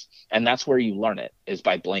matters. And that's where you learn it, is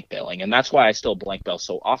by blank bailing. And that's why I still blank bail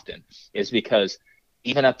so often, is because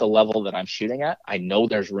even at the level that I'm shooting at, I know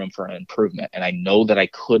there's room for an improvement, and I know that I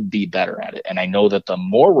could be better at it. And I know that the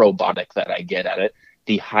more robotic that I get at it,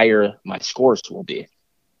 the higher my scores will be.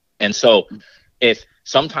 And so if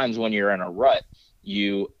sometimes when you're in a rut,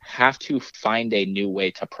 you have to find a new way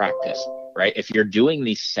to practice, right? If you're doing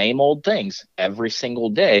these same old things every single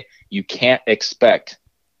day, you can't expect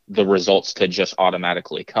the results to just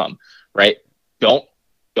automatically come, right? Don't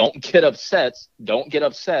get upset. Don't get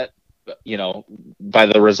upset, by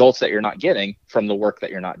the results that you're not getting from the work that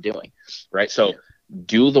you're not doing, right? So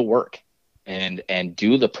do the work and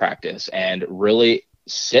do the practice, and really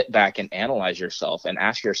sit back and analyze yourself and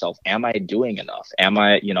ask yourself, am I doing enough?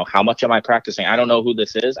 How much am I practicing? I don't know who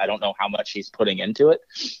this is. I don't know how much she's putting into it.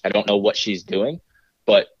 I don't know what she's doing,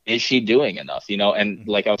 but is she doing enough? And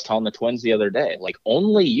like I was telling the twins the other day, like,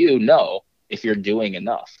 only you know if you're doing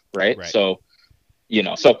enough, right? So,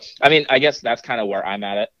 I mean, I guess that's kind of where I'm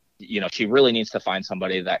at it. She really needs to find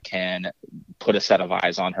somebody that can put a set of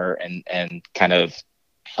eyes on her and kind of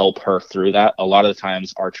help her through that. A lot of the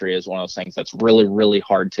times archery is one of those things that's really, really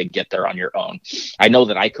hard to get there on your own. I know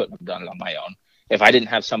that I couldn't have done it on my own. If I didn't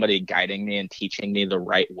have somebody guiding me and teaching me the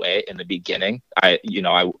right way in the beginning, I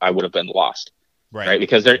would have been lost. Right.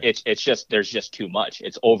 Because there's just too much.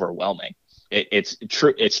 It's overwhelming. It's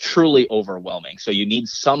truly overwhelming. So you need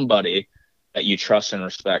somebody that you trust and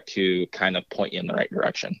respect to kind of point you in the right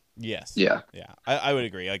direction. Yes. Yeah. Yeah. I would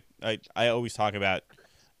agree. Like I always talk about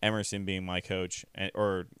Emerson being my coach,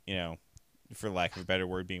 or for lack of a better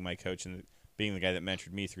word, being my coach and being the guy that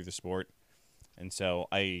mentored me through the sport. And so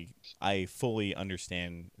I fully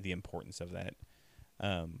understand the importance of that.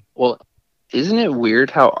 Well, isn't it weird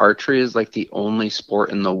how archery is like the only sport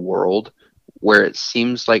in the world where it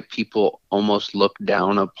seems like people almost look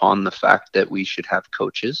down upon the fact that we should have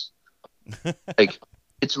coaches? Like,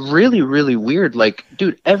 it's really, really weird. Like,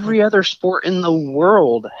 dude, every other sport in the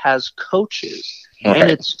world has coaches,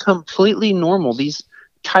 and it's completely normal. These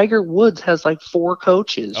Tiger Woods has like 4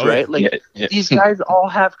 coaches, right? Like, these guys all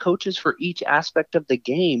have coaches for each aspect of the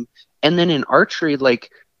game. And then in archery,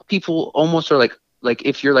 like, people almost are like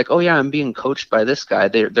if you're like, oh yeah, I'm being coached by this guy,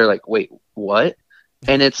 they're like, wait, what?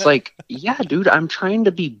 And it's like, yeah, dude, I'm trying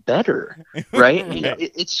to be better, right?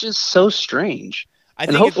 It's just so strange.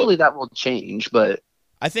 And hopefully that will change, but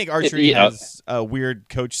I think archery has a weird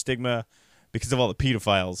coach stigma because of all the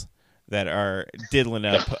pedophiles that are diddling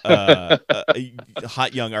up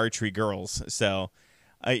hot young archery girls. So,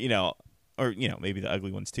 maybe the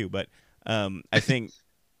ugly ones too. But I think,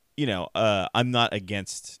 I'm not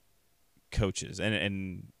against coaches,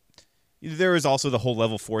 and there is also the whole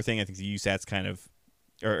level 4 thing. I think the USAT's kind of,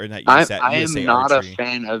 or not USAT. I am USA not archery. A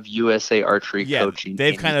fan of USA Archery coaching.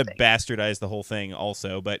 They've kind of bastardized the whole thing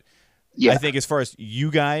also, but I think as far as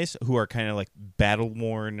you guys who are kind of like battle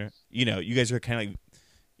worn, you guys are kind of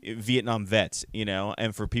like Vietnam vets,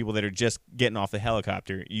 and for people that are just getting off the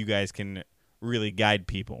helicopter, you guys can really guide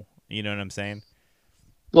people. You know what I'm saying?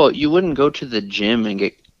 Well, you wouldn't go to the gym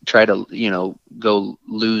and try to go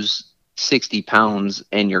lose 60 pounds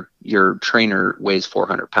and your trainer weighs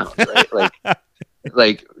 400 pounds, right?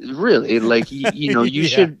 Like really, like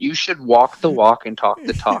you should walk the walk and talk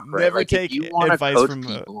the talk, right? Never like take if you want advice to coach from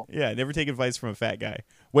people, never take advice from a fat guy.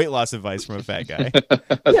 Weight loss advice from a fat guy.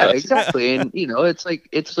 Yeah, exactly. And it's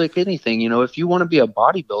like anything. If you want to be a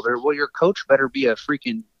bodybuilder, well, your coach better be a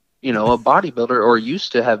freaking a bodybuilder or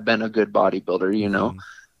used to have been a good bodybuilder.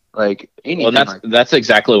 Like anything. Well, that's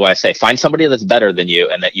exactly why I say find somebody that's better than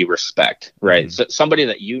you and that you respect, right? So somebody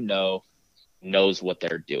that knows what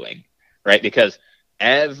they're doing, right? Because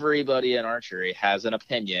everybody in archery has an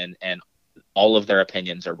opinion, and all of their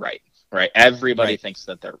opinions are right? Everybody thinks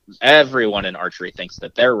that everyone in archery thinks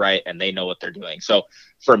that they're right and they know what they're doing. So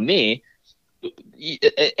for me,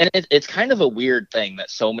 and it's kind of a weird thing that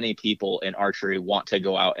so many people in archery want to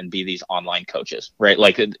go out and be these online coaches, right?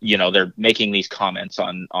 Like, they're making these comments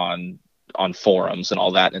on forums and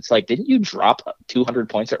all that. And it's like, didn't you drop 200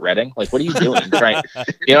 points at Reading? Like, what are you doing? Right.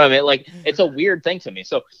 You know what I mean? Like, it's a weird thing to me.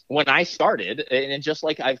 So when I started, and just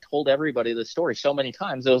like I've told everybody this story so many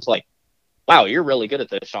times, it was like, wow, you're really good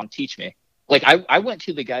at this, Sean, teach me. Like I went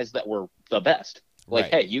to the guys that were the best. Like,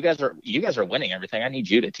 Right. hey, you guys are winning everything. I need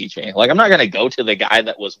you to teach me. Like, I'm not going to go to the guy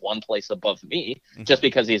that was one place above me just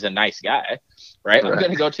because he's a nice guy, right? I'm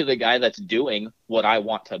going to go to the guy that's doing what I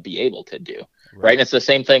want to be able to do, right? And it's the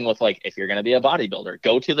same thing with, like, if you're going to be a bodybuilder,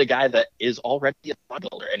 go to the guy that is already a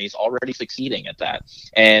bodybuilder and he's already succeeding at that,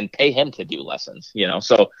 and pay him to do lessons, you know?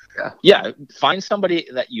 So yeah, find somebody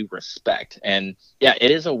that you respect. And yeah,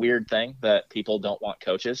 it is a weird thing that people don't want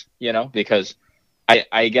coaches, you know, because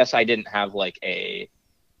I guess I didn't have like a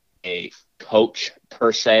coach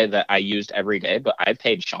per se that I used every day, but I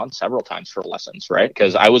paid Sean several times for lessons, right?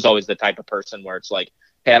 Because I was always the type of person where it's like,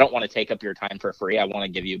 hey, I don't want to take up your time for free. I want to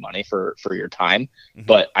give you money for your time,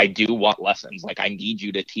 but I do want lessons. Like, I need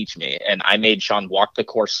you to teach me. And I made Sean walk the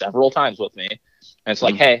course several times with me. And it's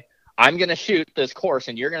like, hey, I'm going to shoot this course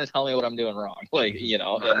and you're going to tell me what I'm doing wrong. Like, you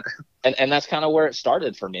know, and that's kind of where it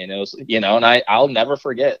started for me. And it was, you know, and I'll never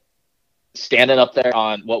forget standing up there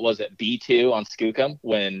on, what was it, B2 on Skookum,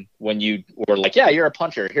 when you were like, yeah, you're a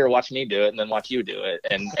puncher, here, watch me do it, and then watch you do it,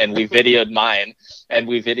 and we videoed mine and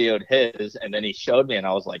we videoed his, and then he showed me and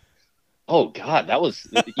I was like, oh god, that was,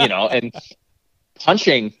 you know. And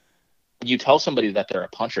punching, you tell somebody that they're a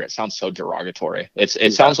puncher, it sounds so derogatory.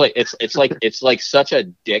 It sounds like it's like such a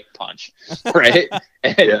dick punch, right?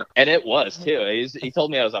 And it was too. He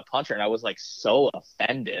told me I was a puncher, and I was like so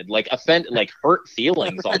offended, like hurt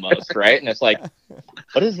feelings almost, right? And it's like,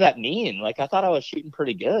 what does that mean? Like, I thought I was shooting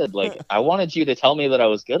pretty good. Like, I wanted you to tell me that I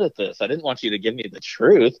was good at this. I didn't want you to give me the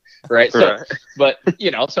truth, right? So, but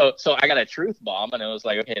you know, so I got a truth bomb, and it was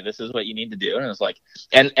like, okay, this is what you need to do. And it was like,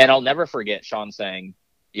 and I'll never forget Sean saying,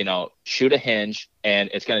 you know, shoot a hinge and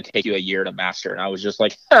it's going to take you a year to master. And I was just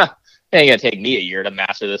like, it ain't going to take me a year to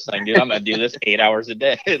master this thing, dude. I'm going to do this 8 hours a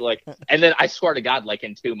day. Like, and then I swear to God, like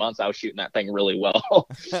in 2 months, I was shooting that thing really well.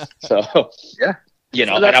 So, yeah, you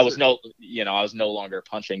know, so and I was no longer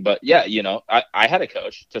punching, but yeah, you know, I had a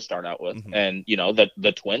coach to start out with, and, you know,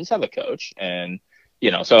 the twins have a coach, and, you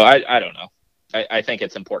know, so I don't know. I think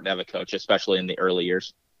it's important to have a coach, especially in the early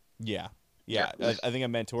years. Yeah. I think a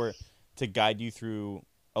mentor to guide you through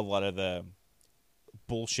a lot of the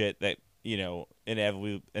bullshit that, you know,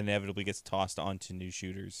 inevitably gets tossed onto new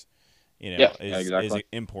shooters, you know, is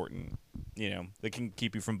important, you know, that can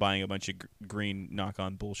keep you from buying a bunch of green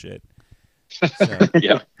knock-on bullshit.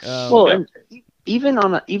 So, and even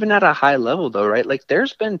at a high level though, right? Like,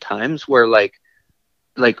 there's been times where like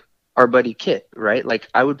our buddy Kit, right? Like,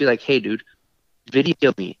 I would be like, hey dude,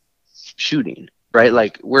 video me shooting. Right,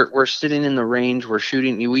 like we're sitting in the range, we're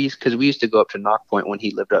shooting. Because we used to go up to Knock Point when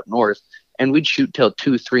he lived up north, and we'd shoot till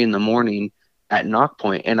 2-3 in the morning at Knock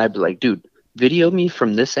Point, and I'd be like, dude, video me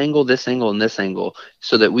from this angle, and this angle,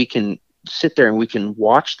 so that we can sit there and we can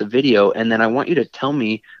watch the video, and then I want you to tell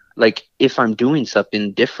me like if I'm doing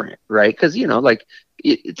something different, right? Because, you know, like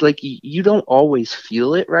it's like you don't always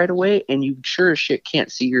feel it right away, and you sure as shit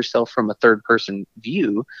can't see yourself from a third person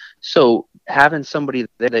view. So having somebody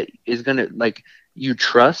that is gonna, like, you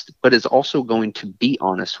trust, but is also going to be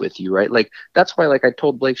honest with you, right? Like, that's why, like, I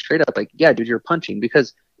told Blake straight up, like, yeah, dude, you're punching.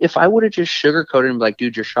 Because if I would have just sugarcoated and be like,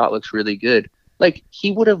 dude, your shot looks really good, like,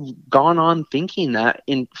 he would have gone on thinking that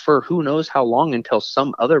for who knows how long, until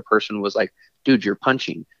some other person was like, dude, you're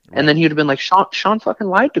punching. Right. And then he would have been like, Sean fucking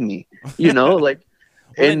lied to me, you know? Like,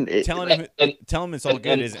 well, tell him it's all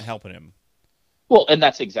good isn't helping him. Well, and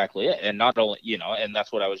that's exactly it. And not only, you know, and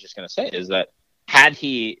that's what I was just going to say, is that had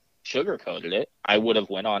he sugarcoated it, I would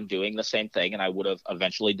have went on doing the same thing, and I would have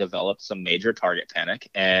eventually developed some major target panic.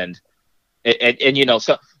 And you know,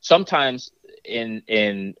 so sometimes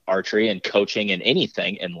in archery and coaching and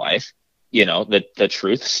anything in life, you know, the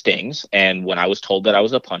truth stings. And when I was told that I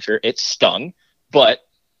was a puncher, it stung, but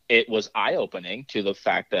it was eye-opening to the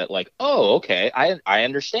fact that, like, oh, okay, I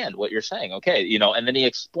understand what you're saying. Okay, you know, and then he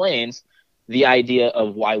explains the idea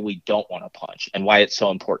of why we don't want to punch and why it's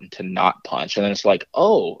so important to not punch. And then it's like,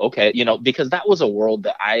 oh, okay, you know, because that was a world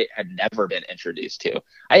that I had never been introduced to.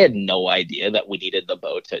 I had no idea that we needed the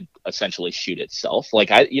bow to essentially shoot itself.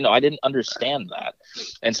 Like, I didn't understand that.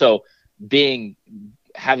 And so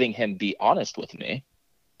having him be honest with me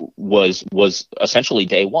was essentially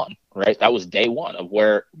day one, right? That was day one of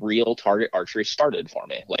where real target archery started for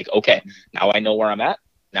me. Like, okay, now I know where I'm at.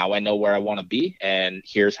 Now I know where I want to be, and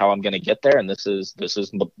here's how I'm going to get there. And this is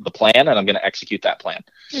the plan, and I'm going to execute that plan.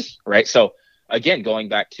 Right. So again, going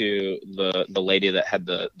back to the lady that had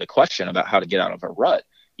the question about how to get out of a rut,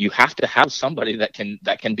 you have to have somebody that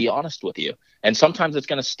can be honest with you. And sometimes it's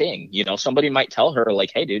going to sting. You know, somebody might tell her,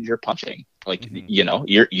 like, hey dude, you're punching, like, you know,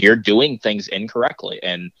 you're doing things incorrectly.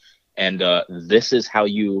 And this is how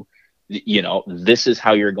this is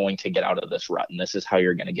how you're going to get out of this rut. And this is how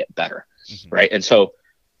you're going to get better. right? And so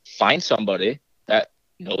find somebody that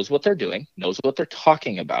knows what they're doing, knows what they're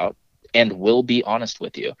talking about, and will be honest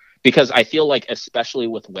with you. Because I feel like, especially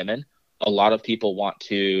with women, a lot of people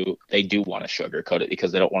they do want to sugarcoat it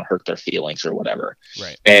because they don't want to hurt their feelings or whatever.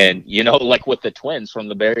 Right. And, like with the twins from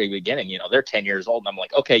the very beginning, they're 10 years old. And I'm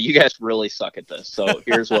like, okay, you guys really suck at this. So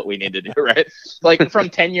here's what we need to do, right? Like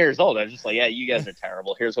from 10 years old, I was just like, yeah, you guys are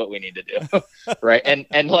terrible. Here's what we need to do. Right.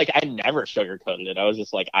 And like, I never sugarcoated it. I was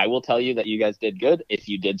just like, I will tell you that you guys did good if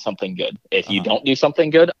you did something good. If you don't do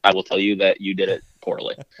something good, I will tell you that you did it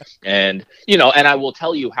poorly. And, and I will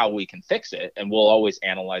tell you how we can fix it, and we'll always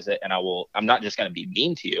analyze it. And I'm not just going to be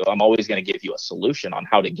mean to you. I'm always going to give you a solution on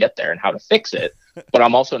how to get there and how to fix it. But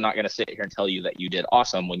I'm also not going to sit here and tell you that you did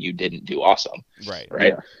awesome when you didn't do awesome. Right.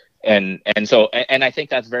 Right. Yeah. And so I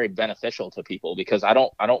think that's very beneficial to people, because I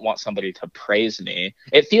don't want somebody to praise me.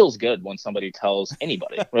 It feels good when somebody tells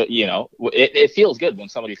anybody, it feels good when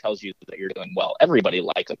somebody tells you that you're doing well. Everybody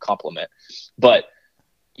likes a compliment, but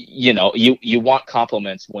you want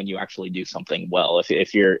compliments when you actually do something well.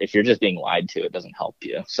 If you're just being lied to, it doesn't help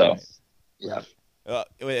you. So, right.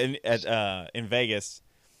 Yeah. In Vegas,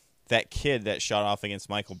 that kid that shot off against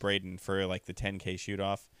Michael Braden for like the 10K shoot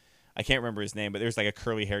off, I can't remember his name, but there's like a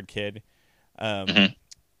curly haired kid, and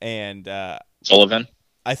Sullivan.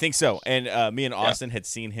 I think so. And me and Austin had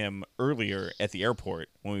seen him earlier at the airport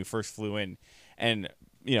when we first flew in, and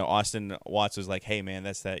Austin Watts was like, "Hey man,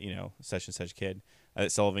 that's that such and such kid." That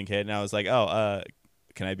Sullivan kid, and I was like, "Oh,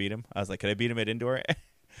 can I beat him?" I was like, "Can I beat him at indoor?"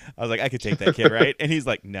 I was like, "I could take that kid, right?" And he's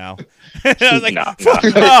like, "No." And I was like, No.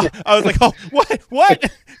 Oh. I was like, "Oh,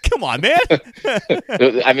 what? Come on, man."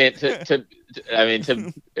 I mean,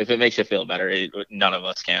 if it makes you feel better, none of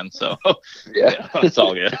us can. So yeah, it's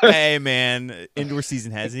all good. Hey, man, indoor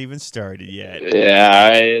season hasn't even started yet.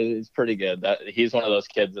 Yeah, it's pretty good. He's one of those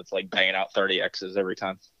kids that's like banging out 30 X's every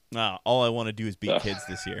time. No, all I want to do is beat kids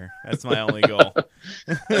this year. That's my only goal.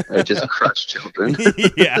 I just crush children.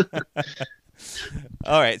 Yeah.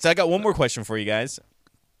 All right, so I got one more question for you guys.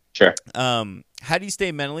 Sure. How do you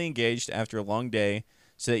stay mentally engaged after a long day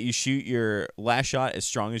so that you shoot your last shot as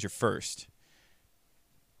strong as your first?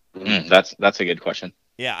 That's a good question.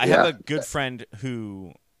 Yeah, I have a good friend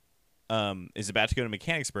who is about to go to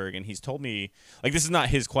Mechanicsburg, and he's told me, like, this is not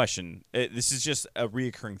his question. This is just a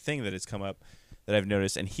reoccurring thing that has come up that I've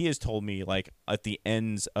noticed, and he has told me, like, at the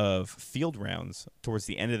ends of field rounds, towards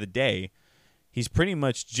the end of the day, he's pretty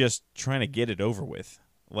much just trying to get it over with.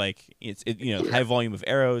 Like, it's high volume of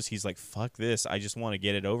arrows. He's like, fuck this. I just want to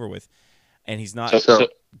get it over with. And he's not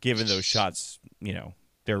giving those shots,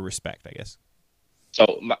 their respect, I guess.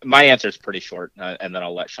 So my answer is pretty short, and then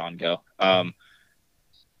I'll let Sean go.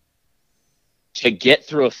 To get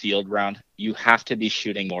through a field round, you have to be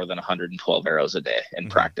shooting more than 112 arrows a day in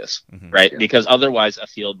practice, right? Yeah. Because otherwise a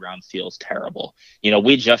field round feels terrible.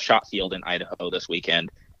 We just shot field in Idaho this weekend.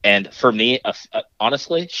 And for me,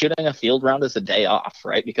 honestly, shooting a field round is a day off,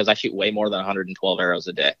 right? Because I shoot way more than 112 arrows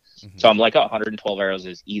a day. So I'm like, 112 arrows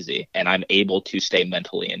is easy, and I'm able to stay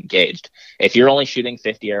mentally engaged. If you're only shooting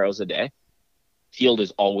 50 arrows a day, field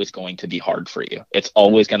is always going to be hard for you. It's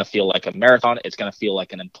always going to feel like a marathon. It's going to feel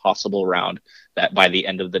like an impossible round that by the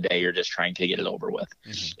end of the day, you're just trying to get it over with.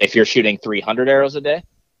 If you're shooting 300 arrows a day,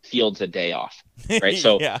 field's a day off, right?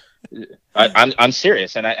 So yeah. I'm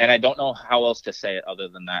serious, and I don't know how else to say it other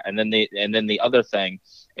than that. And then the other thing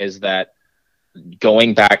is that,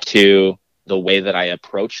 going back to the way that I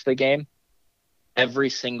approach the game, every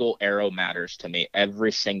single arrow matters to me.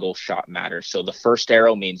 Every single shot matters. So the first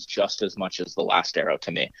arrow means just as much as the last arrow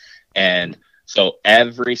to me. And so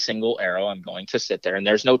every single arrow, I'm going to sit there, and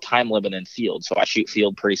there's no time limit in field. So I shoot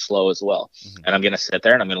field pretty slow as well. And I'm going to sit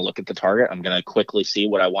there, and I'm going to look at the target. I'm going to quickly see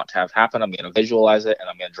what I want to have happen. I'm going to visualize it, and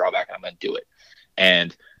I'm going to draw back, and I'm going to do it.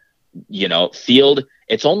 And, field,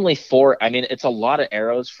 it's only it's a lot of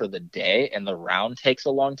arrows for the day, and the round takes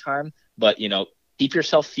a long time, but, keep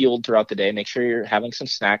yourself fueled throughout the day. Make sure you're having some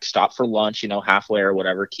snacks, stop for lunch, halfway or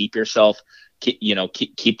whatever. Keep yourself, keep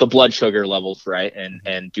the blood sugar levels right,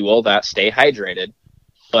 and do all that. Stay hydrated.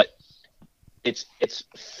 But it's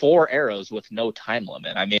 4 arrows with no time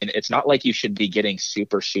limit. I mean, it's not like you should be getting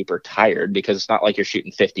super, super tired, because it's not like you're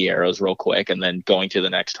shooting 50 arrows real quick and then going to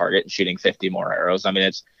the next target and shooting 50 more arrows. I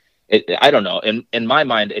mean, I don't know. In my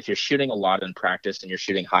mind, if you're shooting a lot in practice and you're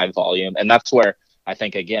shooting high volume, and that's where I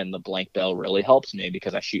think, again, the blank bell really helps me,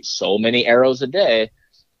 because I shoot so many arrows a day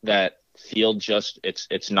that field just,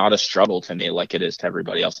 it's not a struggle to me like it is to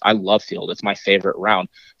everybody else. I love field. It's my favorite round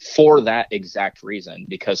for that exact reason,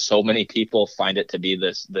 because so many people find it to be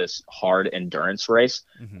this hard endurance race.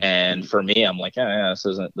 And for me, I'm like,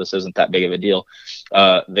 this isn't that big of a deal.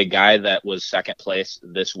 The guy that was second place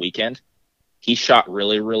this weekend, he shot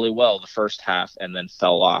really, really well the first half and then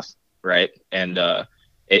fell off, right? And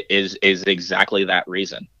it is exactly that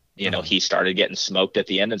reason. He started getting smoked at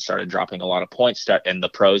the end and started dropping a lot of points. And the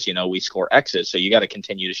pros, we score X's, so you got to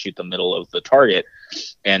continue to shoot the middle of the target.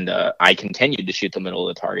 And I continued to shoot the middle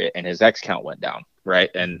of the target, and his X count went down, right?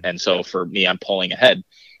 And so for me, I'm pulling ahead,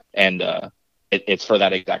 and it's for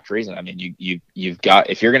that exact reason. I mean, you've got,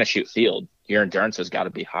 if you're going to shoot field, your endurance has got to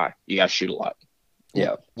be high. You got to shoot a lot.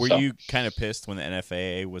 Yeah. Were you kind of pissed when the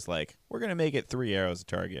NFAA was like, we're going to make it 3 arrows a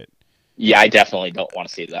target? Yeah, I definitely don't want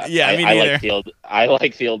to see that. Yeah, I like field. I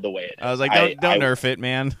like field the way it is. I was like, don't nerf it,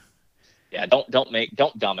 man. Yeah, don't dumb it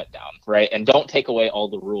down, right? And don't take away all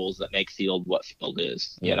the rules that make field what field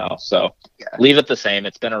is, So leave it the same.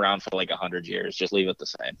 It's been around for like 100 years. Just leave it the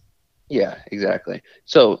same. Yeah, exactly.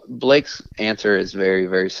 So Blake's answer is very,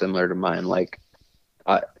 very similar to mine. Like,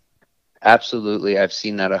 absolutely, I've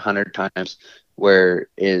seen that 100 times. Where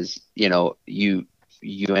is,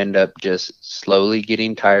 you end up just slowly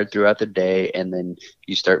getting tired throughout the day, and then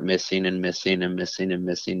you start missing and missing and missing and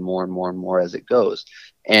missing more and more and more as it goes.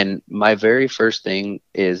 And my very first thing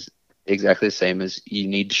is exactly the same as you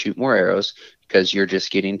need to shoot more arrows because you're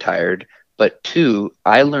just getting tired. But two,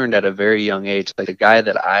 I learned at a very young age, like the guy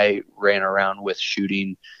that I ran around with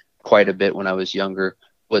shooting quite a bit when I was younger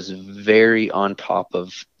was very on top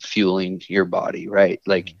of fueling your body, right?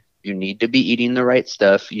 Like, you need to be eating the right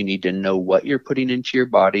stuff. You need to know what you're putting into your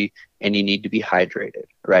body, and you need to be hydrated,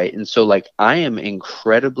 right? And so, like, I am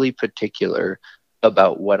incredibly particular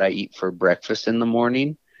about what I eat for breakfast in the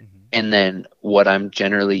morning, and then what I'm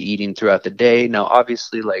generally eating throughout the day. Now,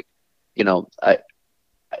 obviously, like,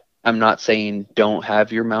 I'm not saying don't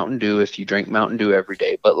have your Mountain Dew if you drink Mountain Dew every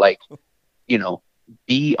day, but like,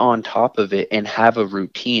 be on top of it and have a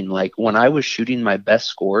routine. Like, when I was shooting my best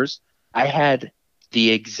scores, I had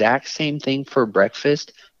the exact same thing for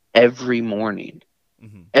breakfast every morning.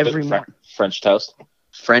 Every morning. French toast.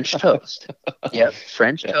 Yep.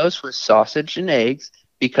 French toast with sausage and eggs,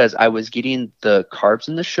 because I was getting the carbs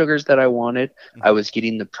and the sugars that I wanted. I was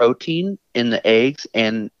getting the protein in the eggs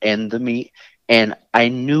and the meat. And I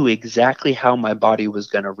knew exactly how my body was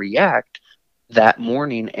going to react that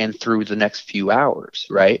morning and through the next few hours,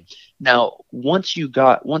 right? Now, once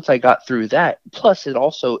I got through that, plus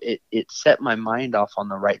it set my mind off on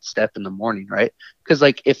the right step in the morning, right? Because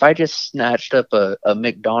like, if I just snatched up a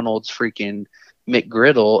McDonald's freaking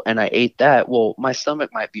McGriddle and I ate that, well, my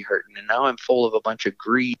stomach might be hurting, and now I'm full of a bunch of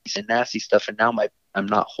grease and nasty stuff, and now I'm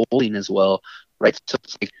not holding as well, right? So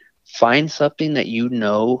it's like, find something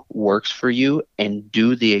that works for you and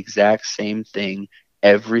do the exact same thing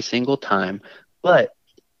every single time. But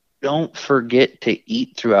don't forget to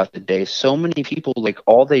eat throughout the day. So many people, like,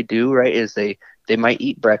 all they do, right, is they might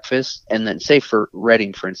eat breakfast, and then, say for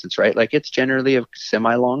Reading, for instance, right, like, it's generally a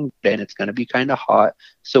semi-long day and it's going to be kind of hot.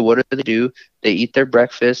 So what do? They eat their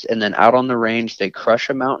breakfast, and then out on the range, they crush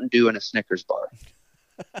a Mountain Dew and a Snickers bar.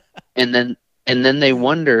 and then they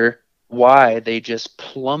wonder why they just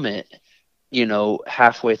plummet,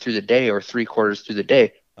 halfway through the day or 3/4 through the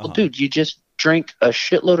day. Well, dude, you just drank a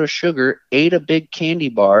shitload of sugar, ate a big candy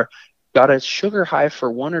bar, got a sugar high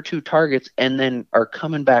for 1 or 2 targets, and then are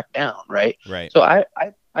coming back down, right? Right. So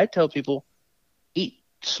I tell people, eat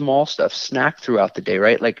small stuff, snack throughout the day,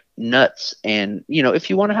 right? Like nuts, and if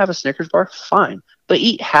you want to have a Snickers bar, fine, but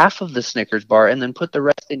eat half of the Snickers bar and then put the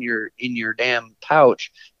rest in your damn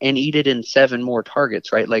pouch and eat it in 7 more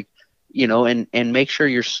targets, right? Like, and make sure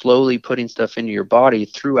you're slowly putting stuff into your body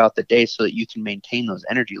throughout the day so that you can maintain those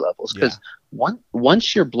energy levels. Because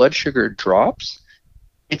once your blood sugar drops,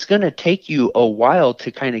 it's going to take you a while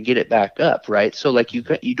to kind of get it back up, right? So like,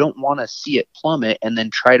 you don't want to see it plummet and then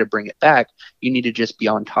try to bring it back. You need to just be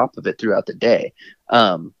on top of it throughout the day.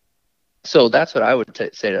 So that's what I would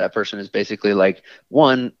say to that person, is basically like,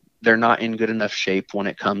 one, they're not in good enough shape when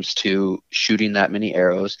it comes to shooting that many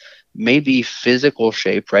arrows. Maybe physical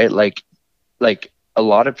shape, right? Like a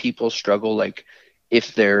lot of people struggle, like,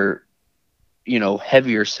 if they're,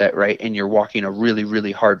 heavier set, right, and you're walking a really,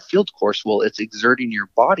 really hard field course, well, it's exerting your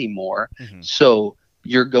body more. So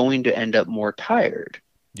you're going to end up more tired,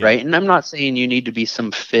 right? And I'm not saying you need to be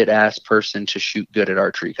some fit ass person to shoot good at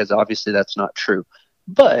archery, because obviously that's not true.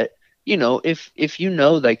 But if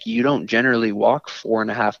like, you don't generally walk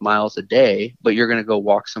 4.5 miles a day, but you're going to go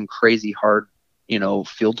walk some crazy hard,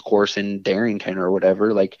 field course in Darrington or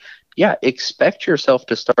whatever, like, yeah, expect yourself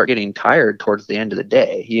to start getting tired towards the end of the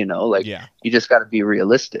day, you just got to be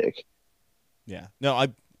realistic. Yeah. No,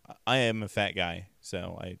 I am a fat guy,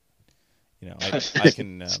 so I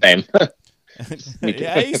can. Same.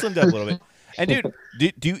 Yeah, I slimmed up a little bit. And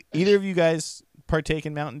dude, do either of you guys partake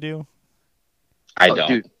in Mountain Dew? I don't.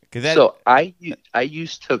 Dude, That, So I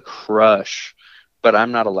used to crush, but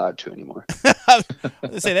I'm not allowed to anymore.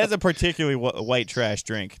 Let's say that's a particularly white trash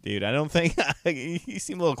drink, dude. I don't think you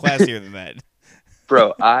seem a little classier than that.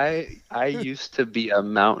 Bro, I used to be a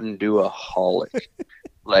Mountain Dew-aholic.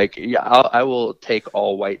 Like, yeah, I will take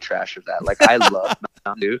all white trash of that. Like, I love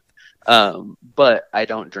Mountain Dew, but I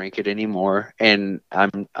don't drink it anymore, and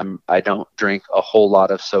I don't drink a whole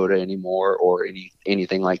lot of soda anymore or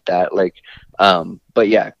anything like that. Like, but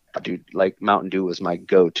yeah, dude, like Mountain Dew was my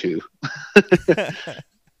go-to.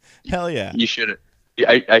 Hell yeah! You should have.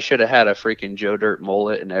 I should have had a freaking Joe Dirt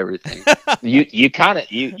mullet and everything. You kind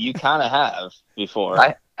of have before.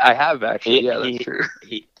 I have actually. Yeah, that's true.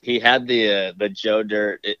 He had the Joe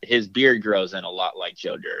Dirt. His beard grows in a lot like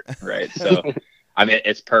Joe Dirt, right? So, I mean,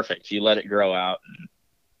 it's perfect. You let it grow out, and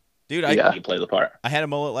dude. You play the part. I had a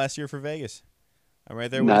mullet last year for Vegas. I'm right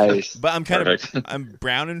there with nice. you. But I'm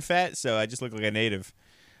brown and fat, so I just look like a native.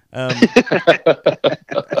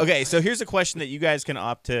 Okay, so here's a question that you guys can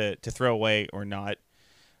opt to throw away or not.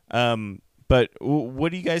 But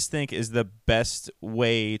what do you guys think is the best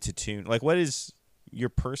way to tune? Like, what is your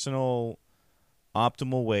personal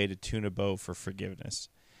optimal way to tune a bow for forgiveness?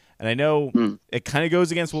 And I know it kind of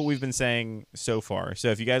goes against what we've been saying so far. So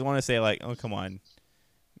if you guys want to say like, oh, come on,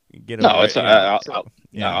 get over it.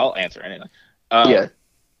 I'll answer anything. Yeah.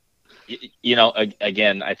 You know,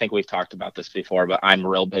 again, I think we've talked about this before, but I'm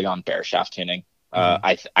real big on bear shaft tuning.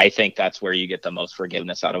 I think that's where you get the most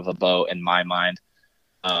forgiveness out of a bow, in my mind.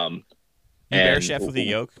 You bear shaft with a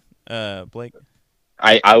yoke, Blake?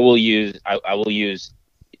 I will use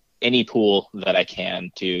any tool that I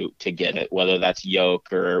can to get it, whether that's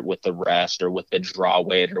yoke or with the rest or with the draw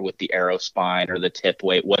weight or with the arrow spine or the tip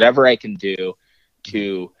weight, whatever I can do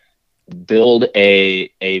to build a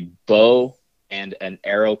bow and an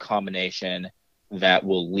arrow combination that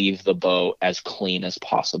will leave the bow as clean as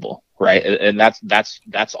possible, right? And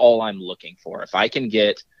that's all I'm looking for. If I can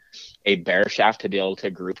get a bear shaft to be able to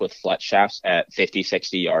group with fletch shafts at 50,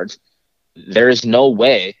 60 yards, there is no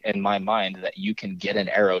way in my mind that you can get an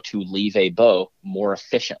arrow to leave a bow more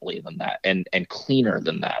efficiently than that and cleaner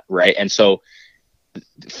than that, right? And so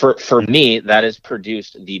for me, that has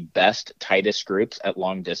produced the best, tightest groups at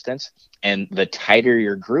long distance. And the tighter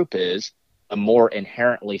your group is, the more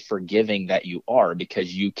inherently forgiving that you are,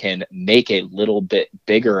 because you can make a little bit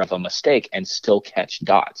bigger of a mistake and still catch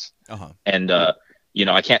dots. And you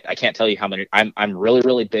know, I can't tell you how many. I'm really,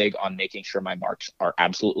 really big on making sure my marks are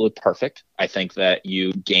absolutely perfect. I think that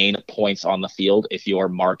you gain points on the field if your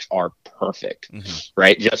marks are perfect,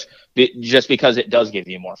 right? Just because it does give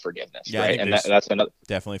you more forgiveness, right? And that's another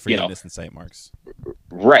definitely forgiveness and sight marks,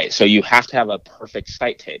 right? So you have to have a perfect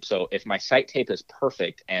sight tape. So if my sight tape is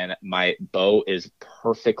perfect and my bow is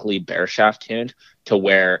perfectly bear shaft tuned to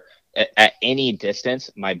where at any distance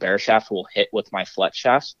my bear shaft will hit with my fletch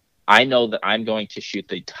shafts, I know that I'm going to shoot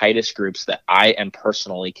the tightest groups that I am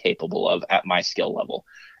personally capable of at my skill level.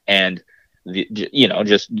 And,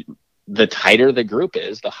 just the tighter the group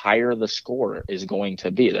is, the higher the score is going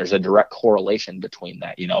to be. There's a direct correlation between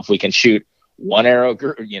that. You know, if we can shoot one arrow,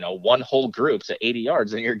 one whole groups at 80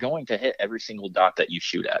 yards, then you're going to hit every single dot that you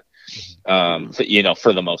shoot at,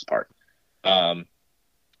 for the most part.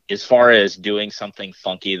 As far as doing something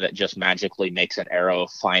funky that just magically makes an arrow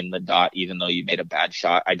find the dot, even though you made a bad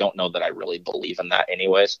shot, I don't know that I really believe in that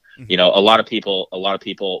anyways. You know, a lot of people,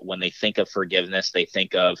 when they think of forgiveness, they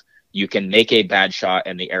think of you can make a bad shot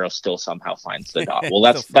and the arrow still somehow finds the dot. Well,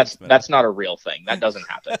 that's not a real thing. That doesn't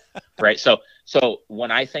happen. Right. So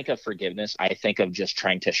when I think of forgiveness, I think of just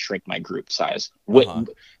trying to shrink my group size.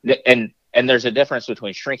 And there's a difference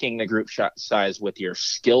between shrinking the group size with your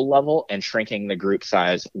skill level and shrinking the group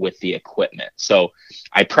size with the equipment. So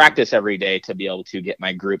I practice every day to be able to get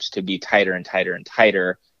my groups to be tighter and tighter and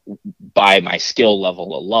tighter by my skill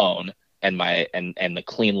level alone and the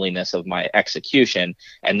cleanliness of my execution.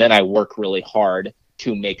 And then I work really hard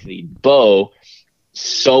to make the bow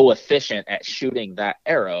so efficient at shooting that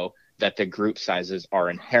arrow that the group sizes are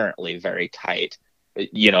inherently very tight.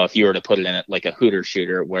 You know, if you were to put it in it like a Hooter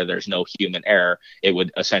shooter where there's no human error, it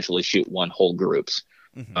would essentially shoot one whole groups.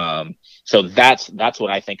 So that's what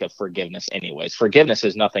I think of forgiveness anyways. Forgiveness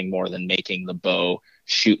is nothing more than making the bow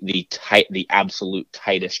shoot the absolute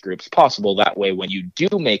tightest groups possible. That way, when you do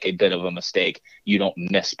make a bit of a mistake, you don't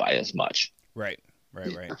miss by as much. Right.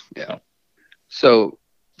 Yeah. So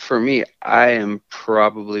for me, I am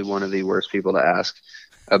probably one of the worst people to ask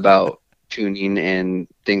about tuning and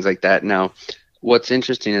things like that. Now, what's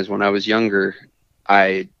interesting is when I was younger,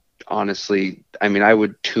 I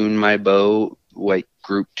would tune my bow, like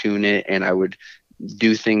group tune it, and I would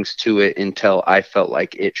do things to it until I felt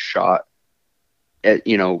like it shot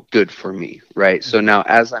good for me, right? So now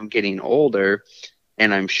as I'm getting older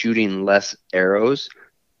and I'm shooting less arrows,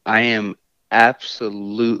 I am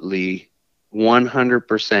absolutely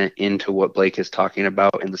 100% into what Blake is talking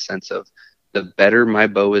about, in the sense of the better my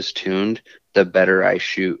bow is tuned, the better I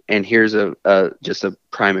shoot. And here's just a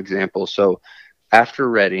prime example. So after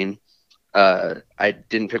Reading, I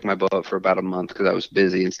didn't pick my bow up for about a month because I was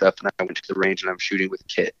busy and stuff. And I went to the range and I'm shooting with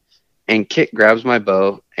Kit. And Kit grabs my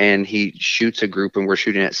bow and he shoots a group, and we're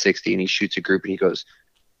shooting at 60, and he shoots a group and he goes,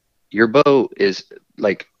 "Your bow is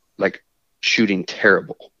like shooting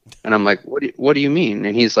terrible." And I'm like, what do you mean?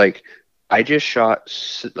 And he's like, "I just shot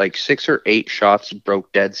like 6 or 8 shots,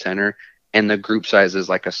 broke dead center, and the group size is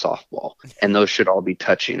like a softball, and those should all be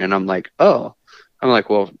touching." And I'm like, oh. I'm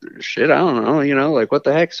like, well, shit, I don't know, like what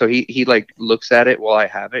the heck? So he like looks at it while I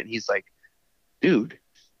have it, and he's like, "Dude,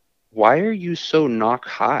 why are you so knock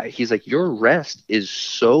high?" He's like, "Your rest is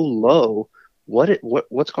so low.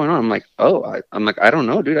 What's going on?" I'm like, "Oh, I'm like, I don't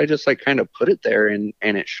know, dude. I just like kind of put it there and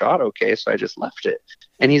it shot okay, so I just left it."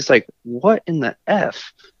 And he's like, "What in the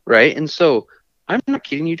F?" Right? And so I'm not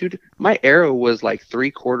kidding you, dude. My arrow was like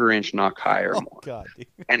 3/4 inch knock high or more. God, dude.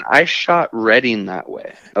 And I shot Reading that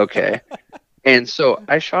way. Okay. And so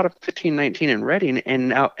I shot a 15-19 in Reading,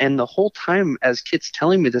 and the whole time as Kit's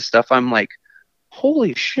telling me this stuff, I'm like,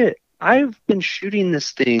 holy shit, I've been shooting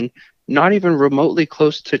this thing not even remotely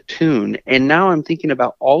close to tune. And now I'm thinking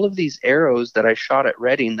about all of these arrows that I shot at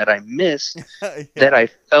Reading that I missed that I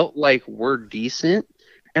felt like were decent.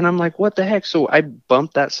 And I'm like, what the heck? So I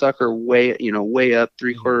bumped that sucker way up,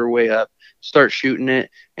 3/4 way up, start shooting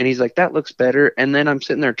it. And he's like, "That looks better." And then I'm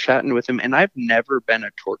sitting there chatting with him, and I've never been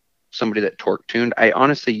somebody that torque tuned. I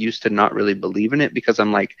honestly used to not really believe in it, because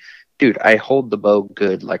I'm like, dude, I hold the bow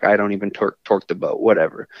good. Like, I don't even torque the bow,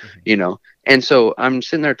 whatever, And so I'm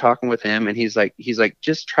sitting there talking with him, and he's like,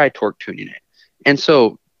 "Just try torque tuning it." And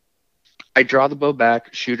so I draw the bow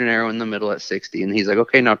back, shoot an arrow in the middle at 60, and he's like,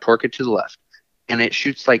 "Okay, now torque it to the left." And it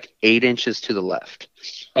shoots like 8 inches to the left.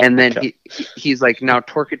 And then he's like, "Now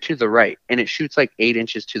torque it to the right," and it shoots like 8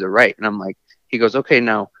 inches to the right. And I'm like, he goes, "Okay,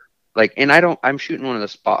 now," like, and I'm shooting one of the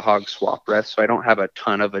Spot Hog swap breaths, so I don't have a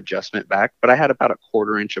ton of adjustment back, but I had about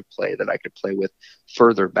 1/4 inch of play that I could play with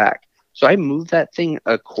further back. So I moved that thing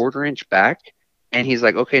 1/4 inch back, and he's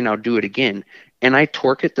like, "Okay, now do it again." And I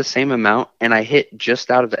torque it the same amount, and I hit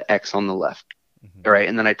just out of the X on the left. All right.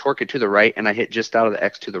 And then I torque it to the right, and I hit just out of the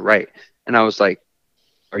X to the right. And I was like,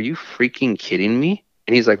 "Are you freaking kidding me?"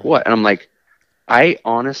 And he's like, "What?" And I'm like, I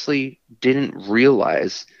honestly didn't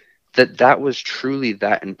realize that was truly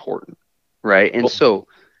that important, right? And so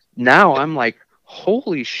now I'm like,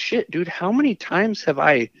 holy shit, dude, how many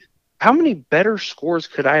better scores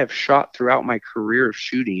could I have shot throughout my career of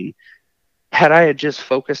shooting had I had just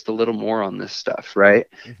focused a little more on this stuff, right?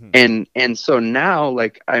 And so now,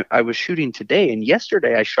 like, I was shooting today, and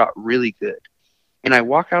yesterday I shot really good. And I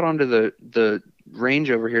walk out onto the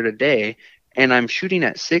range over here today, and I'm shooting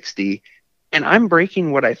at 60, and I'm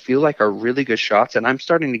breaking what I feel like are really good shots, and I'm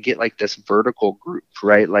starting to get like this vertical group,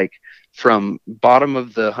 right? Like from bottom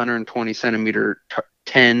of the 120 centimeter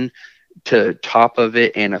 10 to top of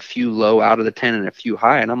it, and a few low out of the 10 and a few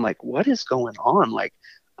high. And I'm like, what is going on? Like,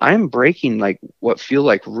 I'm breaking like what feel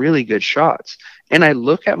like really good shots. And I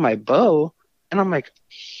look at my bow, and I'm like,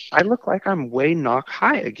 I look like I'm way knock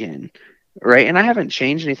high again, right? And I haven't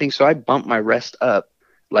changed anything. So I bump my rest up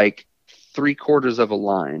like 3/4 of a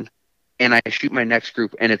line, and I shoot my next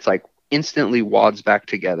group, and it's like instantly wads back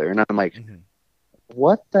together. And I'm like,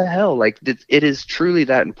 what the hell? Like, it is truly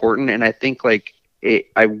that important. And I think like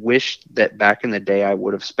I wish that back in the day I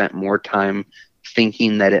would have spent more time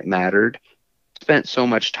thinking that it mattered. Spent so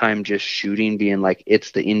much time just shooting, being like,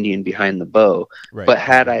 it's the Indian behind the bow. Right. But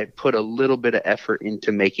had I put a little bit of effort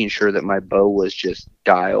into making sure that my bow was just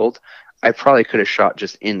dialed, I probably could have shot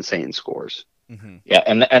just insane scores. Yeah,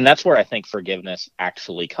 and that's where I think forgiveness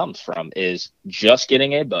actually comes from, is just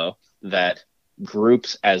getting a bow that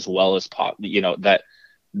groups as well as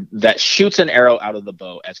that shoots an arrow out of the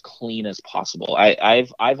bow as clean as possible.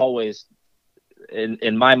 I've always,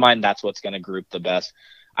 in my mind, that's what's going to group the best.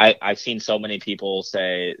 I've seen so many people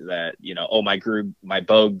say that, oh, my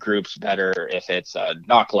bow groups better if it's a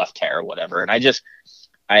knock left tear or whatever, and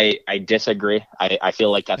I disagree. I feel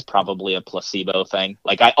like that's probably a placebo thing.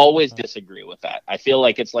 Like, I always disagree with that. I feel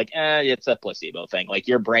like it's like, it's a placebo thing. Like,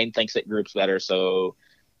 your brain thinks it groups better, so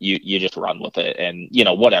you just run with it, and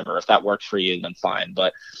whatever. If that works for you, then fine.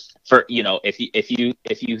 But for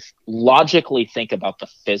if you logically think about the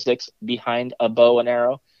physics behind a bow and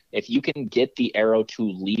arrow, if you can get the arrow to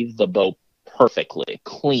leave the bow perfectly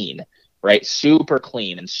clean, right, super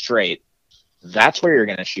clean and straight, that's where you're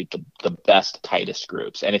going to shoot the best, tightest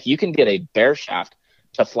groups. And if you can get a bear shaft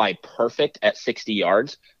to fly perfect at 60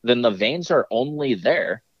 yards, then the vanes are only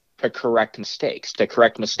there to correct mistakes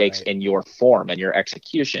Right. in your form and your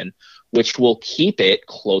execution, which will keep it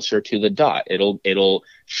closer to the dot. It'll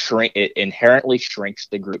shrink, it inherently shrinks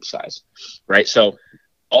the group size, right? So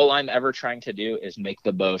all I'm ever trying to do is make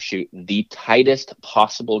the bow shoot the tightest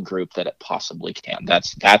possible group that it possibly can.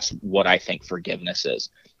 That's what I think forgiveness is,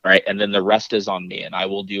 right? And then the rest is on me, and I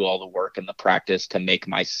will do all the work and the practice to make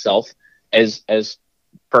myself as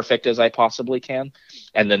perfect as I possibly can.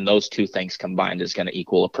 And then those two things combined is going to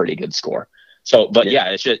equal a pretty good score. So, but yeah,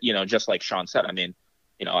 it's just, just like Sean said, I mean,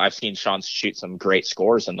 I've seen Sean shoot some great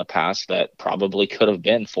scores in the past that probably could have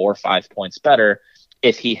been 4 or 5 points better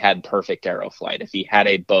if he had perfect arrow flight, if he had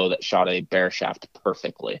a bow that shot a bear shaft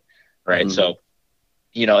perfectly. Right. Mhm. So,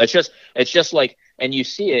 it's just like, and you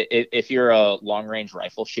see it if you're a long range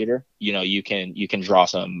rifle shooter, you can draw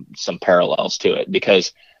some parallels to it,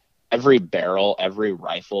 because every barrel, every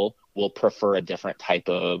rifle will prefer a different type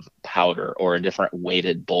of powder or a different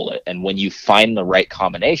weighted bullet. And when you find the right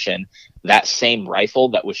combination, that same rifle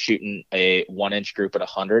that was shooting a 1-inch group at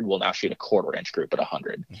 100 will now shoot a 1/4-inch group at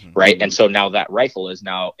 100, right? And so now that rifle is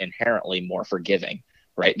now inherently more forgiving,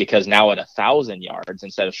 right? Because now at 1,000 yards,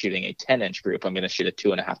 instead of shooting a 10-inch group, I'm going to shoot a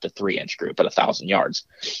 2.5 to 3-inch group at 1,000 yards,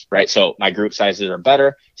 right? So my group sizes are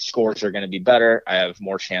better, scores are going to be better. I have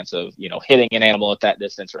more chance of, hitting an animal at that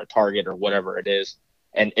distance or a target or whatever it is.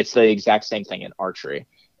 And it's the exact same thing in archery.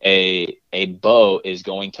 A bow is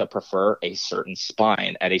going to prefer a certain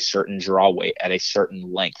spine at a certain draw weight at a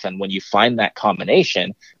certain length. And when you find that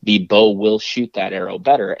combination, the bow will shoot that arrow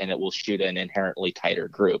better, and it will shoot an inherently tighter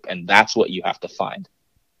group. And that's what you have to find.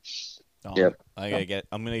 Yep. I'm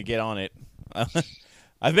gonna get on it.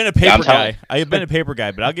 I've been a paper guy. I've been a paper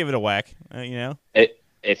guy, but I'll give it a whack.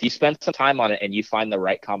 If you spend some time on it and you find the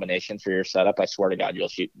right combination for your setup, I swear to God,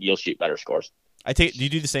 you'll shoot better scores. Do you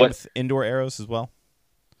do the same with indoor arrows as well?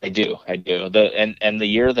 I do. The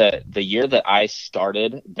year that I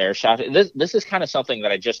started bear shafting, this is kind of something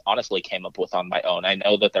that I just honestly came up with on my own. I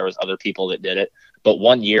know that there was other people that did it, but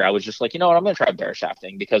one year I was just like, you know what, I'm going to try bear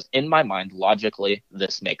shafting, because in my mind, logically,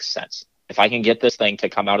 this makes sense. If I can get this thing to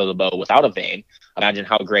come out of the bow without a vane, imagine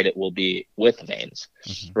how great it will be with vanes,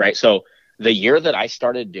 right? So the year that I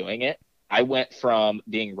started doing it, I went from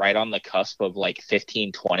being right on the cusp of like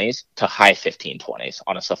 1520s to high 1520s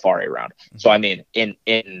on a safari round. So I mean,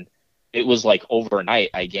 it was like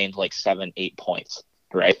overnight I gained like 7-8 points,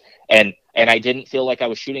 right? And I didn't feel like I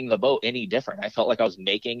was shooting the bow any different. I felt like I was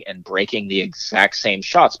making and breaking the exact same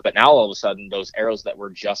shots, but now all of a sudden those arrows that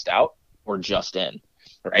were just out were just in,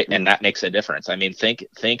 right? And that makes a difference. I mean, think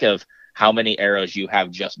of how many arrows you have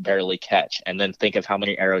just barely catch, and then think of how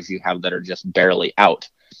many arrows you have that are just barely out.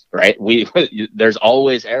 Right. There's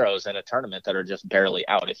always arrows in a tournament that are just barely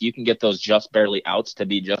out. If you can get those just barely outs to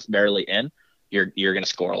be just barely in, you're going to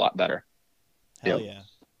score a lot better. Hell yeah.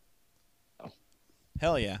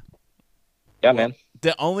 Hell yeah. Yeah, man.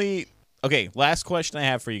 Last question I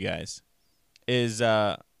have for you guys is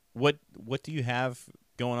what do you have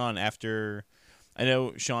going on after? I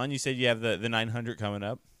know, Sean, you said you have the 900 coming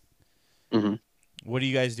up. Mm-hmm. What are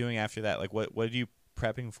you guys doing after that? Like, what are you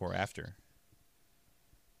prepping for after?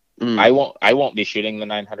 I won't be shooting the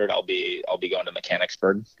 900. I'll be going to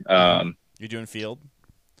Mechanicsburg. You're doing field.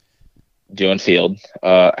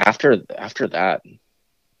 After that,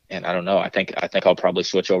 and I don't know. I think I'll probably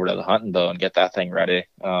switch over to the hunting bow and get that thing ready.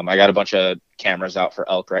 I got a bunch of cameras out for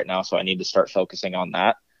elk right now, so I need to start focusing on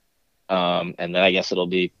that. And then I guess it'll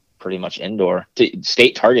be pretty much indoor.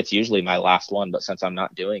 State target's usually my last one, but since I'm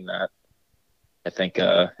not doing that, I think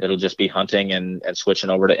it'll just be hunting and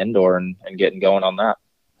switching over to indoor and getting going on that.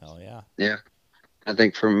 Hell yeah. Yeah. I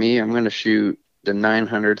think for me, I'm going to shoot the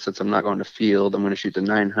 900 since I'm not going to field. I'm going to shoot the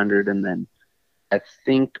 900, and then I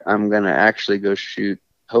think I'm going to actually go shoot,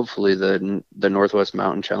 hopefully, the Northwest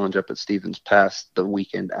Mountain Challenge up at Stevens Pass the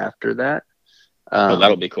weekend after that.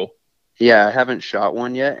 That'll be cool. Yeah, I haven't shot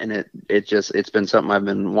one yet, and it's been something I've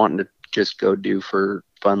been wanting to just go do for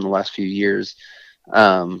fun the last few years.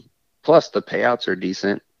 Plus, the payouts are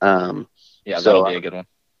decent. That'll be a good one.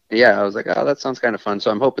 Yeah, I was like, oh, that sounds kind of fun.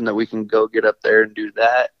 So I'm hoping that we can go get up there and do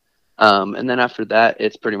that. And then after that,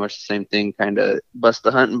 it's pretty much the same thing, kind of bust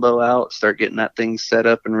the hunting bow out, start getting that thing set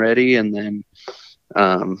up and ready. And then,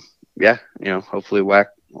 hopefully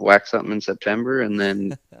whack something in September and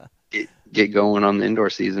then get going on the indoor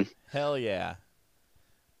season. Hell yeah.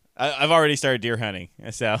 I've already started deer hunting.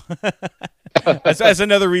 So that's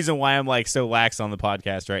another reason why I'm like so lax on the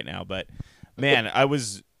podcast right now. But man, I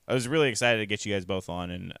was really excited to get you guys both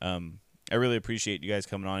on, and I really appreciate you guys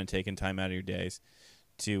coming on and taking time out of your days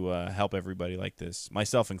to help everybody like this,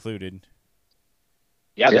 myself included.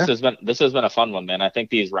 Yeah, this has been a fun one, man. I think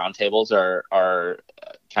these roundtables are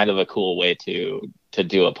kind of a cool way to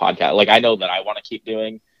do a podcast. Like, I know that I want to keep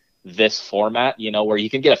doing this format, where you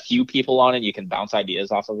can get a few people on and you can bounce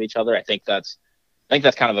ideas off of each other. I think that's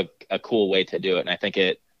kind of a cool way to do it. And I think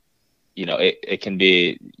it can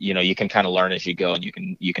be, you can kind of learn as you go, and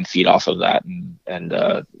you can feed off of that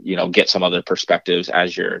and get some other perspectives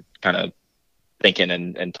as you're kind of thinking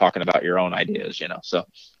and talking about your own ideas, So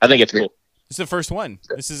I think it's cool. This is the first one.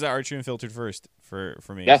 This is the Archery Unfiltered first for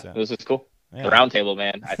me. Yeah, so. This is cool. Yeah. The roundtable,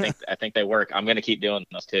 man. I think they work. I'm gonna keep doing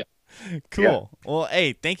those too. Cool. Yeah. Well,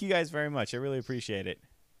 hey, thank you guys very much. I really appreciate it.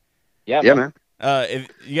 Yeah, man. If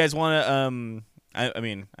you guys want to, I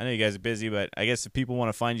mean, I know you guys are busy, but I guess if people want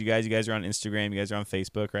to find you guys are on Instagram, you guys are on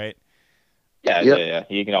Facebook, right? Yeah.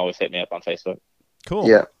 You can always hit me up on Facebook. Cool.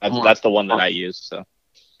 Yeah, that's the one that I use. So.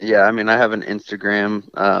 Yeah, I mean, I have an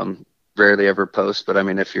Instagram. Rarely ever post, but I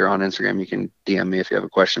mean, if you're on Instagram, you can DM me if you have a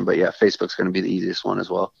question. But yeah, Facebook's going to be the easiest one as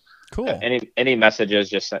well. Cool. Any messages,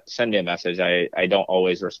 just send me a message. I don't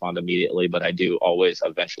always respond immediately, but I do always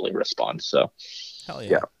eventually respond. So. Hell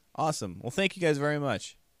yeah. Awesome. Well, thank you guys very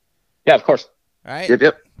much. Yeah, of course. All right.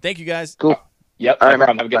 Yep. Thank you guys. Cool. Yep. All right, no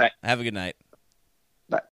problem. Have a good night. Have a good night.